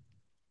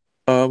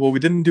 Well, we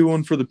didn't do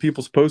one for the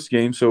People's Post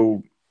game,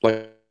 so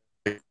like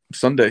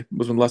Sunday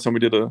was when the last time we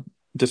did a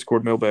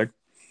Discord mailbag.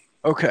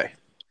 Okay.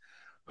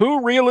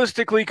 Who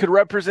realistically could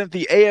represent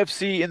the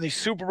AFC in the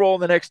Super Bowl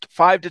in the next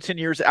 5 to 10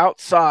 years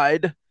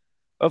outside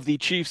of the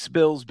Chiefs,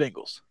 Bills,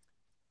 Bengals?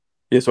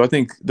 Yeah, so I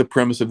think the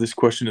premise of this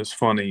question is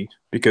funny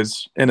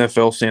because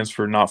NFL stands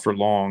for not for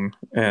long.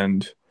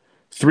 And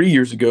 3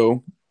 years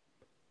ago,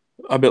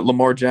 I bet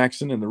Lamar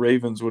Jackson and the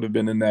Ravens would have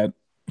been in that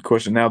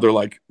question. Now they're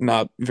like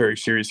not very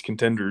serious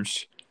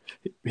contenders.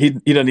 He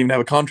doesn't even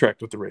have a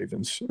contract with the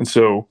Ravens. And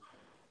so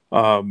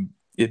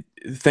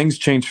things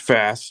change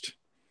fast.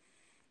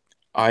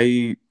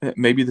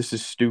 Maybe this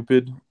is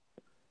stupid.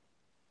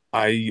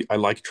 I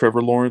like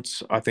Trevor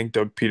Lawrence. I think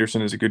Doug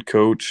Peterson is a good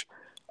coach.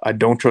 I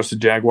don't trust the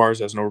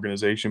Jaguars as an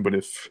organization, but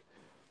if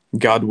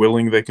God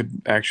willing, they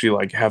could actually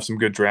like have some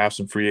good drafts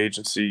and free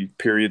agency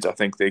periods, I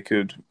think they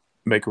could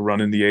make a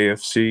run in the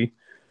AFC.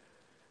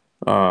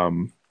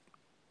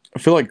 I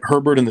feel like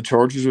Herbert and the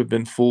Chargers have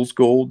been fool's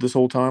gold this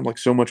whole time. Like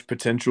so much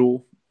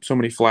potential, so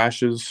many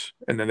flashes,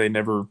 and then they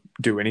never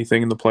do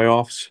anything in the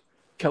playoffs.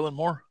 Kellen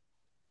Moore.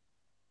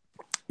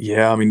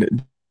 Yeah, I mean,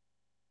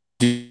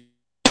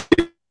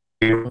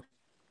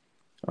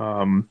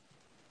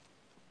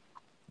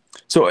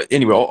 so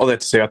anyway, all that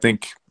to say, I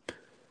think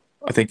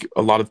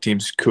a lot of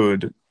teams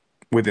could,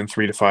 within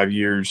 3 to 5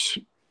 years,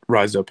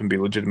 rise up and be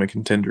legitimate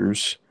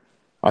contenders.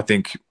 I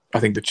think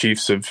the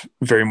Chiefs have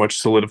very much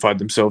solidified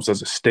themselves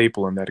as a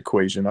staple in that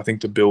equation. I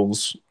think the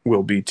Bills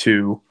will be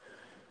too.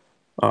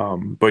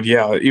 But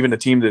yeah, even a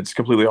team that's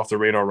completely off the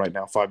radar right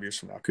now, 5 years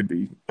from now, could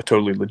be a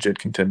totally legit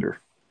contender.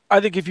 I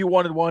think if you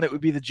wanted one, it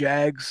would be the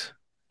Jags.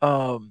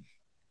 You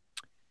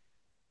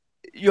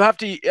have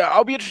to.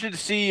 I'll be interested to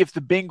see if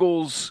the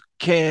Bengals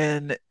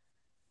can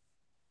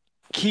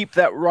keep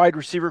that wide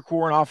receiver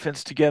core and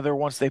offense together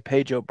once they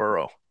pay Joe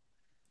Burrow.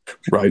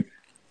 Right.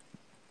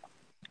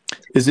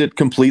 Is it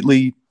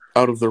completely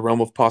out of the realm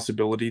of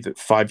possibility that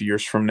 5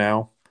 years from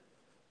now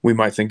we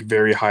might think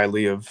very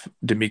highly of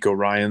DeMeco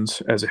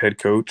Ryans as a head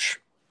coach?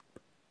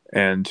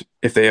 And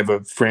if they have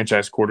a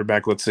franchise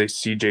quarterback, let's say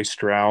CJ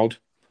Stroud,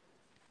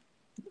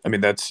 I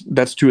mean,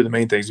 that's two of the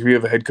main things. If you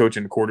have a head coach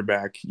and a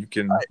quarterback, you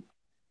can.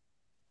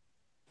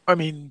 I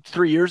mean,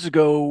 3 years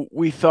ago,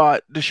 we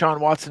thought Deshaun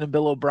Watson and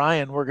Bill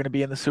O'Brien were going to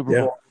be in the Super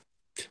Bowl.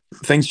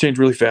 Things change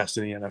really fast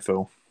in the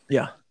NFL.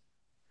 Yeah.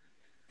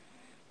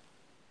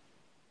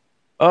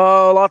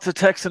 Lots of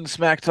Texan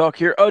smack talk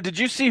here. Oh, did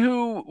you see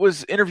who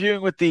was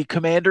interviewing with the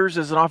Commanders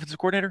as an offensive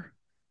coordinator?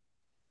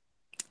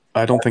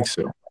 I don't think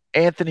so.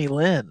 Anthony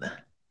Lynn.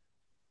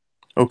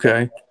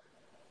 Okay.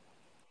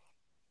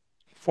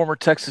 Former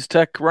Texas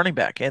Tech running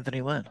back,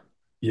 Anthony Lynn.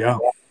 Yeah.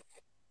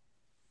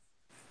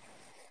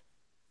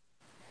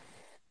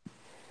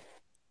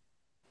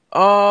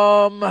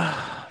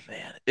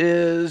 Man,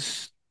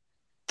 is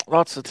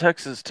lots of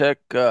Texas Tech.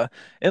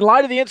 In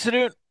light of the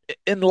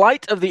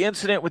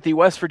incident with the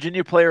West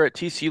Virginia player at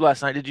TCU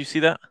last night, did you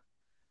see that?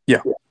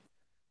 Yeah.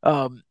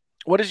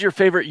 What is your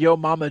favorite Yo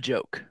Mama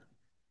joke?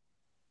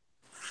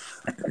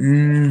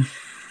 Man,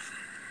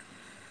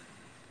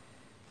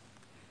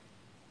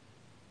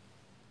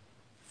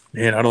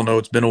 I don't know.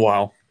 It's been a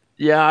while.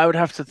 Yeah, I would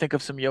have to think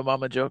of some Yo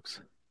Mama jokes.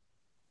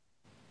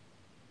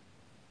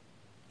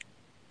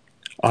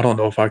 I don't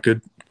know if I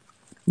could.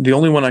 The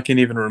only one I can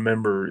even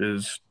remember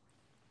is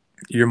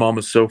your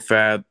mama's so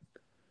fat,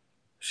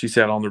 she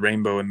sat on the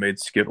rainbow and made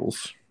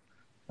Skittles.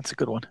 That's a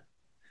good one.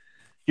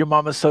 your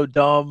mama's so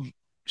dumb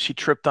she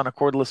tripped on a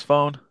cordless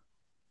phone.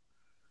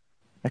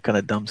 That kind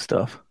of dumb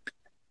stuff.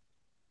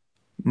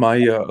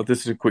 This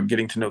is a quick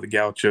getting to know the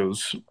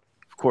Gauchos.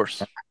 Of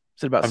course.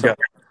 Is it about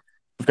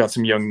I've got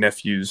some young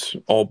nephews.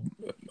 I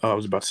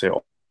was about to say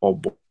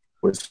all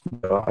boys.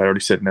 I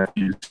already said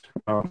nephews.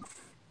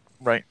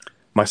 Right.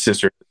 My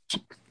sister's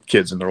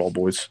kids, and they're all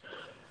boys.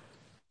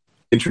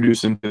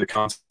 Introduced them to the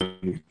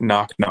constant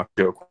knock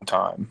joke one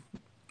time,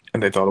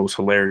 and they thought it was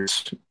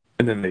hilarious.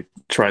 And then they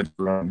tried to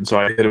run. So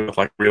I hit it with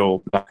like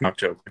real knock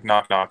joke, like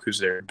knock, who's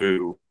there?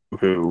 Boo,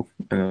 hoo,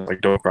 and then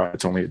like don't cry,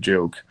 it's only a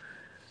joke.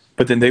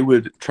 But then they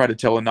would try to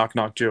tell a knock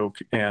joke,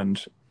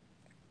 and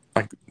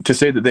like to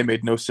say that they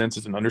made no sense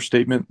is an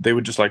understatement. They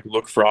would just like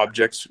look for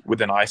objects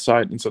within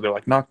eyesight, and so they're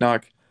like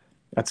knock.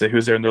 I'd say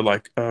who's there, and they're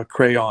like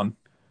crayon,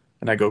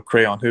 and I go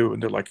crayon who,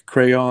 and they're like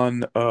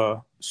crayon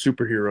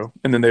superhero,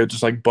 and then they would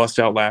just like bust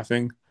out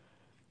laughing.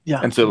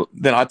 Yeah. And so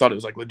then I thought it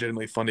was like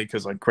legitimately funny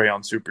because like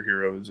crayon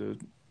superhero is a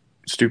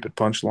stupid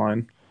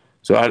punchline.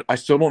 So I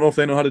still don't know if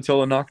they know how to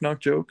tell a knock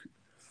joke,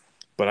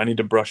 but I need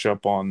to brush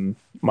up on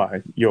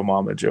my yo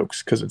mama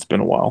jokes because it's been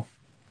a while.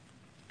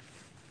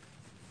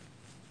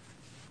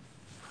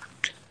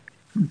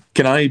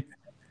 Can I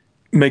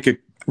make a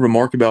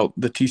remark about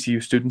the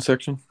TCU student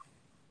section?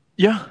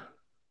 Yeah.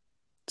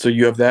 So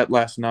you have that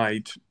last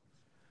night.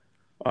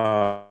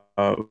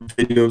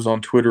 Videos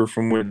on Twitter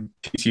from when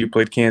TCU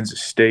played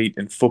Kansas State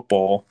in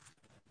football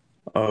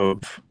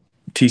of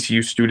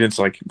TCU students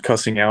like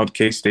cussing out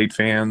K-State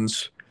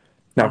fans.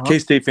 Now,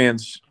 K-State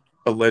fans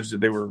allege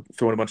that they were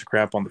throwing a bunch of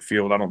crap on the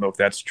field. I don't know if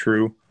that's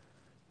true.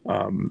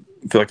 I feel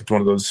like it's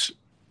one of those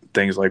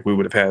things like we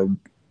would have had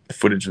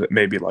footage that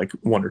maybe like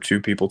one or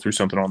two people threw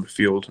something on the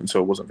field, and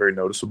so it wasn't very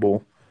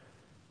noticeable.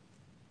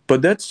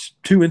 But that's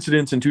two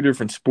incidents in two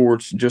different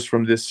sports just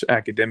from this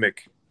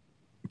academic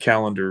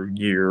calendar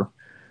year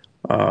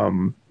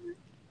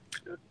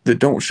that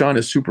don't shine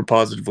a super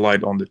positive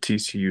light on the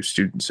TCU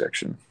student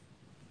section.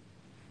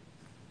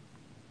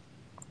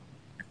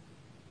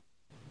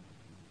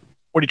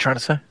 What are you trying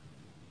to say?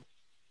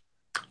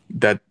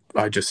 That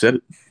I just said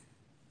it.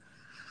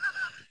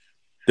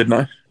 Didn't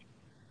I?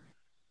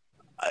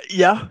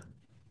 Yeah.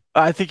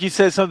 I think you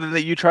said something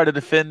that you try to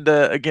defend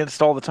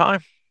against all the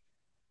time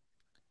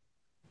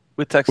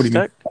with Texas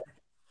Tech.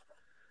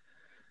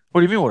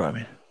 What do you mean? What do I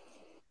mean?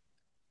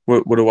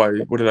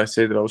 What did I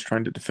say that I was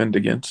trying to defend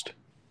against?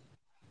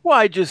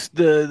 Why just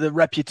the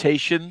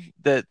reputation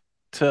that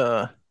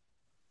the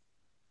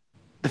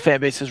fan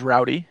base is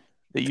rowdy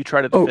that you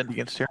try to defend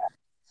against here?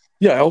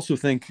 Yeah, I also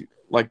think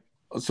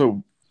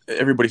so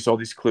everybody saw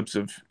these clips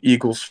of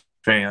Eagles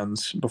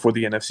fans before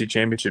the NFC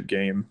Championship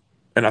game,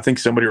 and I think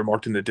somebody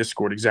remarked in the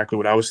Discord exactly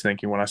what I was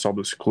thinking when I saw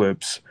those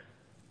clips,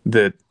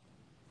 that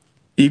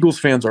Eagles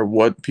fans are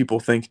what people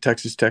think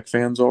Texas Tech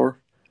fans are.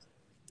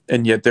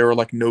 And yet there are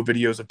like no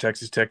videos of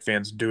Texas Tech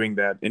fans doing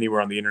that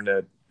anywhere on the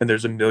internet. And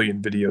there's a million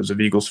videos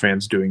of Eagles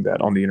fans doing that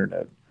on the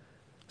internet.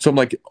 So I'm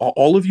like,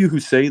 all of you who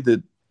say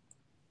that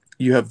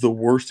you have the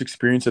worst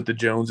experience at the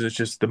Jones and it's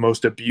just the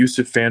most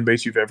abusive fan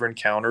base you've ever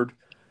encountered,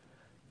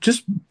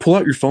 just pull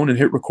out your phone and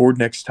hit record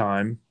next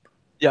time.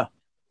 Yeah.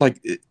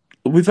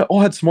 We've all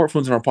had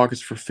smartphones in our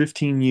pockets for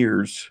 15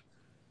 years.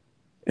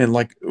 And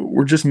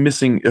we're just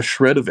missing a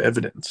shred of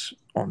evidence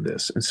on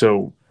this. And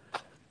so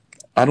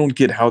I don't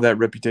get how that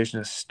reputation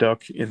is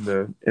stuck in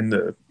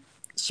the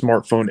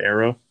smartphone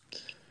era.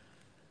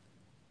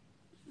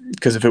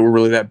 Because if it were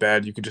really that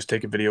bad, you could just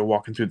take a video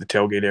walking through the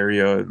tailgate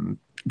area and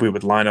we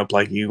would line up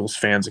like Eagles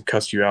fans and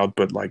cuss you out.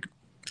 But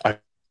I've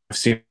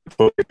seen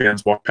opposing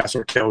fans walk past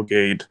our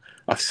tailgate.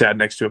 I've sat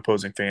next to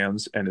opposing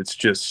fans, and it's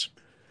just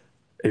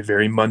a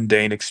very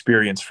mundane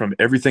experience from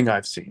everything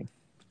I've seen.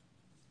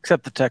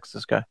 Except the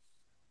Texas guy.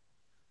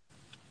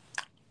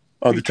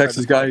 Oh, the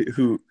Texas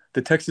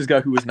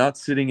guy who was not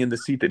sitting in the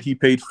seat that he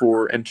paid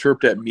for and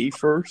chirped at me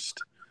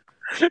first.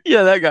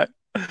 Yeah, that guy.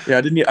 Yeah,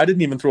 I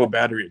didn't even throw a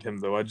battery at him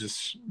though. I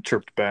just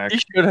chirped back. You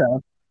should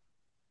have.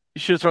 You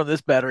should have thrown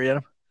this battery at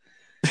him.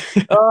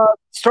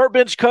 Start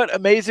bench cut,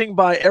 amazing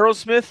by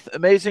Aerosmith,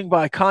 amazing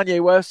by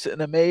Kanye West,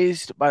 and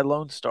amazed by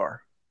Lone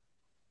Star.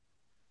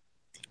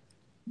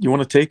 You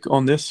want to take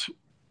on this?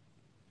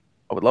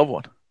 I would love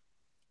one.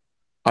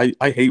 I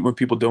hate when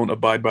people don't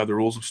abide by the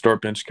rules of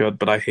start bench cut,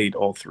 but I hate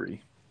all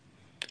three.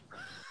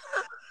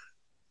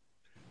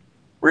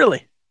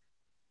 Really?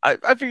 I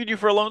figured you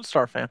for a Lone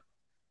Star fan.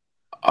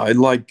 I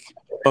like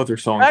other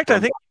songs. In fact, I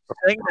think you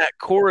sang that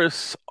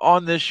chorus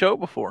on this show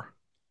before.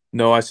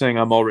 No, I sang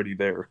I'm Already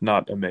There,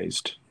 not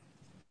Amazed.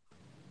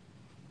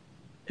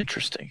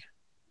 Interesting.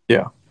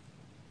 Yeah.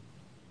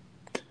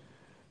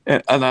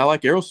 And I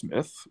like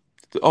Aerosmith.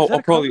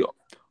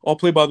 I'll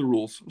play by the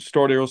rules.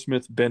 Start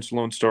Aerosmith, bench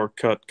Lone Star,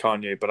 cut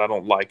Kanye, but I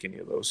don't like any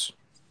of those.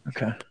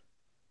 Okay.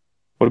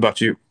 What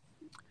about you?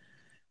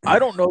 I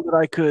don't know that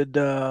I could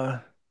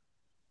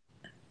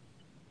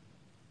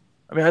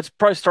I'd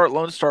probably start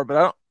Lone Star,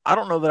 but I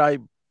don't know that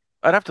I'd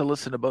have to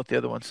listen to both the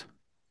other ones.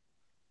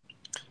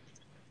 I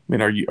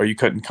mean, are you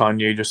cutting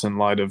Kanye just in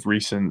light of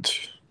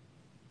recent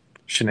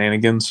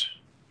shenanigans?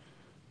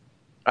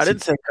 I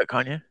didn't say cut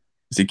Kanye.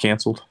 Is he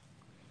canceled?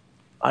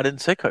 I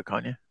didn't say cut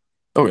Kanye.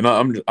 Oh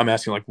no, I'm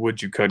asking like,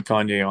 would you cut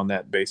Kanye on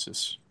that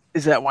basis?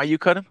 Is that why you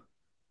cut him?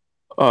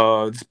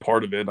 It's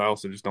part of it. I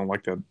also just don't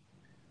like that.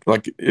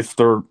 Like if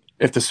the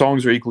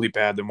songs are equally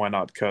bad, then why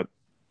not cut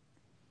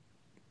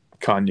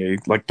Kanye,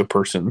 like the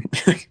person?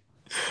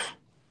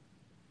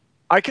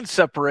 I can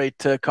separate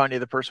Kanye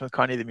the person with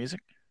Kanye the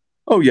music.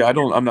 Oh yeah,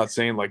 I'm not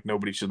saying like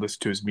nobody should listen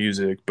to his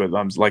music, but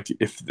I'm like,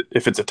 if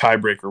it's a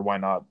tiebreaker, why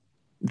not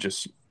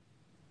just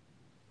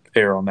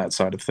err on that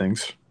side of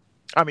things?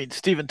 I mean,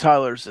 Steven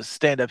Tyler's a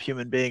stand-up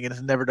human being and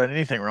has never done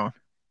anything wrong.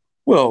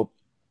 Well,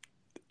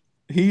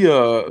 he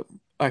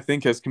I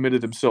think has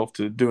committed himself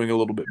to doing a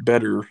little bit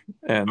better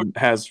and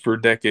has for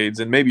decades,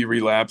 and maybe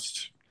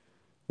relapsed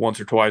once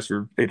or twice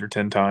or 8 or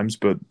 10 times,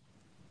 but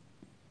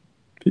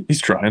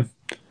he's trying.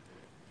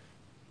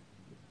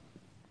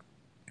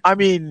 I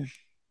mean,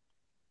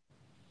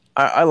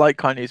 I like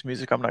Kanye's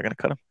music. I'm not going to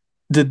cut him.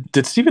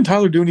 Did Steven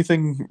Tyler do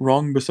anything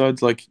wrong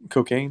besides like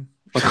cocaine?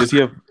 Like, does he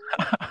have?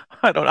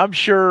 I'm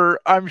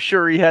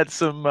sure he had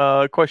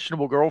some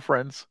questionable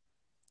girlfriends.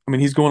 I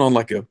mean, he's going on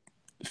like a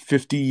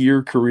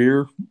 50-year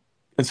career,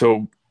 and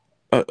so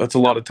that's a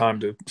lot of time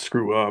to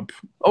screw up.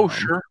 Oh,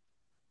 sure.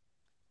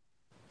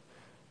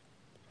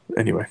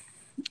 Anyway.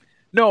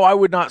 No, I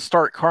would not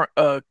start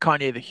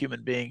Kanye the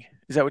human being.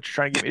 Is that what you're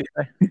trying to get me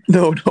to say?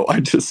 No,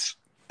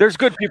 There's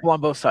good people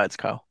on both sides,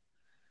 Kyle.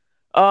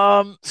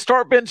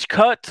 Start bench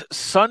cut,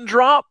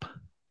 Sundrop,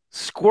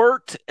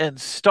 Squirt, and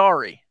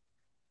Starry.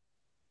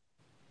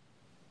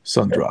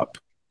 Sundrop,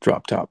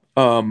 drop top.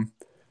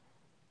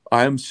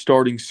 I am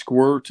starting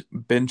Squirt,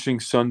 benching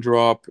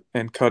Sundrop,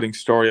 and cutting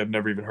Starry. I've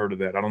never even heard of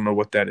that. I don't know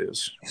what that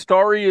is.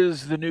 Starry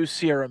is the new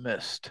Sierra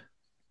Mist.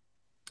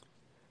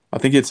 I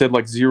think it said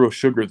like 0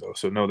 sugar though,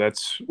 so no,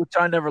 that's which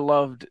I never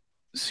loved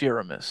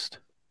Sierra Mist.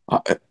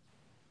 I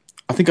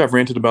think I've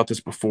ranted about this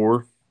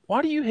before.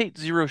 Why do you hate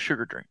 0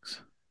 sugar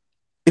drinks?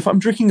 If I'm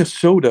drinking a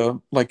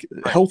soda, like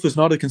health is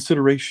not a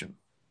consideration.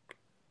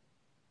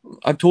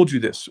 I've told you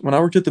this. When I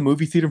worked at the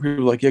movie theater,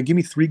 people were like, yeah, give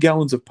me 3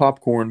 gallons of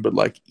popcorn, but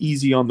like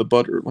easy on the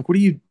butter. Like,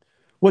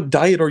 what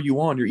diet are you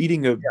on? You're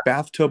eating a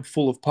bathtub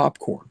full of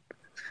popcorn.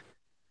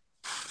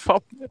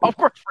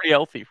 Popcorn's pretty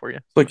healthy for you.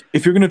 Like,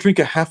 if you're going to drink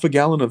a half a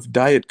gallon of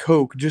Diet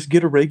Coke, just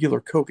get a regular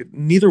Coke.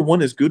 Neither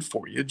one is good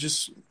for you.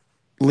 Just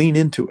lean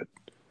into it.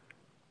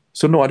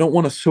 So no, I don't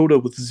want a soda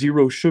with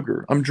 0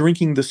 sugar. I'm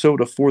drinking the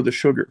soda for the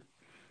sugar.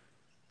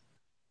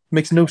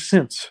 Makes no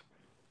sense.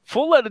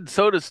 Full-leaded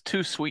soda's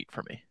too sweet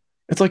for me.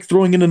 It's like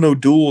throwing in an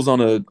O'Doul's on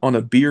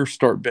a beer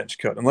start bench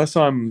cut. Unless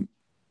I'm...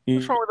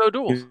 What's wrong with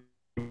O'Doul's?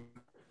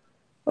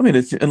 I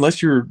mean,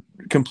 unless you're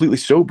completely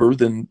sober,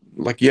 then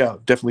like, yeah,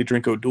 definitely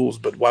drink O'Doul's.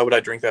 But why would I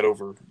drink that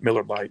over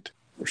Miller Lite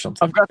or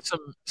something? I've got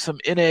some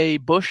NA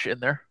Busch in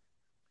there.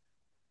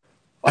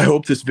 I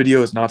hope this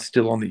video is not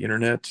still on the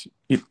internet.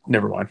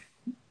 Never mind.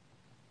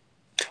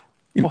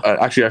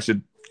 Actually,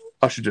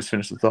 I should just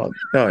finish the thought.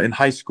 In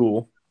high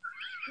school,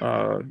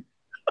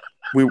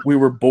 we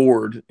were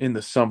bored in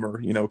the summer,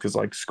 because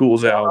like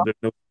school's out, there's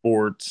no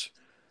sports.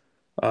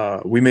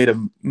 We made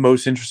a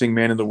Most Interesting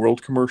Man in the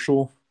World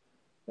commercial,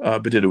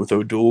 but did it with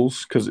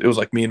O'Doul's because it was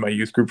like me and my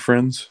youth group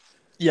friends.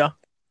 Yeah.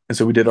 And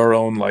so we did our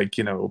own, like,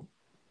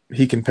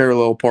 he can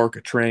parallel park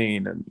a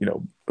train and,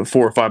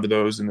 4 or 5 of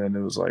those. And then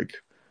it was like,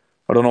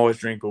 I don't always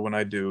drink, but when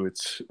I do,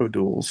 it's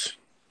O'Doul's.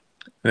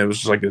 And it was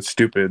just like a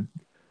stupid,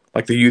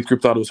 like the youth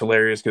group thought it was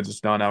hilarious because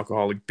it's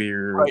non-alcoholic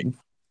beer. Right.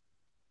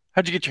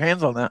 How'd you get your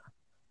hands on that?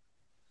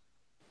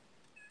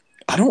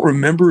 I don't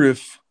remember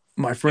if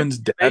my friend's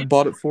dad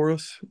bought it for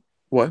us.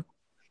 What?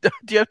 Do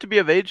you have to be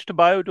of age to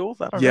buy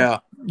O'Doul's? I don't know. Yeah,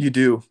 you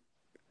do.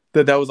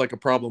 That was like a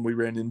problem we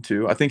ran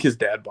into. I think his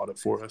dad bought it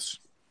for us.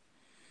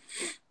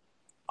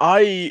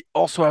 I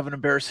also have an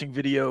embarrassing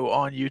video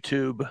on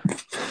YouTube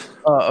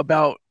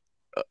about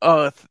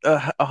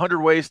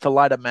 100 ways to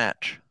light a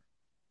match.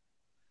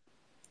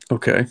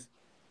 Okay.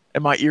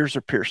 And my ears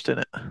are pierced in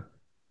it.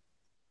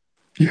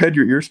 You had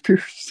your ears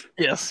pierced?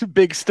 Yes,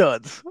 big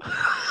studs.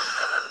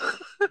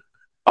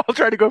 I'll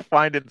try to go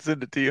find it and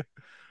send it to you.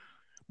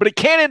 But it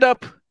can't end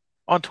up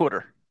on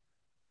Twitter.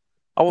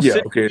 I will send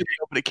you the video,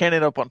 but it can't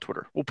end up on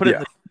Twitter. We'll put it in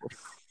the Discord.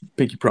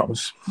 Pinky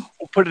promise.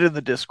 We'll put it in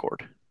the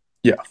Discord.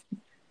 Yeah.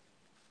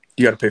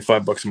 You got to pay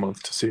 $5 a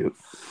month to see it.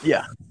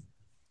 Yeah.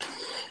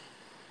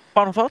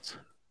 Final thoughts?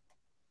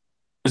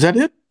 Is that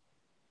it?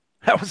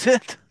 That was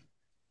it.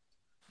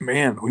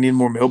 Man, we need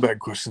more mailbag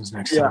questions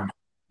next time.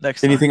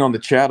 Next anything time. On the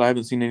chat? I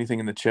haven't seen anything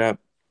in the chat.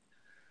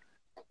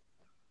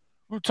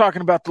 We're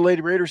talking about the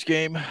Lady Raiders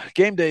game.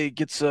 Game day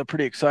gets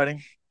pretty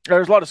exciting.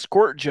 There's a lot of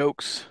squirt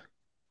jokes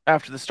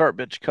after the start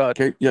bench cut.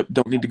 Okay, yep,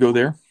 don't need to go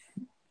there.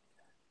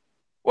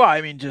 Well,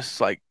 I mean,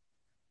 just like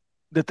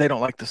that they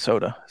don't like the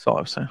soda. That's all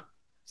I was saying.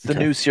 It's the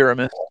new Sierra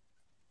Mist.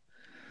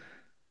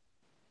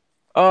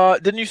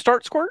 Didn't you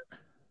start Squirt?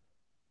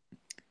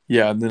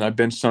 Yeah, and then I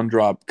bench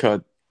Sundrop,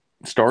 cut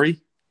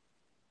Starry.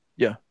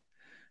 Yeah.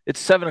 It's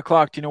 7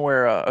 o'clock. Do you know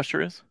where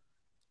Usher is?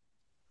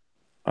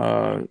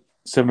 7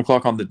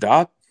 o'clock on the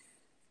dot.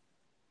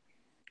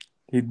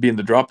 He'd be in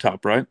the drop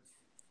top, right?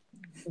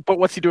 But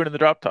what's he doing in the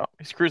drop top?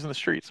 He's cruising the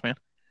streets, man.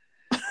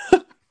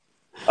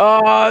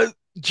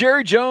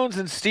 Jerry Jones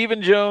and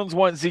Stephen Jones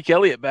want Zeke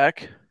Elliott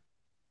back.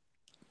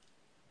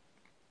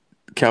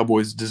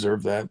 Cowboys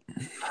deserve that.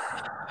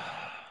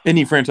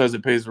 Any franchise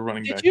that pays a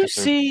running back. Did you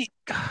see?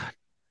 God,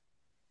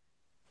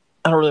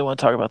 I don't really want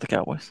to talk about the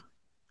Cowboys.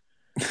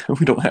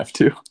 We don't have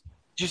to. Did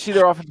you see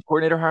their offensive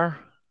coordinator hire?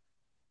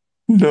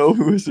 No,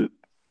 who is it?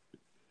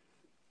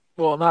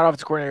 Well, not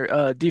offensive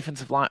coordinator,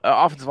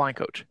 offensive line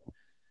coach.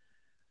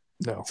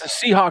 No. It's a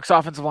Seahawks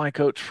offensive line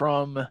coach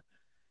from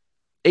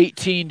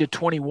 18 to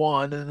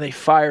 21, and they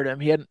fired him.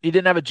 He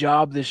didn't have a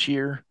job this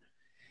year.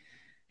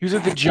 He was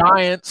at the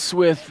Giants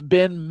with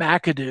Ben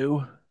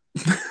McAdoo.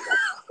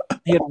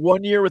 He had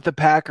 1 year with the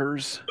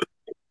Packers.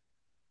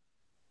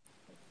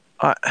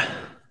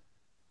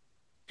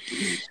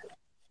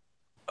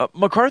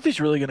 McCarthy's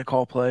really going to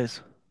call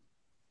plays.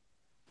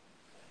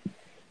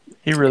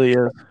 He really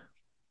is.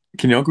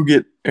 Can y'all go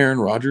get Aaron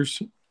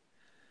Rodgers?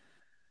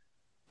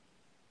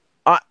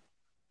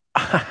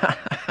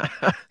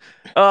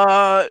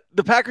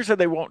 The Packers said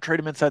they won't trade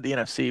him inside the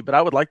NFC, but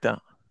I would like that.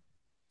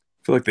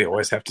 I feel like they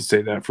always have to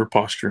say that for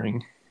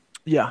posturing.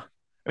 Yeah.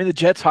 I mean, the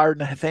Jets hired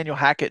Nathaniel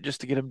Hackett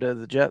just to get him to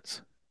the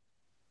Jets.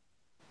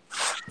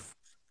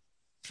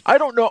 I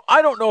don't know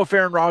if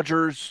Aaron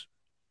Rodgers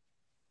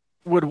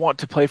would want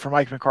to play for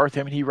Mike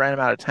McCarthy. I mean, he ran him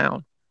out of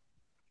town.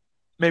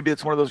 Maybe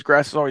it's one of those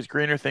grass is always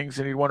greener things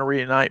and he'd want to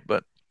reunite,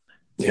 but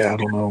yeah,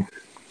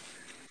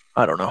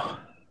 I don't know.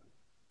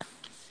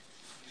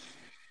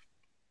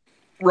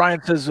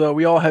 Ryan says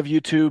we all have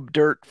YouTube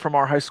dirt from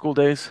our high school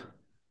days.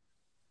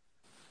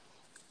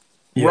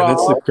 Yeah,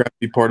 that's the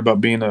crappy part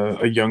about being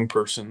a young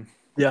person.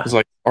 Yeah. It's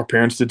like our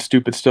parents did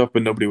stupid stuff,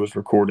 but nobody was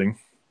recording.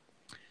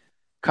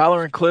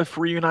 Kyler and Cliff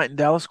reunite in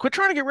Dallas. Quit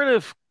trying to get rid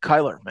of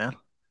Kyler, man.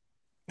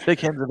 Big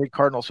Hen's a big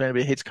Cardinals fan,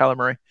 but he hates Kyler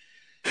Murray.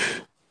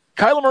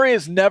 Kyler Murray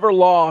has never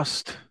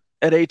lost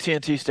at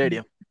AT&T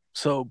Stadium,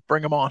 so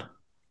bring him on.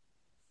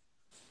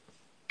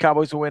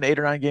 Cowboys will win 8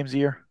 or 9 games a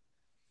year.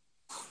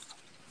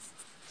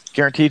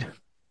 Guaranteed.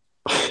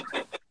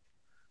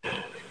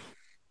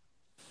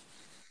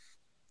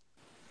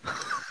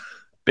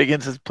 Big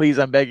Hen says, please,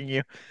 I'm begging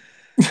you.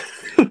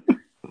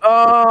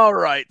 All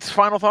right.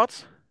 Final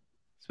thoughts?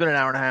 It's been an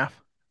hour and a half.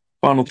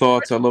 Final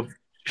thoughts. I love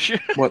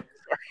what?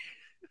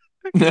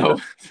 No,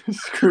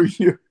 screw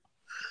you.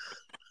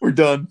 We're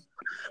done.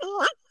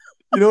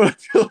 You know what I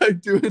feel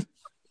like doing?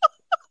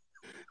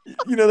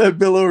 You know that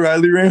Bill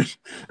O'Reilly rant?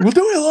 We'll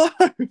do it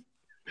live.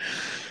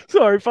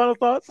 Sorry, final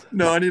thoughts?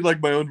 No, I need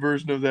like my own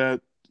version of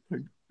that.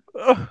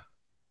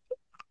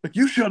 Like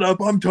you shut up,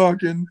 I'm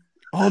talking.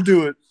 I'll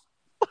do it.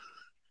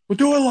 We'll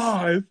do it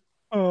live.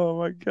 Oh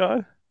my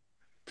God.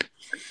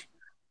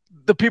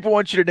 The people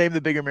want you to name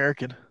the big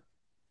American.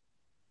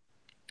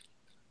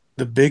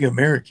 The big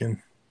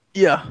American?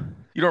 Yeah.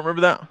 You don't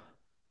remember that?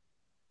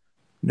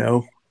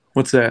 No.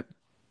 What's that?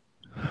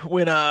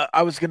 When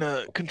I was going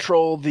to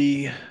control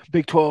the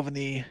Big 12 and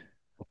the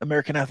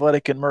American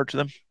Athletic and merge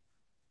them.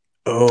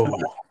 Oh.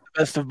 The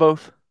best of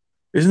both.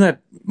 Isn't that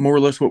more or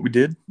less what we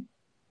did?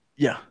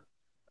 Yeah.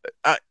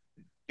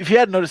 If you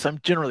hadn't noticed, I'm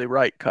generally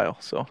right, Kyle.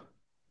 So.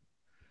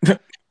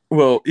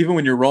 Well, even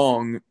when you're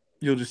wrong,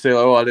 you'll just say,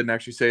 "Oh, I didn't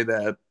actually say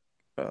that."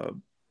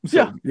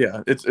 Yeah.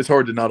 It's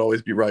hard to not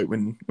always be right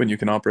when you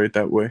can operate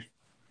that way.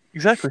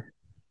 Exactly.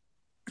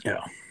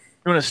 Yeah. You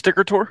want a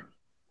sticker tour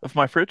of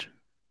my fridge?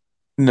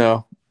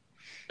 No.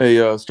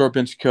 A start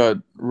bench cut,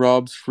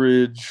 Rob's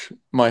fridge,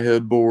 my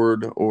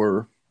headboard,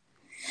 or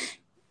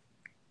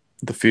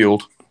the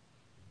field.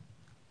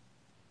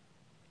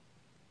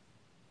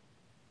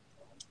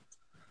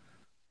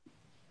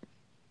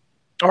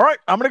 All right.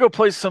 I'm going to go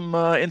play some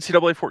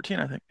NCAA 14,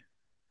 I think.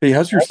 Hey,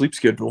 how's your sleep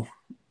schedule?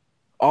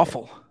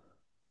 Awful.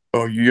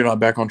 Oh, you're not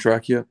back on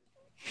track yet?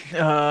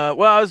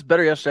 Well, I was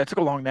better yesterday. I took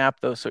a long nap,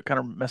 though, so it kind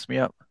of messed me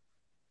up.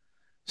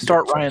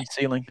 Start Ryan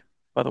Ceiling,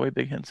 by the way,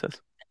 Big Hen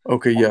says.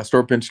 Okay, yeah.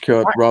 Start bench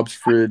cut, Rob's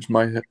fridge,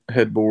 my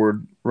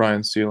headboard,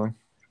 Ryan Ceiling.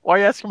 Why are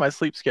you asking my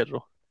sleep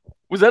schedule?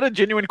 Was that a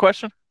genuine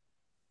question?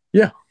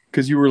 Yeah,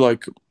 because you were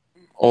like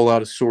all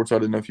out of sorts. I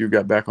didn't know if you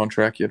got back on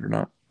track yet or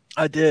not.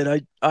 I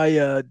did.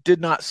 I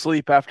did not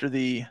sleep after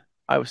the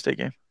Iowa State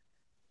game.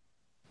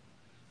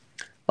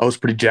 I was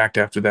pretty jacked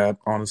after that,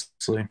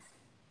 honestly.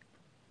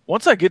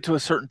 Once I get to a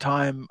certain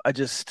time, I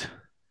just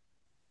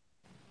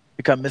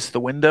think I missed the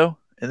window,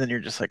 and then you're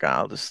just like,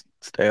 I'll just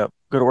stay up,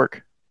 go to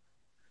work.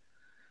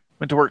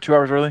 Went to work 2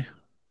 hours early.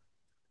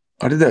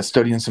 I did that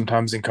studying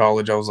sometimes in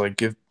college. I was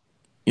like, if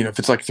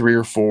it's like 3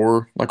 or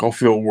 4, like I'll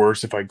feel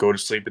worse if I go to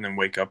sleep and then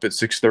wake up at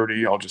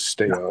 6:30. I'll just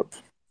stay up.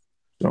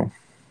 So,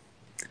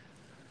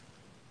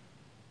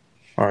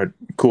 all right,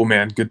 cool,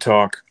 man. Good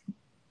talk.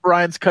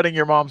 Ryan's cutting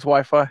your mom's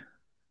Wi-Fi.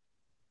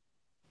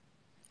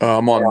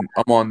 I'm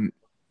on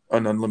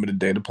an unlimited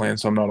data plan,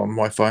 so I'm not on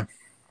Wi-Fi.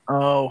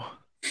 Oh,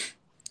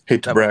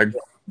 hate to brag,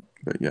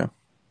 but yeah.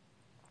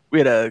 We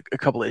had a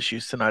couple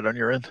issues tonight on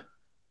your end.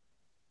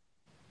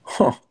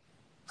 Huh.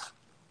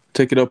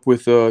 Take it up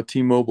with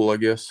T-Mobile, I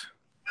guess.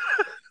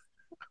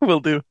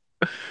 Will do.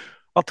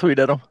 I'll tweet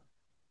at them.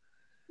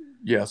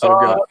 Yeah,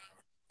 so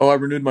I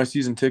renewed my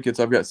season tickets.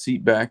 I've got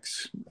seat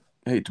backs.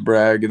 Hate to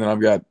brag, and then I've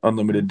got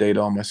unlimited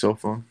data on my cell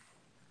phone.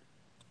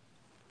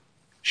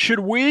 Should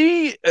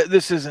we?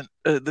 This isn't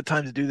the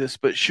time to do this,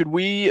 but should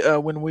we,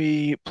 when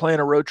we plan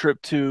a road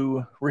trip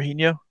to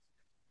Raheno,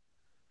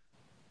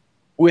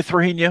 with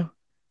Raheno,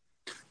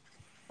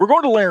 we're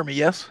going to Laramie,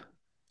 yes?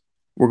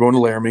 We're going to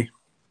Laramie.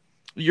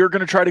 You're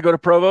going to try to go to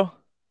Provo?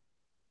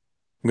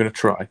 I'm going to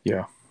try,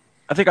 yeah.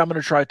 I think I'm going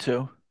to try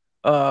too.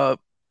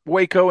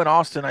 Waco and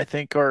Austin, I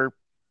think, are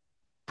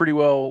pretty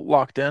well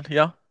locked in,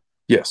 yeah?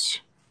 Yes.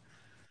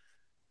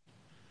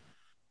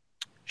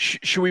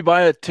 Should we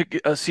buy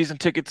a season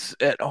tickets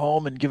at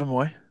home and give them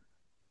away?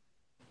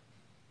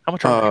 How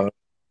much are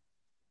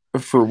they?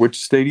 For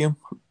which stadium?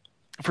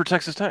 For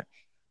Texas Tech.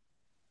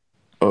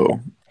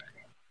 Oh.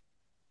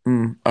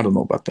 I don't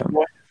know about that.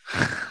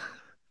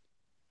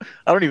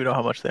 I don't even know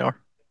how much they are.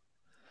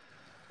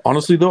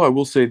 Honestly, though, I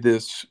will say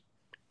this.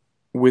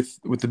 With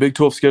the Big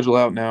 12 schedule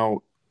out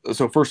now,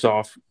 so first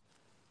off,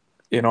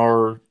 in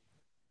our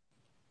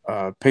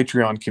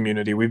Patreon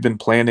community, we've been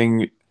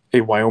planning a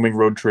Wyoming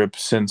road trip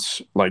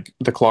since like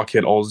the clock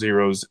hit all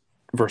zeros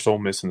versus Ole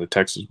Miss in the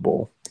Texas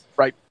Bowl.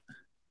 Right.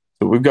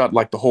 So we've got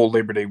like the whole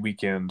Labor Day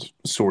weekend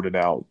sorted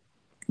out.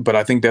 But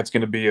I think that's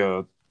going to be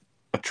a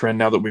trend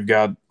now that we've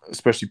got,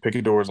 especially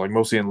picadors like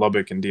mostly in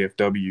Lubbock and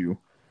DFW.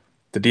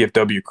 The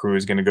DFW crew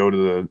is going to go to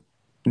the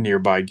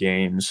nearby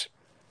games.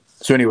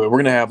 So anyway, we're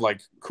going to have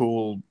like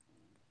cool,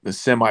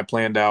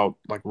 semi-planned out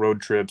like road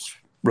trips,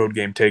 road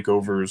game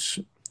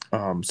takeovers.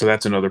 So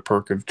that's another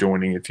perk of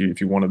joining if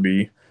you want to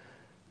be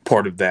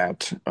part of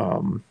that.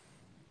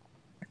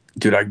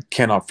 Dude, I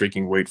cannot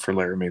freaking wait for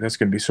Laramie. That's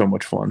going to be so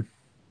much fun.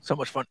 So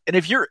much fun. And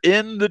if you're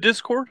in the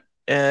Discord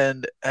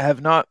and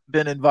have not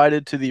been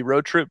invited to the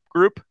road trip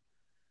group,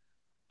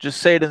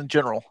 just say it in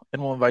general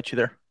and we'll invite you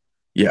there.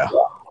 Yeah.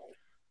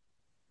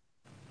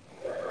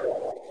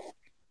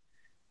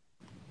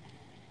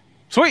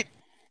 Sweet.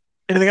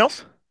 Anything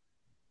else?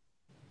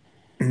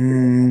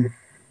 No,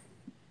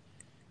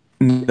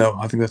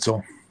 I think that's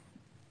all.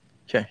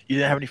 Okay. You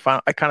didn't have any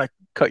final... I kind of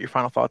cut your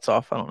final thoughts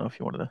off. I don't know if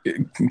you wanted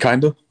to.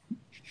 Kind of.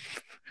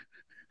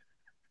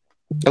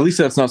 At least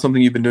that's not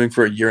something you've been doing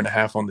for a year and a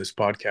half on this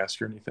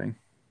podcast or anything.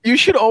 You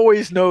should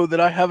always know that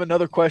I have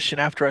another question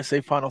after I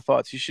say final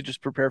thoughts. You should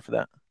just prepare for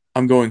that.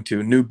 I'm going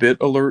to. New bit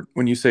alert.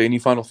 When you say any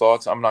final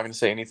thoughts, I'm not going to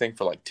say anything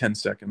for like 10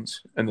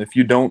 seconds. And if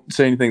you don't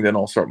say anything, then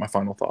I'll start my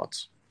final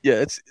thoughts. Yeah,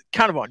 it's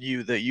kind of on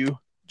you that you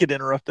get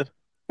interrupted.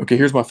 Okay,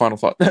 here's my final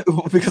thought.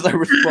 Because I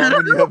respond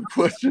when you have a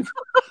question.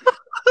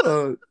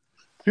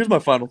 Here's my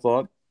final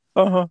thought.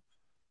 Uh-huh.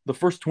 The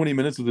first 20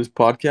 minutes of this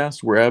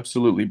podcast were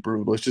absolutely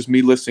brutal. It's just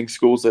me listing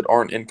schools that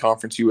aren't in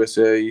Conference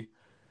USA,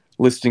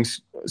 listing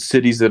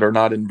cities that are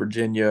not in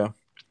Virginia,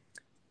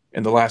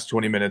 and the last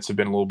 20 minutes have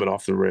been a little bit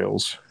off the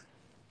rails.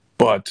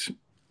 But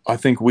I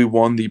think we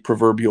won the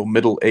proverbial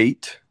middle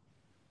 8,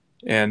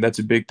 and that's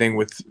a big thing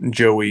with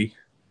Joey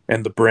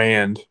and the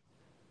brand.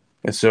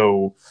 And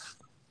so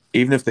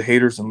even if the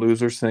haters and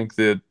losers think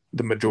that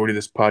the majority of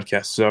this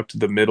podcast sucked,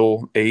 the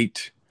middle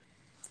 8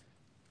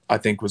 I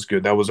think was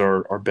good. That was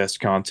our best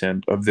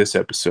content of this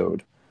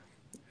episode.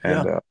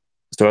 And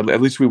so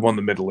at least we won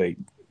the middle 8.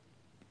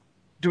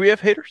 Do we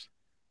have haters?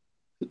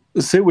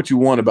 Say what you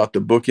want about the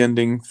book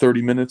ending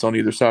 30 minutes on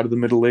either side of the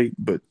middle 8,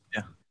 but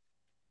yeah,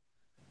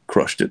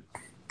 crushed it.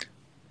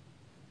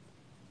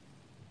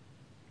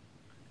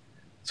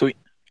 Sweet.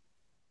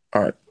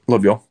 All right.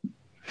 Love y'all.